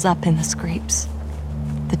wells up in the scrapes.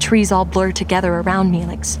 The trees all blur together around me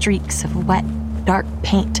like streaks of wet, dark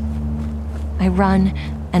paint. I run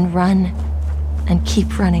and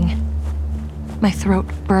keep running. My throat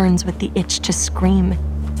burns with the itch to scream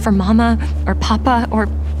for Mama or Papa or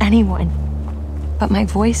anyone. But my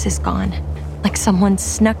voice is gone, like someone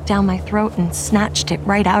snuck down my throat and snatched it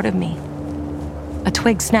right out of me. A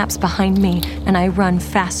twig snaps behind me and I run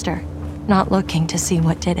faster, not looking to see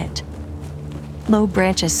what did it. Low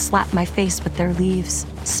branches slap my face with their leaves,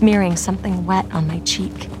 smearing something wet on my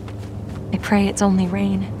cheek. I pray it's only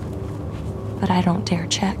rain, but I don't dare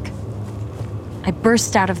check. I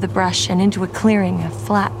burst out of the brush and into a clearing of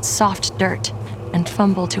flat, soft dirt and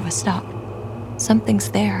fumble to a stop. Something's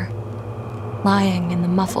there, lying in the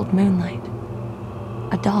muffled moonlight.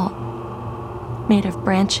 A doll, made of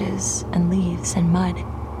branches and leaves and mud.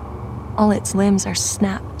 All its limbs are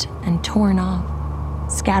snapped and torn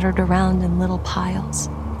off, scattered around in little piles.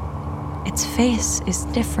 Its face is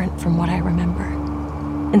different from what I remember.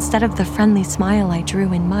 Instead of the friendly smile I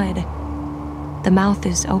drew in mud, the mouth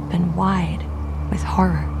is open wide with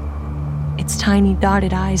horror. Its tiny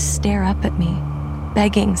dotted eyes stare up at me,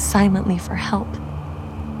 begging silently for help.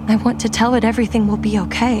 I want to tell it everything will be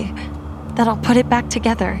okay, that I'll put it back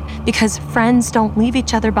together because friends don't leave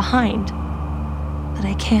each other behind. But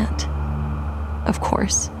I can't. Of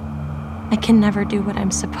course. I can never do what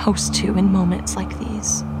I'm supposed to in moments like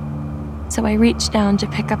these. So I reach down to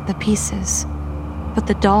pick up the pieces, but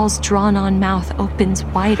the doll's drawn-on mouth opens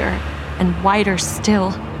wider and wider still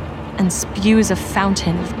and spews a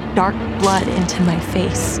fountain of dark blood into my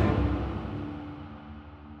face.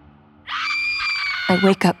 I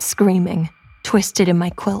wake up screaming, twisted in my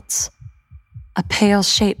quilts. A pale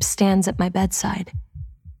shape stands at my bedside.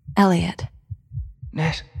 Elliot.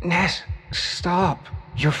 Ness, stop.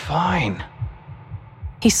 You're fine.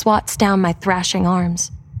 He swats down my thrashing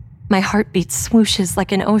arms. My heartbeat swooshes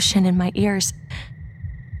like an ocean in my ears.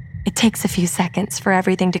 It takes a few seconds for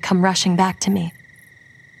everything to come rushing back to me.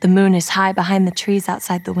 The moon is high behind the trees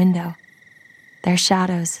outside the window. Their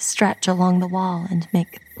shadows stretch along the wall and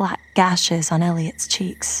make black gashes on Elliot's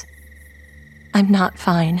cheeks. I'm not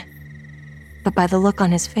fine, but by the look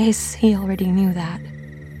on his face, he already knew that.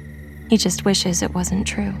 He just wishes it wasn't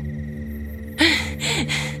true.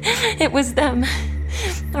 It was them,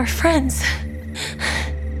 our friends.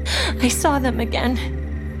 I saw them again.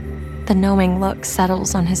 The knowing look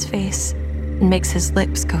settles on his face and makes his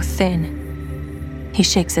lips go thin. He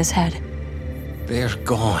shakes his head. They're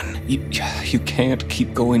gone. You can't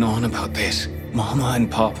keep going on about this. Mama and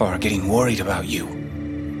Papa are getting worried about you.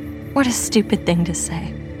 What a stupid thing to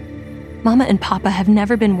say. Mama and Papa have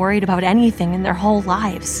never been worried about anything in their whole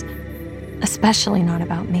lives, especially not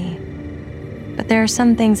about me. But there are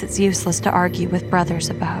some things it's useless to argue with brothers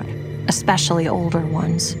about, especially older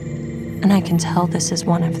ones. And I can tell this is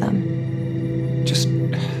one of them.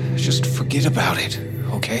 Just forget about it,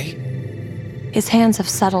 okay? His hands have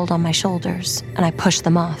settled on my shoulders, and I push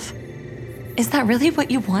them off. Is that really what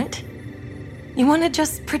you want? You want to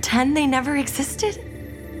just pretend they never existed?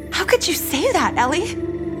 How could you say that, Ellie?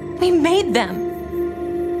 We made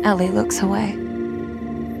them. Ellie looks away.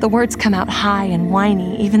 The words come out high and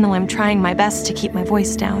whiny, even though I'm trying my best to keep my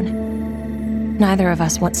voice down. Neither of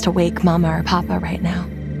us wants to wake Mama or Papa right now.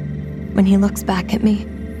 When he looks back at me,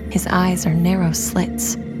 his eyes are narrow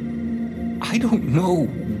slits. I don't know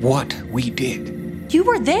what we did. You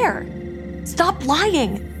were there. Stop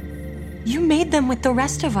lying. You made them with the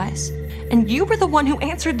rest of us, and you were the one who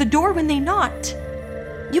answered the door when they knocked.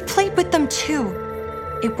 You played with them too.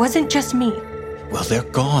 It wasn't just me. Well, they're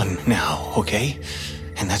gone now, okay?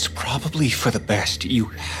 And that's probably for the best. You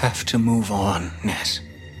have to move on, Ness.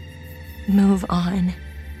 Move on.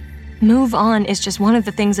 Move on is just one of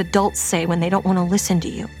the things adults say when they don't want to listen to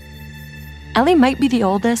you. Ellie might be the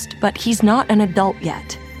oldest, but he's not an adult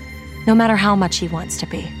yet, no matter how much he wants to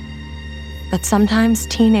be. But sometimes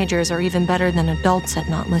teenagers are even better than adults at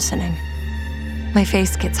not listening. My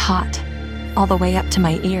face gets hot, all the way up to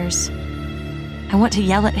my ears. I want to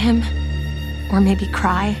yell at him, or maybe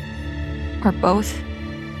cry, or both,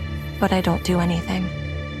 but I don't do anything.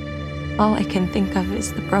 All I can think of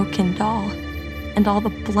is the broken doll, and all the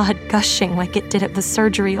blood gushing like it did at the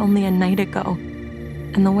surgery only a night ago,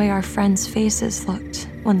 and the way our friends' faces looked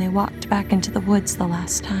when they walked back into the woods the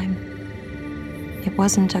last time. It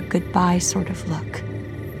wasn't a goodbye sort of look.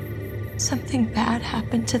 Something bad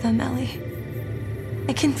happened to them, Ellie.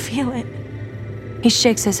 I can feel it. He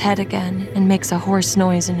shakes his head again and makes a hoarse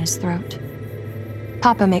noise in his throat.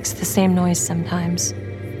 Papa makes the same noise sometimes,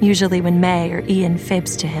 usually when May or Ian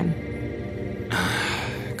fibs to him.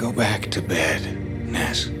 Go back to bed,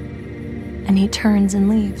 Ness. And he turns and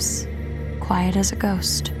leaves, quiet as a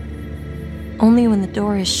ghost. Only when the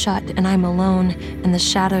door is shut and I'm alone and the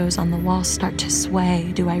shadows on the wall start to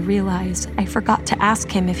sway do I realize I forgot to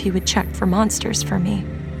ask him if he would check for monsters for me.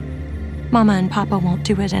 Mama and Papa won't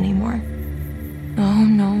do it anymore. Oh,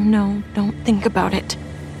 no, don't think about it.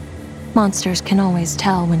 Monsters can always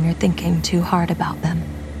tell when you're thinking too hard about them.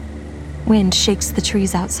 Wind shakes the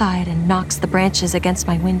trees outside and knocks the branches against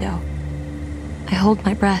my window. I hold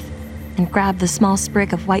my breath and grab the small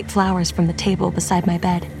sprig of white flowers from the table beside my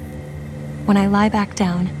bed. When I lie back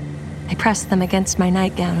down, I press them against my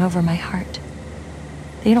nightgown over my heart.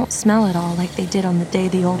 They don't smell at all like they did on the day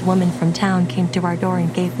the old woman from town came to our door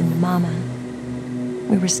and gave them to Mama.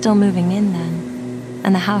 We were still moving in then,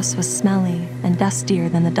 and the house was smelly and dustier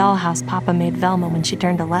than the dollhouse Papa made Velma when she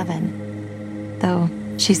turned 11, though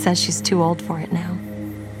she says she's too old for it now.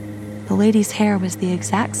 The lady's hair was the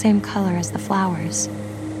exact same color as the flowers,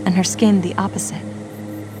 and her skin the opposite.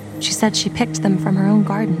 She said she picked them from her own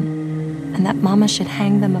garden, and that Mama should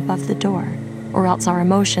hang them above the door, or else our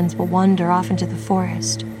emotions will wander off into the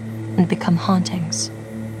forest and become hauntings.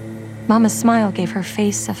 Mama's smile gave her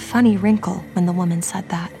face a funny wrinkle when the woman said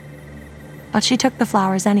that. But she took the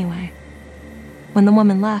flowers anyway. When the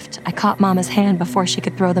woman left, I caught Mama's hand before she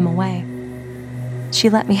could throw them away. She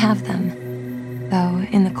let me have them, though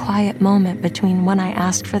in the quiet moment between when I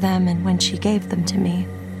asked for them and when she gave them to me,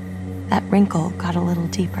 that wrinkle got a little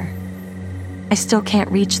deeper. I still can't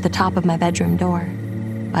reach the top of my bedroom door,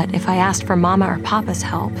 but if I asked for Mama or Papa's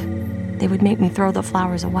help, they would make me throw the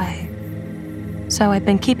flowers away. So I've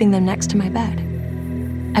been keeping them next to my bed.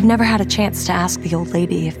 I've never had a chance to ask the old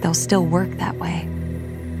lady if they'll still work that way.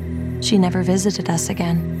 She never visited us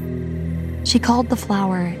again. She called the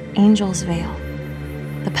flower Angel's Veil.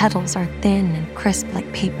 The petals are thin and crisp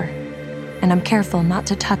like paper, and I'm careful not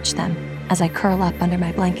to touch them as I curl up under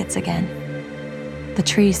my blankets again. The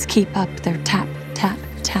trees keep up their tap, tap,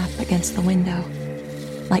 tap against the window,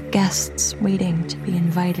 like guests waiting to be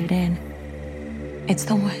invited in. It's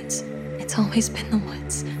the woods. It's always been the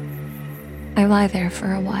woods. I lie there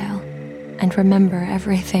for a while and remember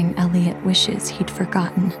everything Elliot wishes he'd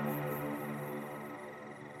forgotten.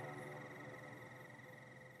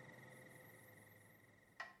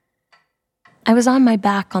 I was on my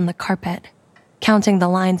back on the carpet, counting the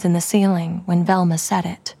lines in the ceiling when Velma said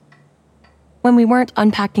it. When we weren't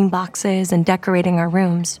unpacking boxes and decorating our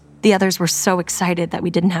rooms, the others were so excited that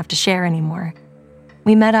we didn't have to share anymore.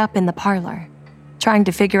 We met up in the parlor, trying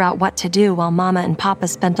to figure out what to do while Mama and Papa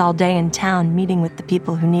spent all day in town meeting with the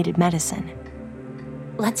people who needed medicine.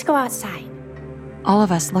 Let's go outside. All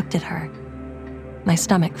of us looked at her. My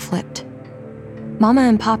stomach flipped. Mama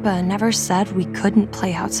and Papa never said we couldn't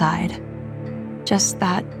play outside. Just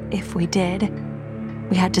that, if we did,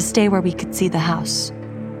 we had to stay where we could see the house.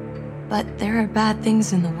 But there are bad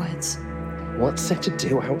things in the woods. What's there to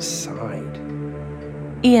do outside?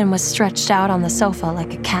 Ian was stretched out on the sofa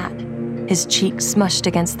like a cat, his cheeks smushed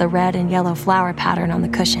against the red and yellow flower pattern on the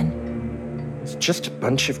cushion. It's just a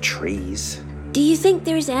bunch of trees. Do you think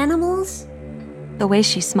there's animals? The way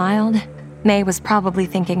she smiled, May was probably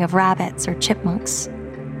thinking of rabbits or chipmunks.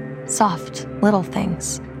 Soft, little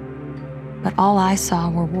things. But all I saw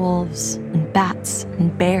were wolves and bats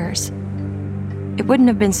and bears. It wouldn't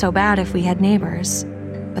have been so bad if we had neighbors,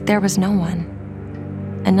 but there was no one.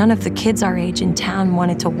 And none of the kids our age in town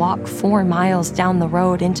wanted to walk 4 miles down the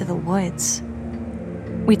road into the woods.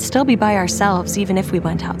 We'd still be by ourselves even if we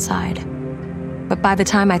went outside. But by the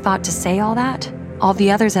time I thought to say all that, all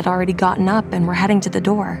the others had already gotten up and were heading to the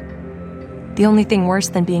door. The only thing worse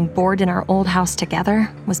than being bored in our old house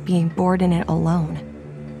together was being bored in it alone.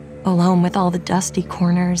 Alone with all the dusty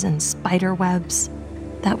corners and spider webs.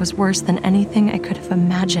 That was worse than anything I could have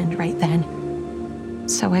imagined right then.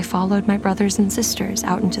 So I followed my brothers and sisters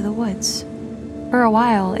out into the woods. For a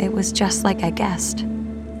while, it was just like I guessed.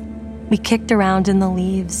 We kicked around in the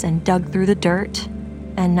leaves and dug through the dirt,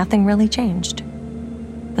 and nothing really changed.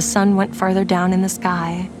 The sun went farther down in the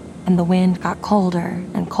sky, and the wind got colder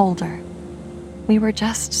and colder. We were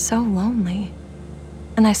just so lonely.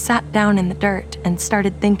 And I sat down in the dirt and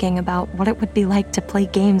started thinking about what it would be like to play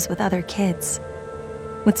games with other kids.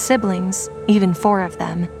 With siblings, even 4 of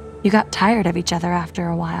them, you got tired of each other after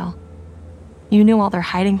a while. You knew all their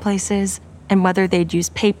hiding places and whether they'd use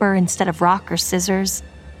paper instead of rock or scissors,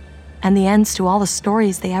 and the ends to all the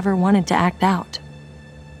stories they ever wanted to act out.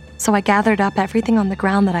 So I gathered up everything on the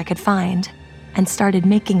ground that I could find and started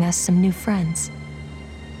making us some new friends.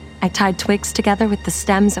 I tied twigs together with the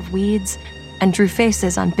stems of weeds and drew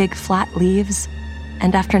faces on big flat leaves,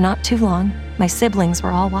 and after not too long, my siblings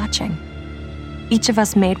were all watching. Each of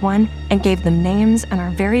us made one and gave them names and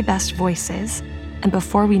our very best voices, and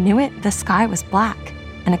before we knew it, the sky was black,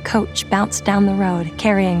 and a coach bounced down the road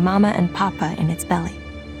carrying Mama and Papa in its belly.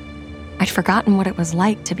 I'd forgotten what it was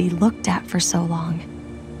like to be looked at for so long.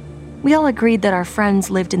 We all agreed that our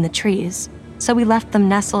friends lived in the trees, so we left them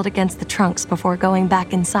nestled against the trunks before going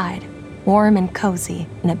back inside, warm and cozy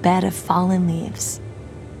in a bed of fallen leaves.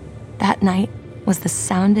 That night was the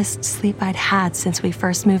soundest sleep I'd had since we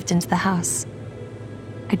first moved into the house.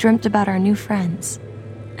 I dreamt about our new friends,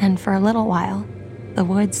 and for a little while, the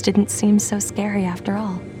woods didn't seem so scary after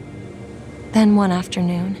all. Then one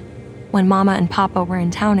afternoon, when Mama and Papa were in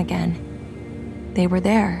town again, they were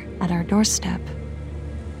there at our doorstep,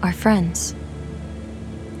 our friends.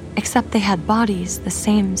 Except they had bodies the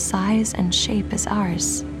same size and shape as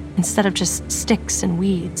ours, instead of just sticks and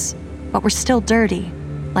weeds, but were still dirty,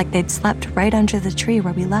 like they'd slept right under the tree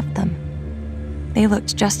where we left them. They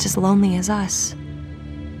looked just as lonely as us,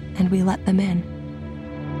 and we let them in.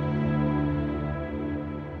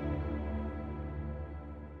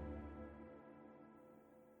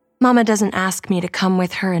 Mama doesn't ask me to come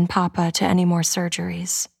with her and Papa to any more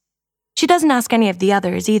surgeries. She doesn't ask any of the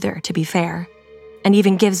others either, to be fair, and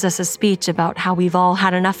even gives us a speech about how we've all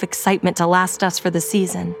had enough excitement to last us for the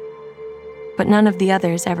season. But none of the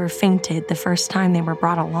others ever fainted the first time they were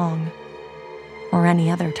brought along, or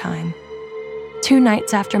any other time. 2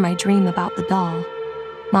 nights after my dream about the doll,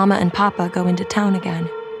 Mama and Papa go into town again.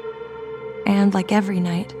 And like every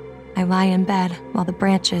night, I lie in bed while the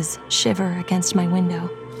branches shiver against my window.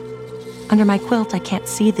 Under my quilt, I can't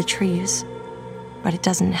see the trees, but it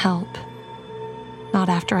doesn't help. Not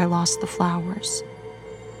after I lost the flowers.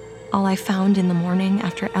 All I found in the morning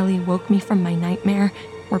after Ellie woke me from my nightmare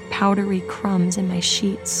were powdery crumbs in my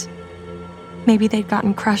sheets. Maybe they'd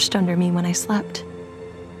gotten crushed under me when I slept.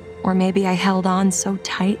 Or maybe I held on so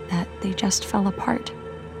tight that they just fell apart.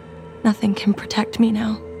 Nothing can protect me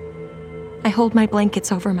now. I hold my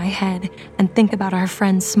blankets over my head and think about our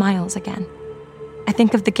friends' smiles again. I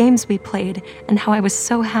think of the games we played and how I was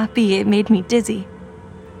so happy it made me dizzy.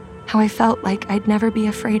 How I felt like I'd never be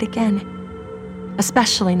afraid again.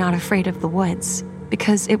 Especially not afraid of the woods,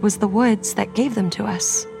 because it was the woods that gave them to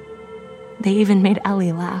us. They even made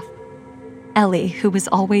Ellie laugh. Ellie, who was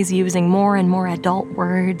always using more and more adult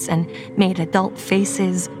words and made adult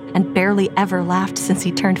faces and barely ever laughed since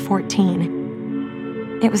he turned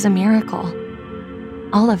 14. It was a miracle.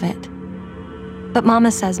 All of it. But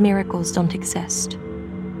Mama says miracles don't exist.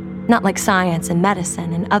 Not like science and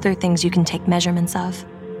medicine and other things you can take measurements of.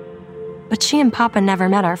 But she and Papa never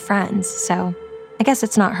met our friends, so I guess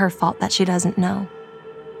it's not her fault that she doesn't know.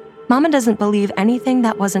 Mama doesn't believe anything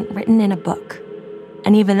that wasn't written in a book.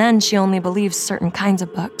 And even then, she only believes certain kinds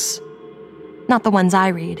of books. Not the ones I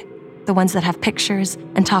read, the ones that have pictures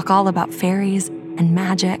and talk all about fairies and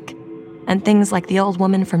magic and things like the old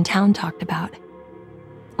woman from town talked about.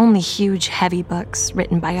 Only huge, heavy books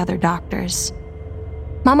written by other doctors.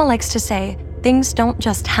 Mama likes to say, things don't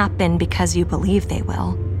just happen because you believe they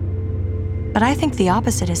will. But I think the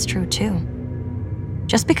opposite is true too.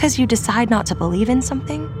 Just because you decide not to believe in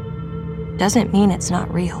something doesn't mean it's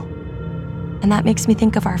not real. And that makes me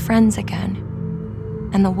think of our friends again,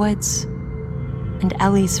 and the woods, and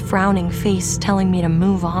Ellie's frowning face telling me to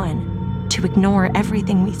move on, to ignore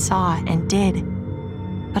everything we saw and did.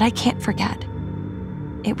 But I can't forget.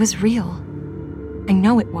 It was real. I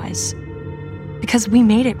know it was. Because we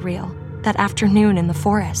made it real that afternoon in the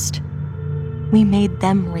forest. We made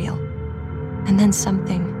them real. And then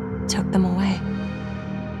something took them away.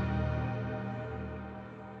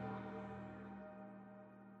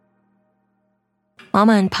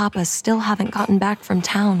 Mama and Papa still haven't gotten back from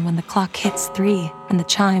town when the clock hits 3 and the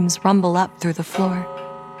chimes rumble up through the floor.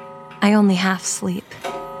 I only half sleep.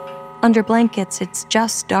 Under blankets, it's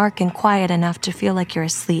just dark and quiet enough to feel like you're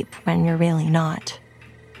asleep when you're really not.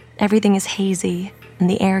 Everything is hazy, and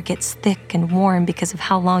the air gets thick and warm because of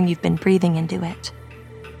how long you've been breathing into it.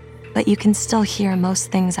 But you can still hear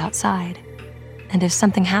most things outside, and if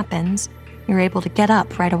something happens, you're able to get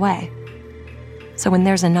up right away. So when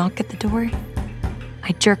there's a knock at the door,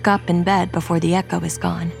 I jerk up in bed before the echo is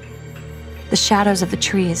gone. The shadows of the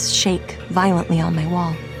trees shake violently on my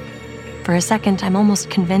wall. For a second, I'm almost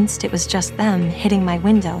convinced it was just them hitting my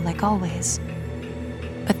window like always.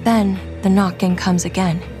 But then, the knocking comes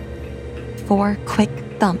again. 4 quick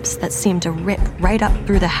thumps that seem to rip right up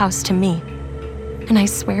through the house to me. And I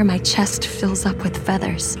swear my chest fills up with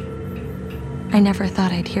feathers. I never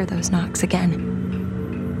thought I'd hear those knocks again.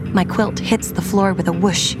 My quilt hits the floor with a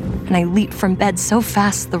whoosh, and I leap from bed so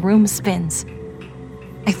fast the room spins.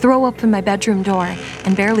 I throw open my bedroom door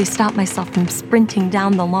and barely stop myself from sprinting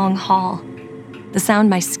down the long hall. The sound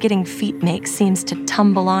my skidding feet make seems to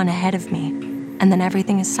tumble on ahead of me, and then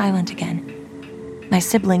everything is silent again. My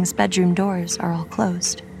siblings' bedroom doors are all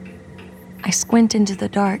closed. I squint into the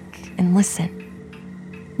dark and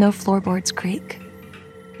listen. No floorboards creak.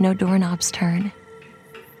 No doorknobs turn.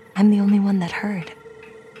 I'm the only one that heard.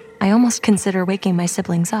 I almost consider waking my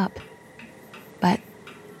siblings up, but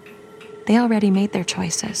they already made their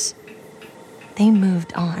choices. They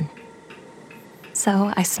moved on.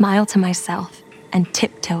 So I smile to myself and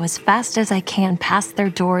tiptoe as fast as I can past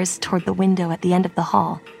their doors toward the window at the end of the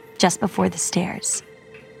hall, just before the stairs.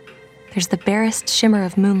 There's the barest shimmer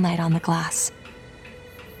of moonlight on the glass,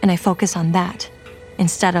 and I focus on that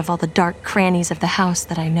instead of all the dark crannies of the house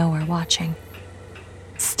that I know are watching.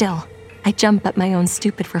 Still, I jump at my own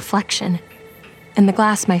stupid reflection. In the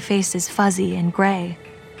glass, my face is fuzzy and gray,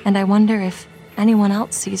 and I wonder if anyone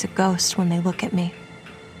else sees a ghost when they look at me.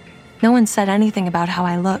 No one said anything about how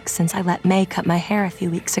I look since I let May cut my hair a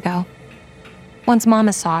few weeks ago. Once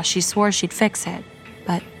Mama saw, she swore she'd fix it,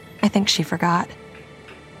 but I think she forgot.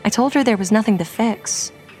 I told her there was nothing to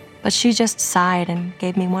fix, but she just sighed and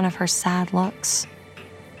gave me one of her sad looks.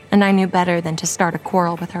 And I knew better than to start a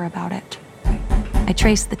quarrel with her about it. I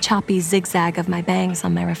trace the choppy zigzag of my bangs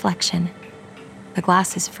on my reflection. The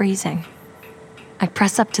glass is freezing. I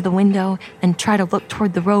press up to the window and try to look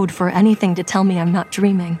toward the road for anything to tell me I'm not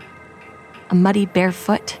dreaming. A muddy bare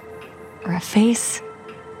foot, or a face.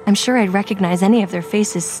 I'm sure I'd recognize any of their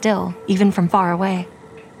faces still, even from far away.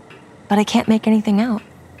 But I can't make anything out.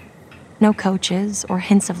 No coaches or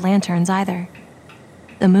hints of lanterns either.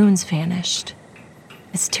 The moon's vanished.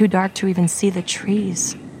 It's too dark to even see the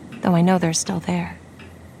trees, though I know they're still there.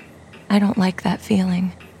 I don't like that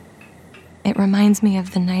feeling. It reminds me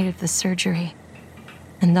of the night of the surgery,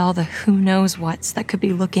 and all the who-knows-whats that could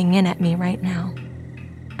be looking in at me right now.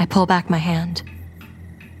 I pull back my hand.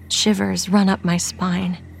 Shivers run up my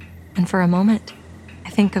spine, and for a moment, I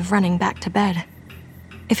think of running back to bed.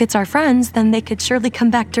 If it's our friends, then they could surely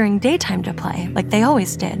come back during daytime to play, like they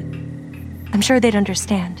always did. I'm sure they'd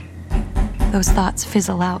understand. Those thoughts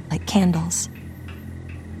fizzle out like candles.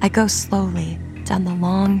 I go slowly down the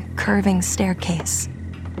long, curving staircase,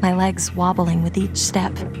 my legs wobbling with each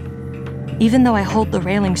step. Even though I hold the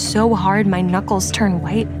railing so hard my knuckles turn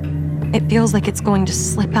white, it feels like it's going to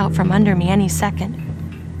slip out from under me any second.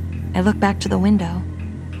 I look back to the window,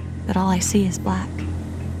 but all I see is black.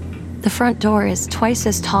 The front door is twice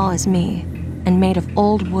as tall as me and made of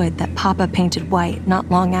old wood that Papa painted white not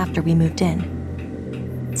long after we moved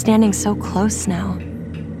in. Standing so close now,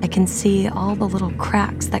 I can see all the little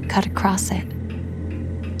cracks that cut across it,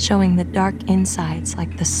 showing the dark insides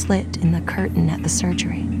like the slit in the curtain at the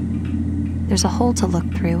surgery. There's a hole to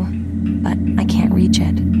look through, but I can't reach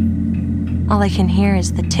it. All I can hear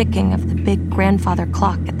is the ticking of the big grandfather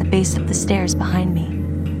clock at the base of the stairs behind me.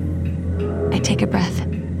 I take a breath.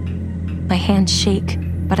 My hands shake,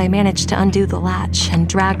 but I manage to undo the latch and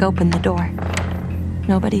drag open the door.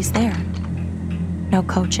 Nobody's there. No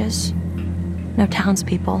coaches. No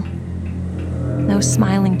townspeople. No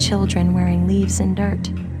smiling children wearing leaves and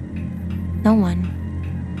dirt. No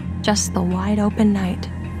one. Just the wide open night,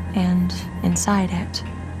 and inside it,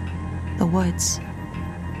 the woods.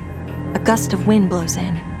 A gust of wind blows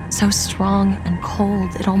in, so strong and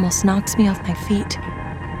cold it almost knocks me off my feet.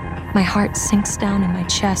 My heart sinks down in my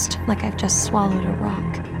chest like I've just swallowed a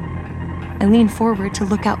rock. I lean forward to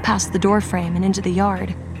look out past the doorframe and into the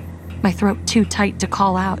yard, my throat too tight to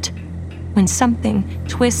call out, when something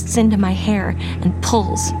twists into my hair and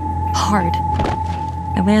pulls hard.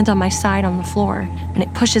 I land on my side on the floor, and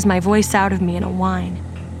it pushes my voice out of me in a whine.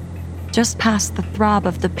 Just past the throb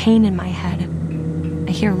of the pain in my head,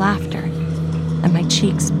 I hear laughter, and my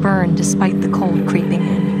cheeks burn despite the cold creeping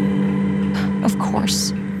in. Of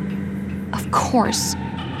course.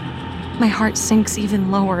 My heart sinks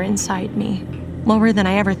even lower inside me, lower than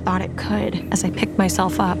I ever thought it could as I pick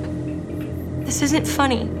myself up. This isn't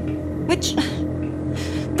funny. Which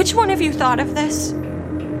one of you thought of this?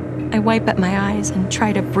 I wipe at my eyes and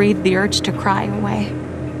try to breathe the urge to cry away.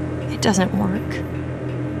 It doesn't work.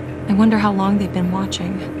 I wonder how long they've been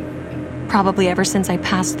watching. Probably ever since I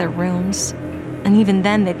passed their rooms. And even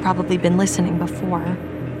then, they'd probably been listening before.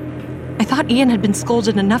 I thought Ian had been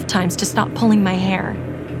scolded enough times to stop pulling my hair.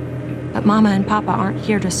 But Mama and Papa aren't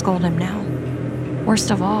here to scold him now.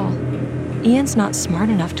 Worst of all, Ian's not smart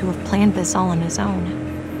enough to have planned this all on his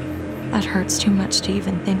own. That hurts too much to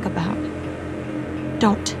even think about.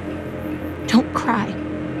 Don't cry.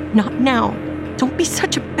 Not now. Don't be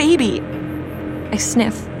such a baby. I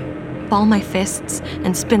sniff, ball my fists,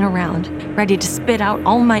 and spin around, ready to spit out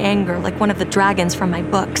all my anger like one of the dragons from my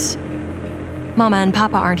books. Mama and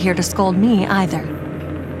Papa aren't here to scold me either.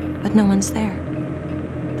 But no one's there.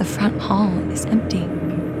 The front hall is empty.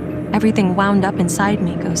 Everything wound up inside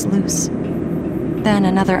me goes loose. Then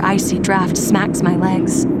another icy draft smacks my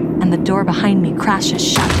legs, and the door behind me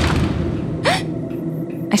crashes shut.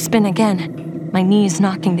 I spin again, my knees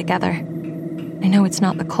knocking together. I know it's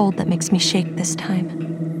not the cold that makes me shake this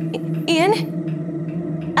time.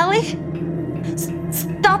 Ian? Ellie?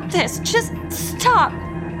 Stop this! Just stop!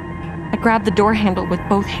 I grab the door handle with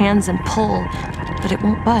both hands and pull, but it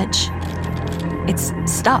won't budge. It's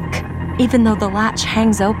stuck, even though the latch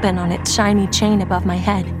hangs open on its shiny chain above my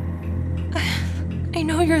head. I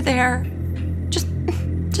know you're there.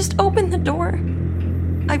 Just open the door.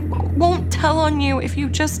 I won't tell on you if you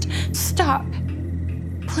just stop.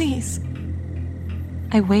 Please.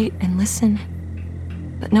 I wait and listen,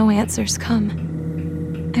 but no answers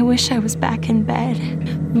come. I wish I was back in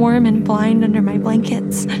bed, warm and blind under my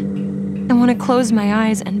blankets. I want to close my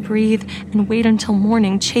eyes and breathe and wait until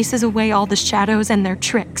morning chases away all the shadows and their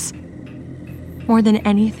tricks. More than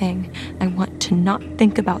anything, I want to not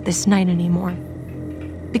think about this night anymore.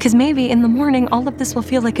 Because maybe in the morning all of this will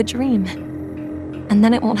feel like a dream. And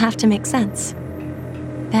then it won't have to make sense.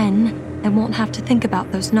 Then I won't have to think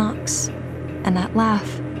about those knocks, and that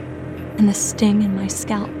laugh, and the sting in my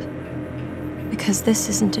scalp. Because this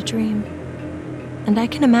isn't a dream. And I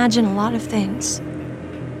can imagine a lot of things,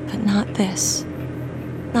 but not this.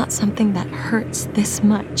 Not something that hurts this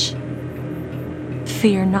much.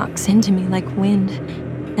 Fear knocks into me like wind,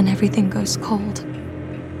 and everything goes cold.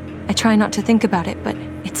 I try not to think about it, but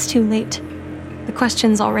it's too late. The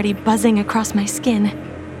question's already buzzing across my skin.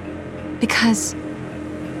 Because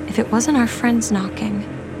if it wasn't our friends knocking,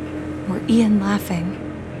 or Ian laughing,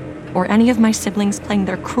 or any of my siblings playing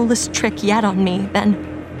their cruelest trick yet on me,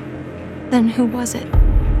 then who was it?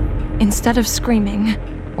 Instead of screaming,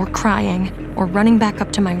 or crying, or running back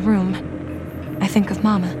up to my room, I think of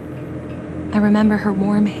Mama. I remember her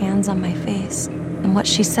warm hands on my face, and what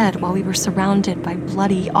she said while we were surrounded by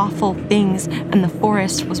bloody, awful things and the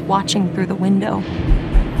forest was watching through the window.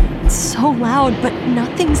 It's so loud, but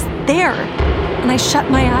nothing's there. And I shut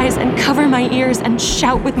my eyes and cover my ears and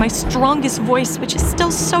shout with my strongest voice, which is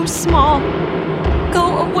still so small.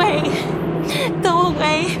 Go away. Go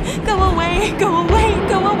away. Go away. Go away.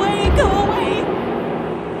 Go away. Go away.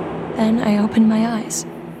 Then I open my eyes.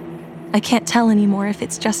 I can't tell anymore if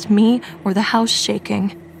it's just me or the house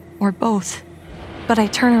shaking, or both. But I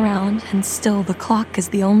turn around, and still the clock is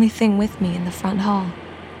the only thing with me in the front hall.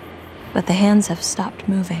 But the hands have stopped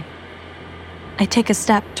moving. I take a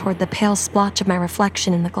step toward the pale splotch of my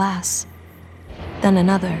reflection in the glass. Then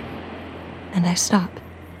another, and I stop.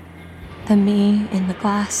 The me in the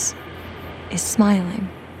glass is smiling,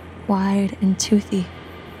 wide and toothy.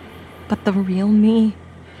 But the real me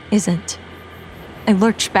isn't. I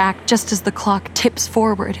lurch back just as the clock tips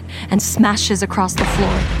forward and smashes across the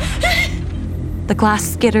floor. The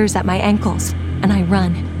glass skitters at my ankles, and I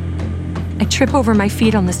run. I trip over my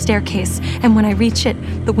feet on the staircase, and when I reach it,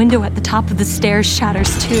 the window at the top of the stairs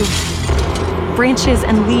shatters too. Branches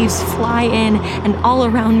and leaves fly in and all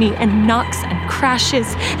around me and knocks and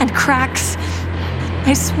crashes and cracks.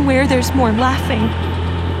 I swear there's more laughing.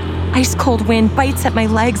 Ice-cold wind bites at my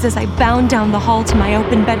legs as I bound down the hall to my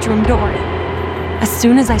open bedroom door. As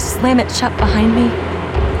soon as I slam it shut behind me,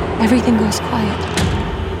 everything goes quiet,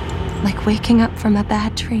 like waking up from a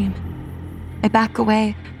bad dream. I back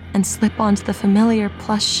away and slip onto the familiar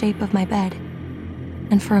plush shape of my bed.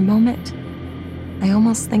 And for a moment, I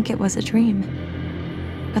almost think it was a dream.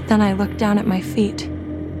 But then I look down at my feet,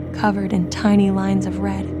 covered in tiny lines of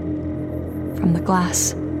red from the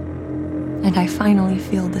glass. And I finally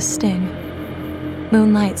feel the sting.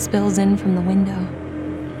 Moonlight spills in from the window.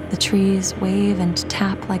 The trees wave and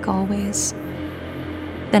tap like always.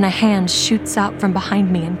 Then a hand shoots out from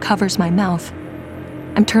behind me and covers my mouth.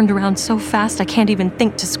 I'm turned around so fast I can't even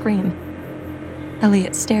think to scream.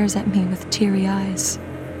 Elliot stares at me with teary eyes.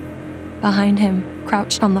 Behind him,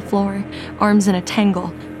 crouched on the floor, arms in a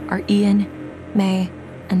tangle, are Ian, May,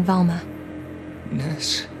 and Velma.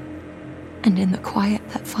 Ness. And in the quiet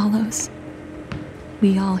that follows,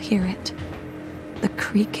 we all hear it. The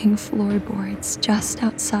creaking floorboards just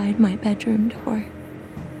outside my bedroom door.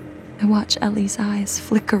 I watch Ellie's eyes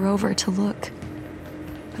flicker over to look,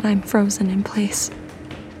 but I'm frozen in place.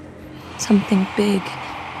 Something big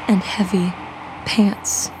and heavy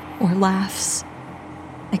pants or laughs.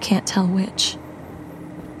 I can't tell which.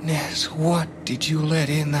 Ness, what did you let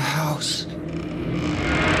in the house?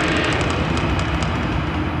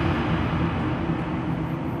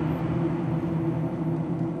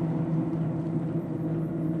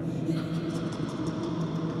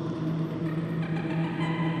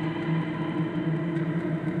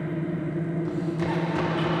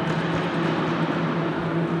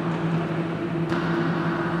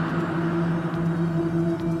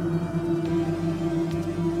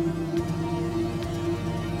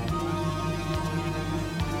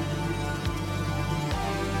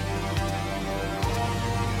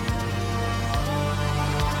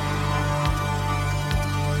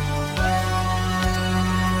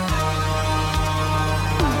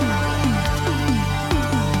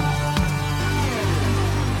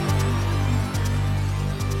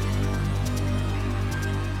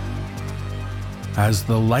 As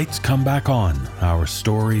the lights come back on, our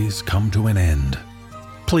stories come to an end.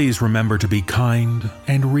 Please remember to be kind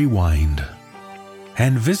and rewind.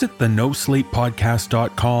 And visit the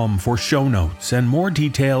NoSleepPodcast.com for show notes and more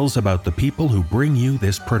details about the people who bring you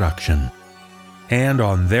this production. And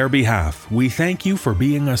on their behalf, we thank you for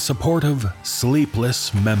being a supportive,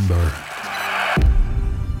 sleepless member.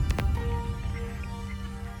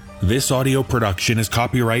 This audio production is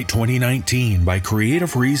copyright 2019 by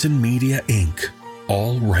Creative Reason Media, Inc.,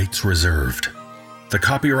 all rights reserved. The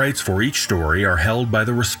copyrights for each story are held by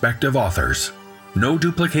the respective authors. No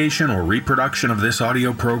duplication or reproduction of this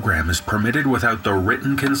audio program is permitted without the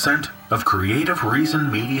written consent of Creative Reason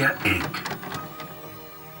Media, Inc.